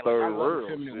go to the third world.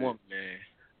 I love a feminine woman, man.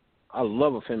 I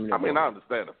love a feminine woman. I mean, I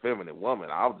understand a feminine woman.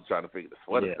 I was just trying to figure the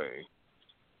sweater thing.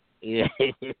 Yeah.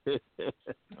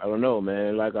 I don't know,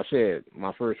 man. Like I said,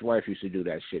 my first wife used to do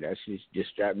that shit. That shit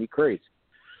just drive me crazy.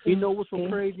 You know what's so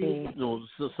crazy? So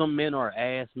some men are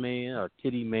ass man or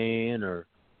titty man or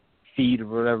feet or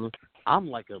whatever. I'm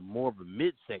like more of a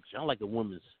midsection. I like a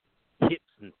woman's hips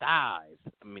and thighs.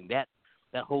 I mean that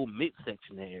whole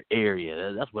midsection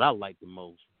area. That's what I like the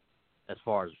most as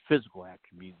far as physical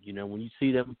attributes. When you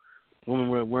see them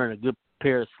women wearing a good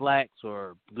pair of slacks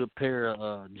or a good pair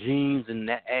of jeans and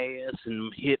that ass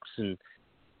and hips and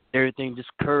everything just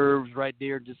curves right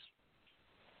there. Just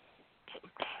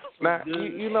now,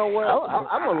 you know what?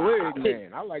 I'm a leg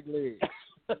man. I like legs.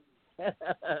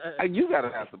 You gotta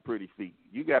have some pretty feet.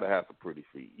 You got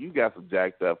some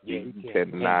jacked up feet. You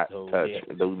cannot touch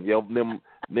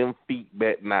them feet.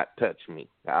 Bet not touch me.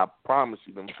 I promise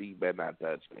you, them feet bet not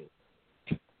touch me.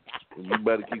 You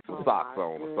better keep some socks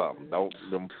on or something.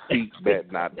 Them feet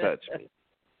bet not touch me.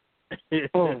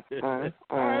 All right,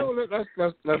 well,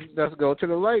 let's go to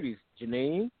the ladies.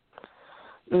 Janine.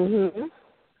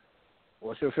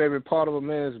 What's your favorite part of a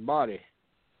man's body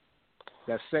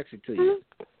that's sexy to you?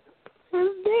 His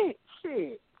dick.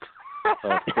 Shit.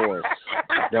 Of course.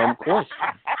 Dumb question.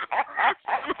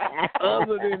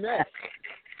 Other than that.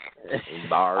 She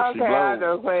blows. I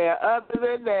know, man. Other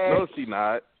than that. No, she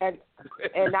not. And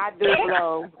I do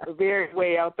blow very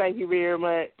well. Thank you very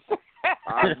much.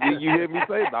 You hear me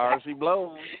say, she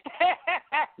blows.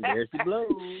 There she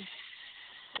blows.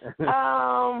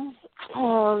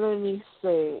 Let me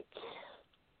think.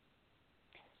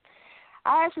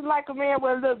 I actually like a man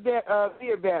with a little bit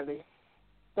beer belly.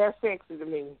 That's sexy to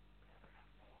me.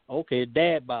 Okay,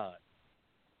 dad bod.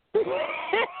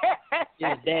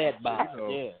 Yeah, dad bod.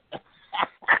 Yeah.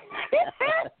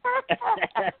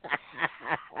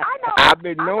 I know. I've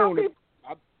been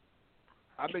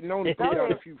known to put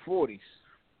out a few 40s.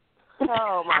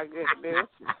 Oh my goodness.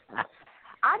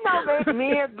 I know that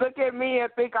men look at me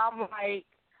and think I'm like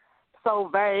so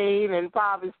vain and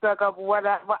probably stuck up or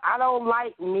whatever. But I don't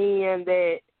like men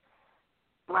that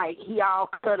like he all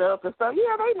cut up and stuff.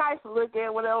 Yeah, they nice to look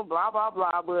at, whatever, blah blah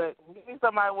blah. But give me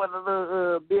somebody with a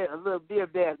little beer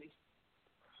belly.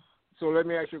 So let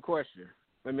me ask you a question.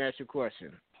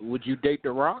 Would you date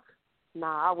The Rock?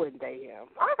 Nah, I wouldn't date him.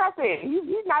 Like I said,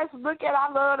 he's nice to look at. I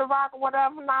love The Rock or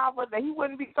whatever. Nah, but he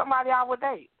wouldn't be somebody I would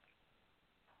date.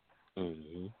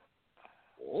 Mm-hmm.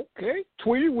 Okay.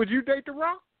 Tweety, would you date The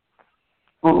Rock?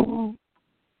 Mm-hmm.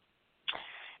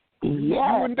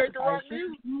 Yeah. You wouldn't date The Rock, do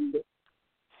you?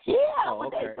 Yeah, I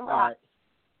would date The Rock. Right.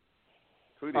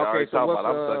 Tweety okay, so what's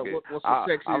the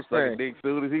sexiest I'm sucking dick as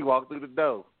soon as he walked through the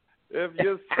door. If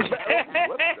you smell,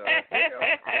 what the hell?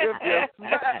 If you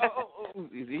smell,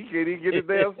 he can't even get his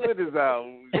damn sentence out.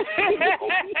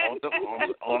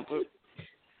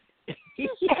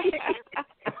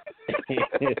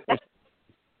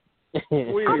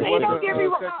 don't get me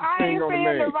wrong. I ain't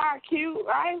saying The Rock cute.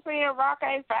 I ain't saying Rock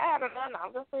ain't fat or nothing.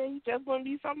 I'm just saying he just wouldn't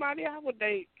be somebody I would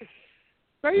date.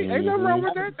 Hey, ain't nothing wrong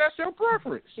with that. That's your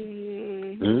preference.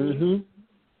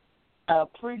 A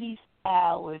pretty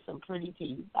smile with some pretty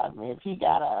teeth. I mean, if he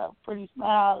got a pretty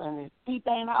smile and his teeth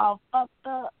ain't all fucked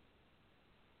up,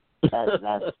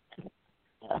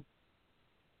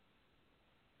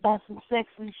 that's some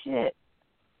sexy shit.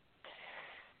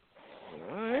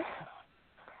 All right.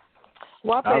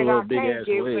 One thing I can't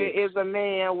get with is a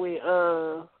man with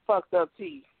fucked up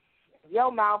teeth. If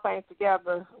your mouth ain't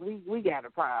together, we got a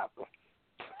problem.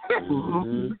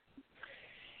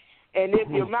 And if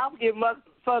your mouth get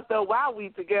fucked up while we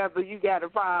together, you got a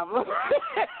problem.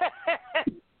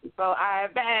 So I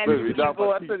advise you keep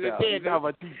going to the dentist. Knock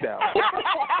my teeth out.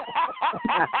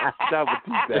 Knock my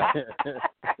teeth out.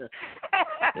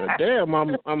 Damn,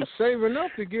 I'm saving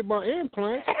up to get my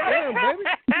implants. Damn, baby.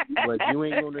 But you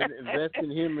ain't gonna invest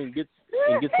in him and get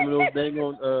some of those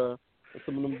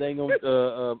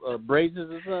braces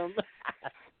or something.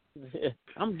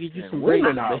 I'm gonna get you some braces.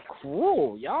 Women are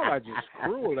cruel. Y'all are just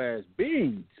cruel as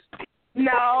beans.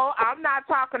 No, I'm not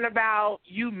talking about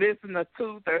you missing a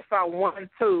tooth or one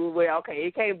tooth. Well, okay,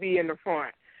 it can't be in the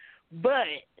front. But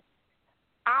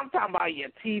I'm talking about your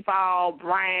teeth all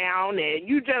brown and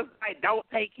you just like don't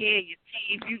take care of your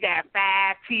teeth. You got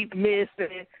 5 teeth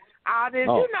missing. All this,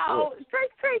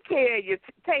 take care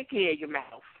of your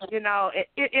mouth. You know,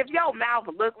 if your mouth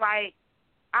look like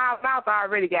our mouth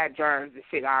already got germs and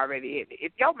shit already in it.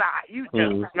 If your mouth, you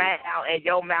just smile and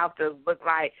your mouth just look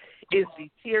like it's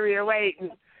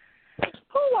deteriorating,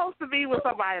 who wants to be with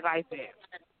somebody like that?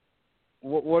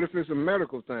 What if it's a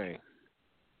medical thing?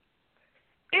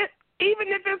 Even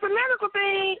if it's a medical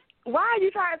thing, why are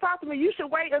you trying to talk to me? You should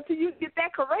wait until you get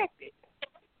that corrected.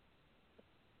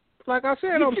 Like I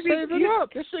said, I'm saving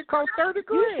up. This shit costs $30,000.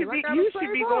 You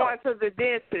should be going to the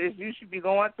dentist. You should be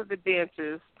going to the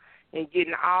dentist and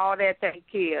getting all that taken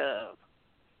care of.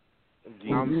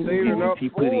 I'm saving up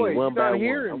for it. One by one.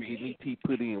 Hearing I'm me. getting these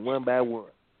put in one by one.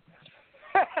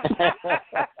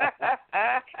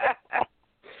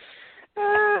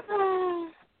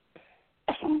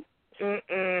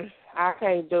 I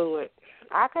can't do it.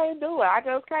 I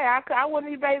just can't. I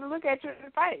wouldn't even be able to look at you in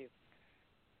the face.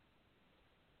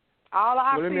 All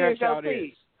I see is your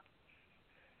teeth.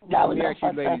 Let me ask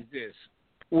you ladies this.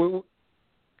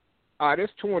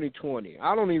 It's 2020.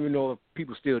 I don't even know if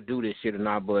people still do this shit or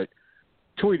not, but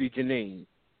Tweety Janine,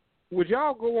 would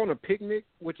y'all go on a picnic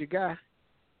with your guy?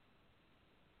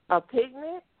 A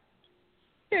picnic?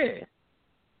 Yeah.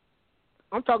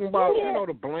 I'm talking about,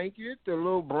 the blanket, the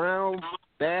little brown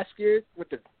basket with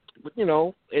in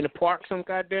the park some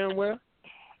goddamn well.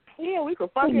 Yeah, we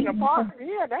could fuck in the park.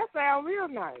 Yeah, that sounds real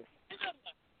nice.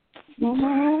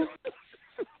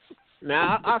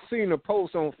 Now, I seen a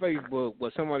post on Facebook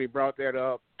where somebody brought that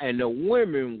up, and the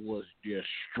women was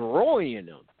destroying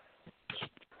them.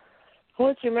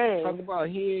 What you mean? Talking about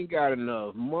he ain't got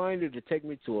enough money to take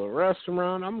me to a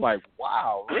restaurant. I'm like,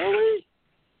 wow, really?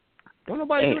 Don't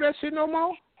nobody do that shit no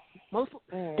more?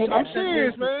 I'm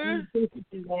serious, man.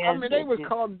 I mean, they was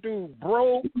calling dude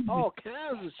broke, all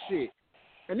kinds of shit.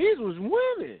 And these was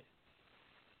women.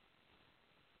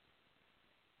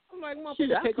 I'm like,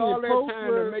 motherfucker, take all that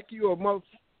time to make you a motherfucker.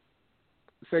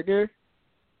 Say again?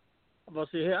 I'm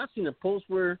about to say, hey, I seen a post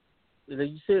where, like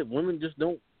you said, women just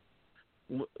don't,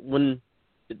 when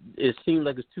it seems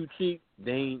like it's too cheap,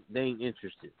 they ain't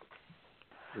interested.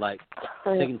 Like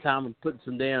taking time and putting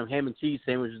some damn ham and cheese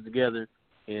sandwiches together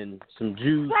and some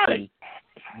juice and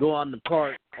go out in the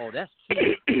park. Oh, that's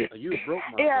cheap. You broke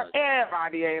my butt.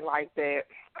 Everybody ain't like that.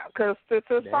 Because to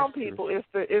some people,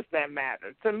 it's that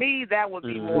matter. To me, that would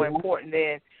be more important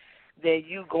than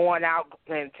you going out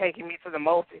and taking me to the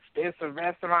most expensive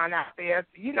restaurant out there.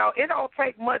 You know, it don't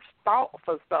take much thought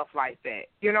for stuff like that.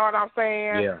 You know what I'm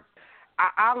saying? Yeah.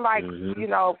 I like,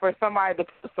 for somebody to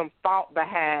put some thought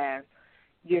behind,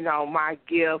 my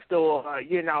gift or,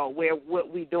 what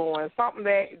we doing. Something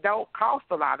that don't cost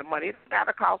a lot of money. It's got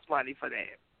to cost money for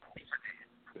that.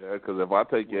 Yeah, because if I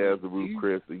take your ass to Ruth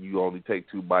Chris and you only take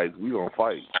 2 bites, we going to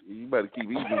fight. You better keep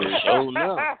eating this. Oh,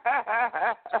 no.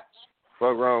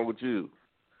 What's wrong with you?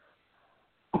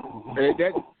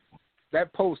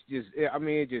 That post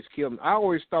it just killed me. I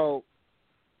always thought,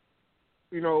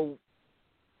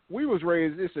 we was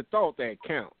raised, it's a thought that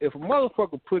count. If a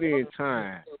motherfucker put in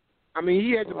time,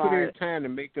 he had to put in time to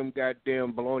make them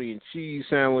goddamn bologna and cheese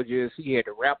sandwiches. He had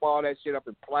to wrap all that shit up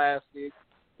in plastic,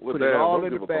 put it all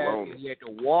in the bag. He had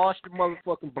to wash the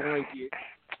motherfucking blanket.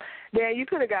 Yeah, you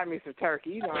could have got me some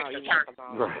turkey. You know how you want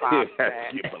bologna.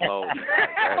 It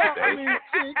could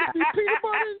be peanut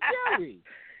butter and Exactly.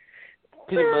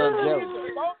 Peanut butter and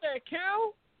jelly. About that,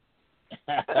 Cal.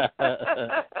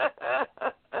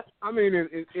 I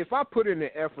mean, if I put in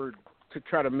the effort to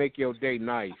try to make your day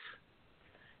nice,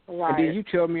 Right. and then you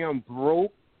tell me I'm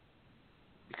broke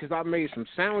because I made some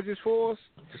sandwiches for us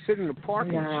to sit in the park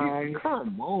and shit,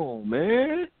 come on,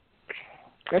 man.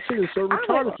 That shit is so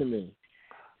retarded to me.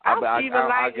 I even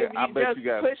like if you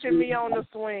just pushing me on the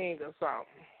swing or something.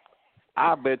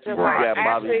 I bet you got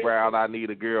Bobby Brown, I Need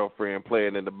a Girlfriend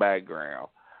playing in the background.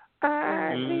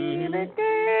 I need a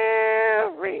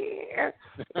girlfriend.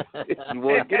 You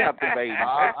want to get out the baby.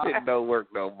 That shit don't work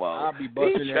no more. I'll be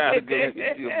busting trying to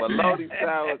get you a bologna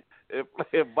sandwich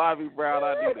and Bobby Brown,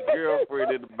 I Need a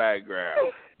Girlfriend in the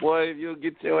background. Boy, if you'll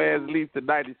get your ass at least to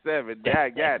 97,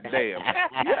 goddamn.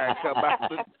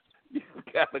 You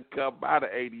gotta come out of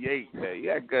 88, man. You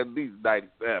gotta come at least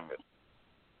 97.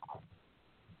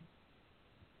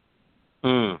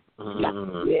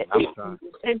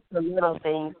 It's the little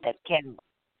things that count.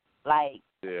 Like,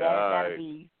 that gotta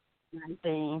be one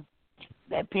thing,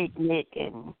 that picnic,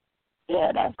 and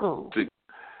that's cool.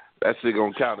 That shit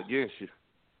gonna count against you.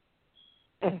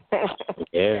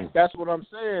 Yeah. That's what I'm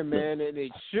saying, man, and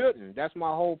it shouldn't. That's my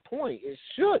whole point. It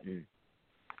shouldn't.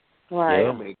 Right. Yeah,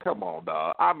 I mean, come on,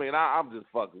 dog. I mean, I'm just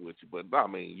fucking with you, but I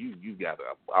mean, you gotta.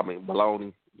 I mean,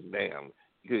 bologna. Damn,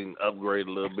 you can upgrade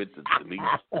a little bit to at least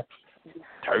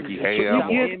turkey ham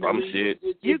or some shit.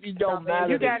 You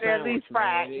gotta at least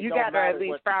fry. You gotta at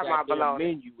least fry my bologna.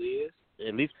 Menu is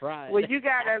at least fry. Well, you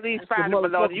gotta at least fry the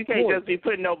bologna. You can't just be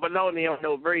putting no bologna on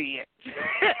no bread.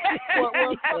 Well,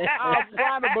 I'll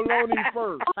fry the bologna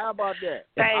first. How about that?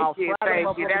 Thank you.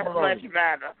 That's much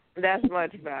better. That's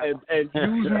much better. And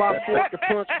use my fork to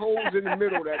punch holes in the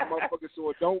middle of that motherfucker so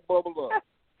it don't bubble up.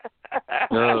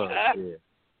 Oh, yeah.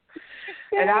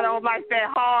 And I don't like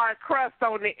that hard crust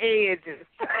on the edges.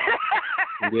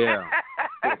 Yeah.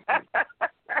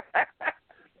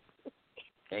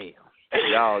 Damn.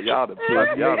 Y'all the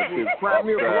Crap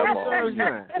me up.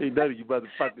 Ain't none of you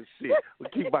motherfucking shit. Well,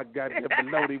 keep my goddamn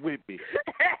bologna with me.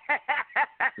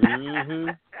 Mm-hmm.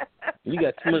 You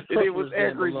got too much. It was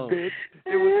Anchorage, bitch.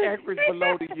 It was Anchorage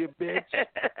bologna, you bitch.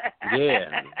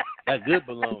 Yeah, that good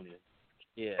bologna.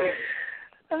 Yeah.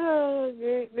 Oh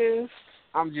goodness.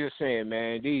 I'm just saying,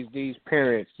 man. These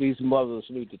parents, these mothers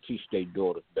need to teach their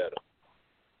daughters better.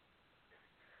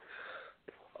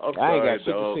 I ain't got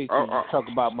shit to say to you talk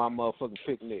about my motherfucking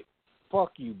picnic.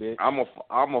 Fuck you, bitch. I'm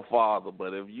a father,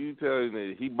 but if you tell me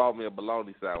that he bought me a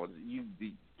bologna sandwich, you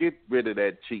get rid of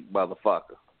that cheap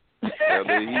motherfucker. He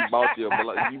bought you a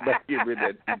bologna. You better get rid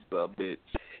of that cheap son, bitch.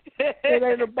 It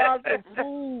ain't about the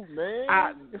food,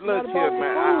 man. Look here,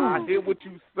 man. I hear what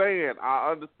you saying.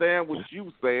 I understand what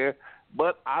you saying,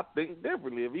 but I think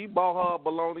differently. If he bought her a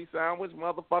bologna sandwich,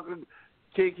 motherfucker,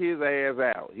 kick his ass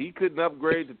out. He couldn't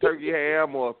upgrade to turkey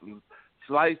ham or some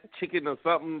sliced chicken or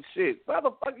something. Shit,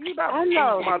 motherfucker, you not feeding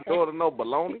my daughter no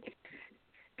bologna.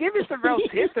 Give me some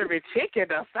rotisserie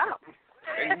chicken or something.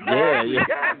 Yeah.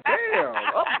 Goddamn,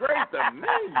 upgrade the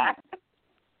menu.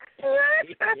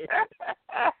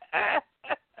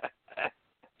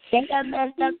 They got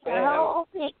messed up the whole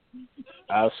thing.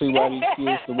 I'll see why these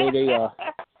kids the way they are.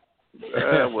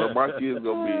 Yeah, well, my kids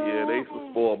gonna be here. They some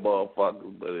spoiled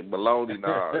motherfuckers, but bologna,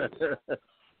 nah.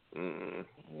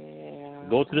 Yeah.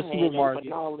 Go to the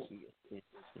supermarket,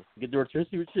 get the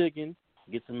rotisserie chicken,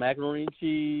 get some macaroni and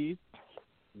cheese,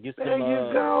 get some. There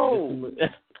you go.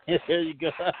 There you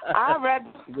go. I'd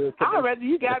rather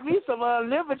you got me some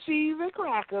liver cheese and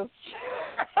crackers.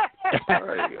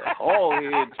 Hog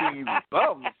head cheese or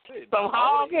something. Some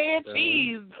hog head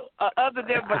cheese other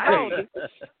than bologna.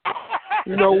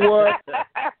 You know what?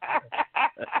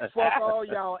 Fuck all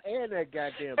y'all and that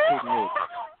goddamn picnic.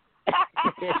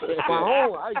 My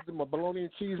own, I eat my bologna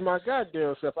and cheese my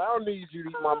goddamn self. I don't need you to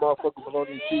eat my motherfucking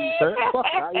bologna and cheese, son. Fuck,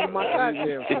 I eat my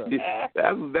goddamn self.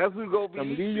 That's who's gonna be. I'm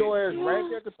leave your ass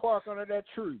right at the park under that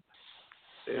tree.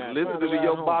 And listen to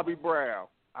your home. Bobby Brown.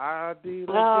 I did.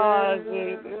 No,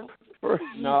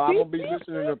 I'm gonna be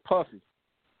listening to Puffy.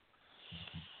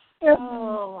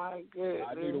 Oh my goodness.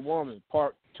 I Need a Woman,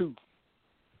 Part 2.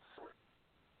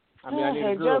 I Need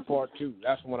a Girl, Part 2.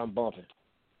 That's what I'm bumping.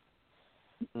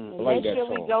 Make sure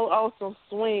we go on some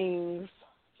swings.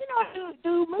 You know,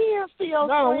 do me and Phil.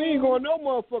 No, we ain't going no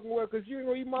motherfucking way because you ain't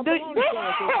gonna eat my bologna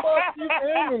sandwich. So fuck you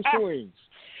and them swings.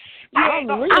 I'm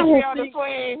on the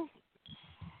swing.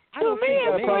 I don't think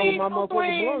That's probably my men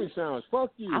motherfucking blowing sounds.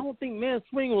 Fuck you. I don't think men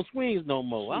swing on swings no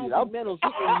more. I don't think men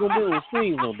gonna be on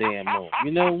swings no damn more.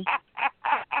 You know?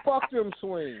 Fuck them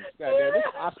swings.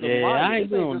 Goddamn, I ain't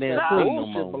doing damn swing no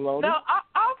more. No,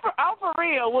 I'm for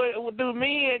real. Do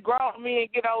grown men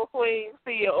get on swings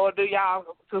still, or do y'all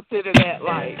consider that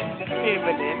like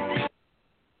feminine?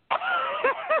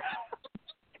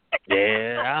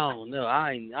 Yeah, I don't know.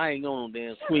 I ain't going on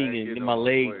damn swing and get my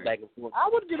legs back and forth. I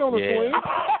would get on a swing.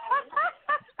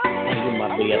 I ain't get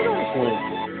my big ass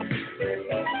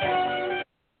swing.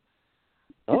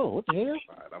 Oh, what the hell?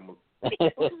 All right, I'm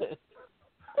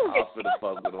finna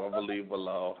fuck with him. I'm gonna leave him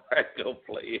alone. I ain't gonna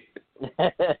play it.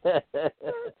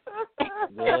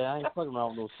 Yeah, I ain't fucking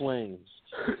around with no swings.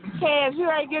 Caz,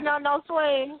 you ain't getting on no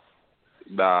swing.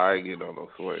 Nah, I ain't getting on no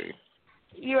swing.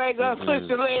 You ain't gonna twist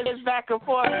your legs back and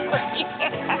forth.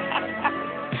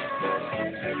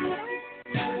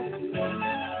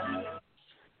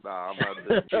 Nah, I'm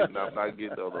not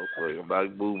getting on no swing. I'm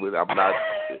not moving. I'm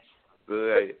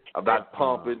not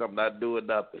pumping. I'm not doing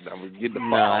nothing. I'm gonna get the ball.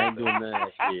 Nah, I ain't doing none of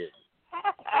that shit.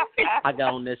 I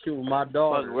got on that shit with my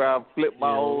daughter. Fuck around, flip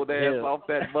my old ass off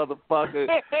that motherfucker.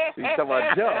 He's talking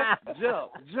about jump.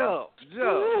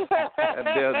 And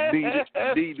then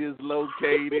D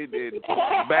dislocated and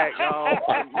back off.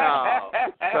 No,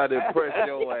 try to impress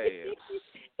your ass.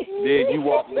 Then you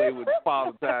walk away with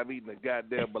Father Time eating a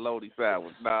goddamn bologna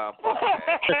sandwich. Nah, fuck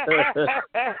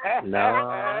that.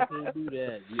 Nah, I can't do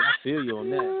that. Yeah, I feel you on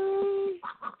that.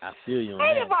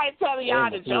 Ain't nobody telling y'all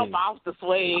to jump off the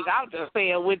swing. I'm just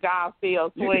saying, would y'all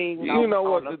still swing? You know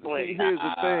what?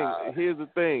 Here's the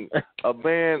thing. A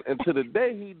man, and to the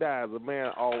day he dies, a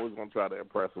man always gonna try to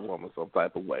impress a woman some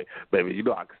type of way. Baby, you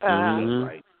know I can still jump,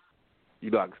 right? You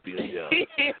know I can still jump.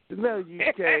 No, you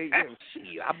can't.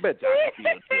 Shit, I bet y'all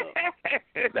can still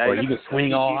jump. Or you can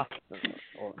swing off.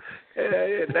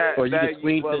 Or you can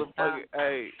swing to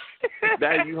hey,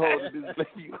 now you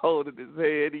holding his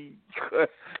head. His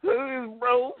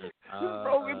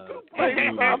broken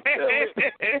toothpaste.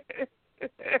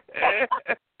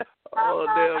 Oh,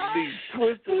 damn, he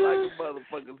twisted like a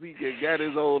motherfucker. He got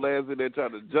his old ass in there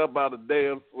trying to jump out of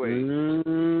damn swing.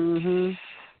 Mm-hmm.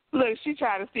 Look, she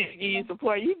trying to see you give you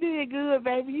support. You did good,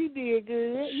 baby. You did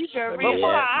good. You just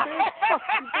realize.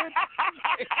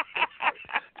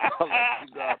 I'll let you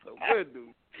go out the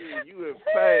window. You in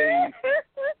pain.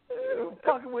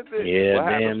 Fucking with this. Yeah, what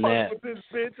damn that. Fucking with this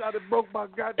bitch. I done broke my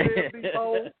goddamn deep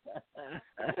hole.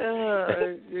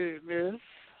 Shit, man.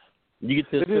 You get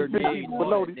this third day.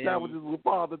 Bologna sandwiches with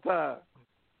Father Time.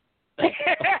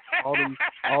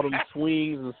 all them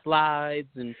swings and slides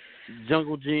and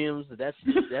jungle gyms. That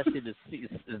shit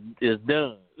is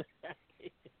done.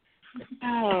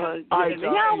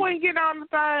 Y'all wouldn't get on the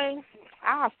thing.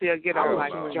 I'll still get on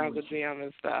like the jungle gym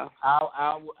and stuff.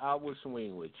 I will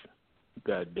swing with you.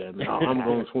 God damn it. I'm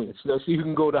going to swing. Let's see who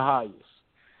can go the highest.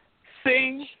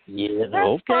 See? Yeah, that's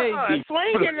okay. Fun.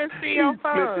 Swinging is still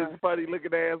fun. Flip his funny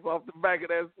looking ass off the back of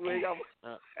that swing. I'm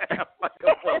like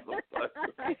a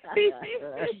motherfucker.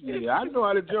 Yeah, I know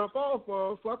how to jump off,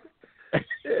 motherfucker.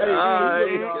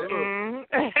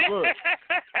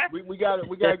 Look, we got to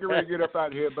get ready to get up out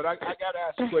of here, but I got to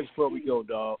ask a question before we go,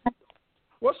 dog.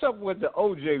 What's up with the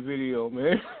OJ video,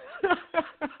 man?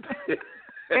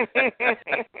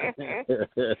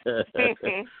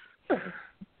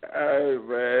 Hey,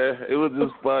 man, it was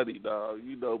just funny, dog.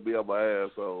 You know me, I'm my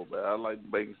asshole, man. I like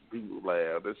making people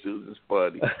laugh. That shit was just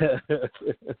funny.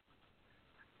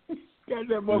 Got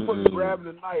that motherfucker grabbing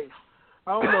the knife.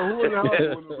 I don't know who in the house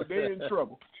with him, but they in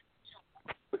trouble.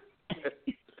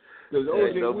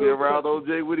 OJ don't be around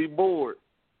OJ when he bored.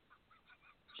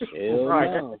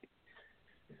 Right. No.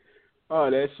 Oh,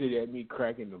 that shit had me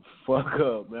cracking the fuck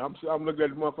up, man. I'm looking at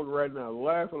the motherfucker right now,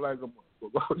 laughing like a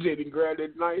motherfucker. OJ didn't grab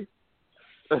that knife.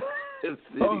 He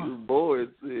was bored,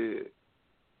 shit.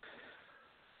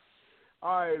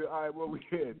 All right, what we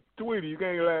had? Tweety, you got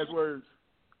any last words?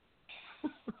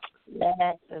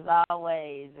 Yes, as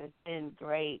always. It's been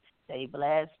great. Stay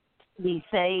blessed. Be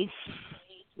safe.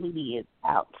 Tweety is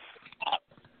out.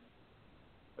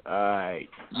 All right.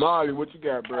 Marley, what you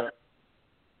got, bro?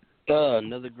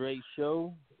 Another great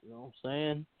show. You know what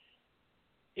I'm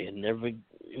saying? It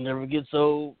never gets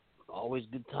old. Always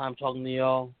good time talking to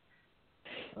y'all.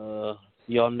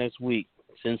 See y'all next week.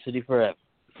 Sin City forever.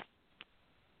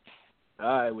 All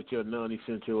right, with your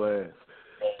non-essential ass.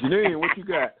 Janine, what you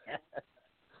got?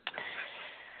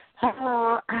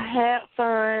 I had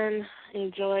fun.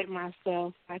 Enjoyed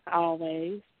myself like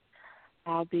always.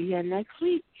 I'll be here next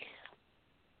week.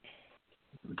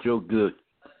 With your good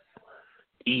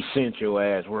essential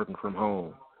ass working from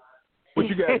home. What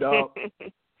you got, dog?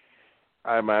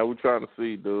 All right, man. We're trying to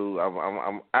see, dude.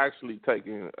 I'm actually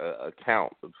taking a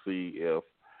count to see if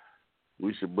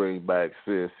we should bring back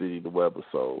Sin City the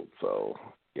webisode. So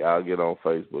y'all get on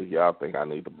Facebook. Y'all think I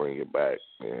need to bring it back,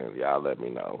 and y'all let me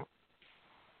know.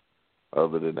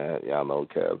 Other than that, y'all know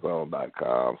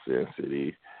CatZone.com, Sin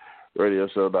City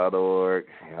RadioShow.org.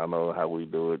 Y'all know how we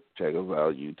do it. Check us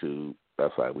out, YouTube.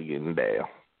 That's how we getting down.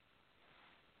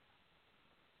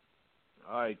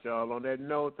 All right, y'all. On that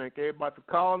note, thank everybody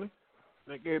for calling.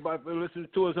 Thank everybody for listening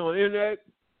to us on the internet.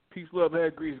 Peace, love,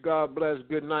 hair, grease. God bless.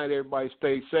 Good night, everybody.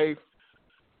 Stay safe.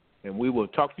 And we will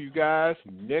talk to you guys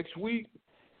next week.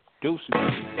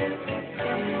 Deuces.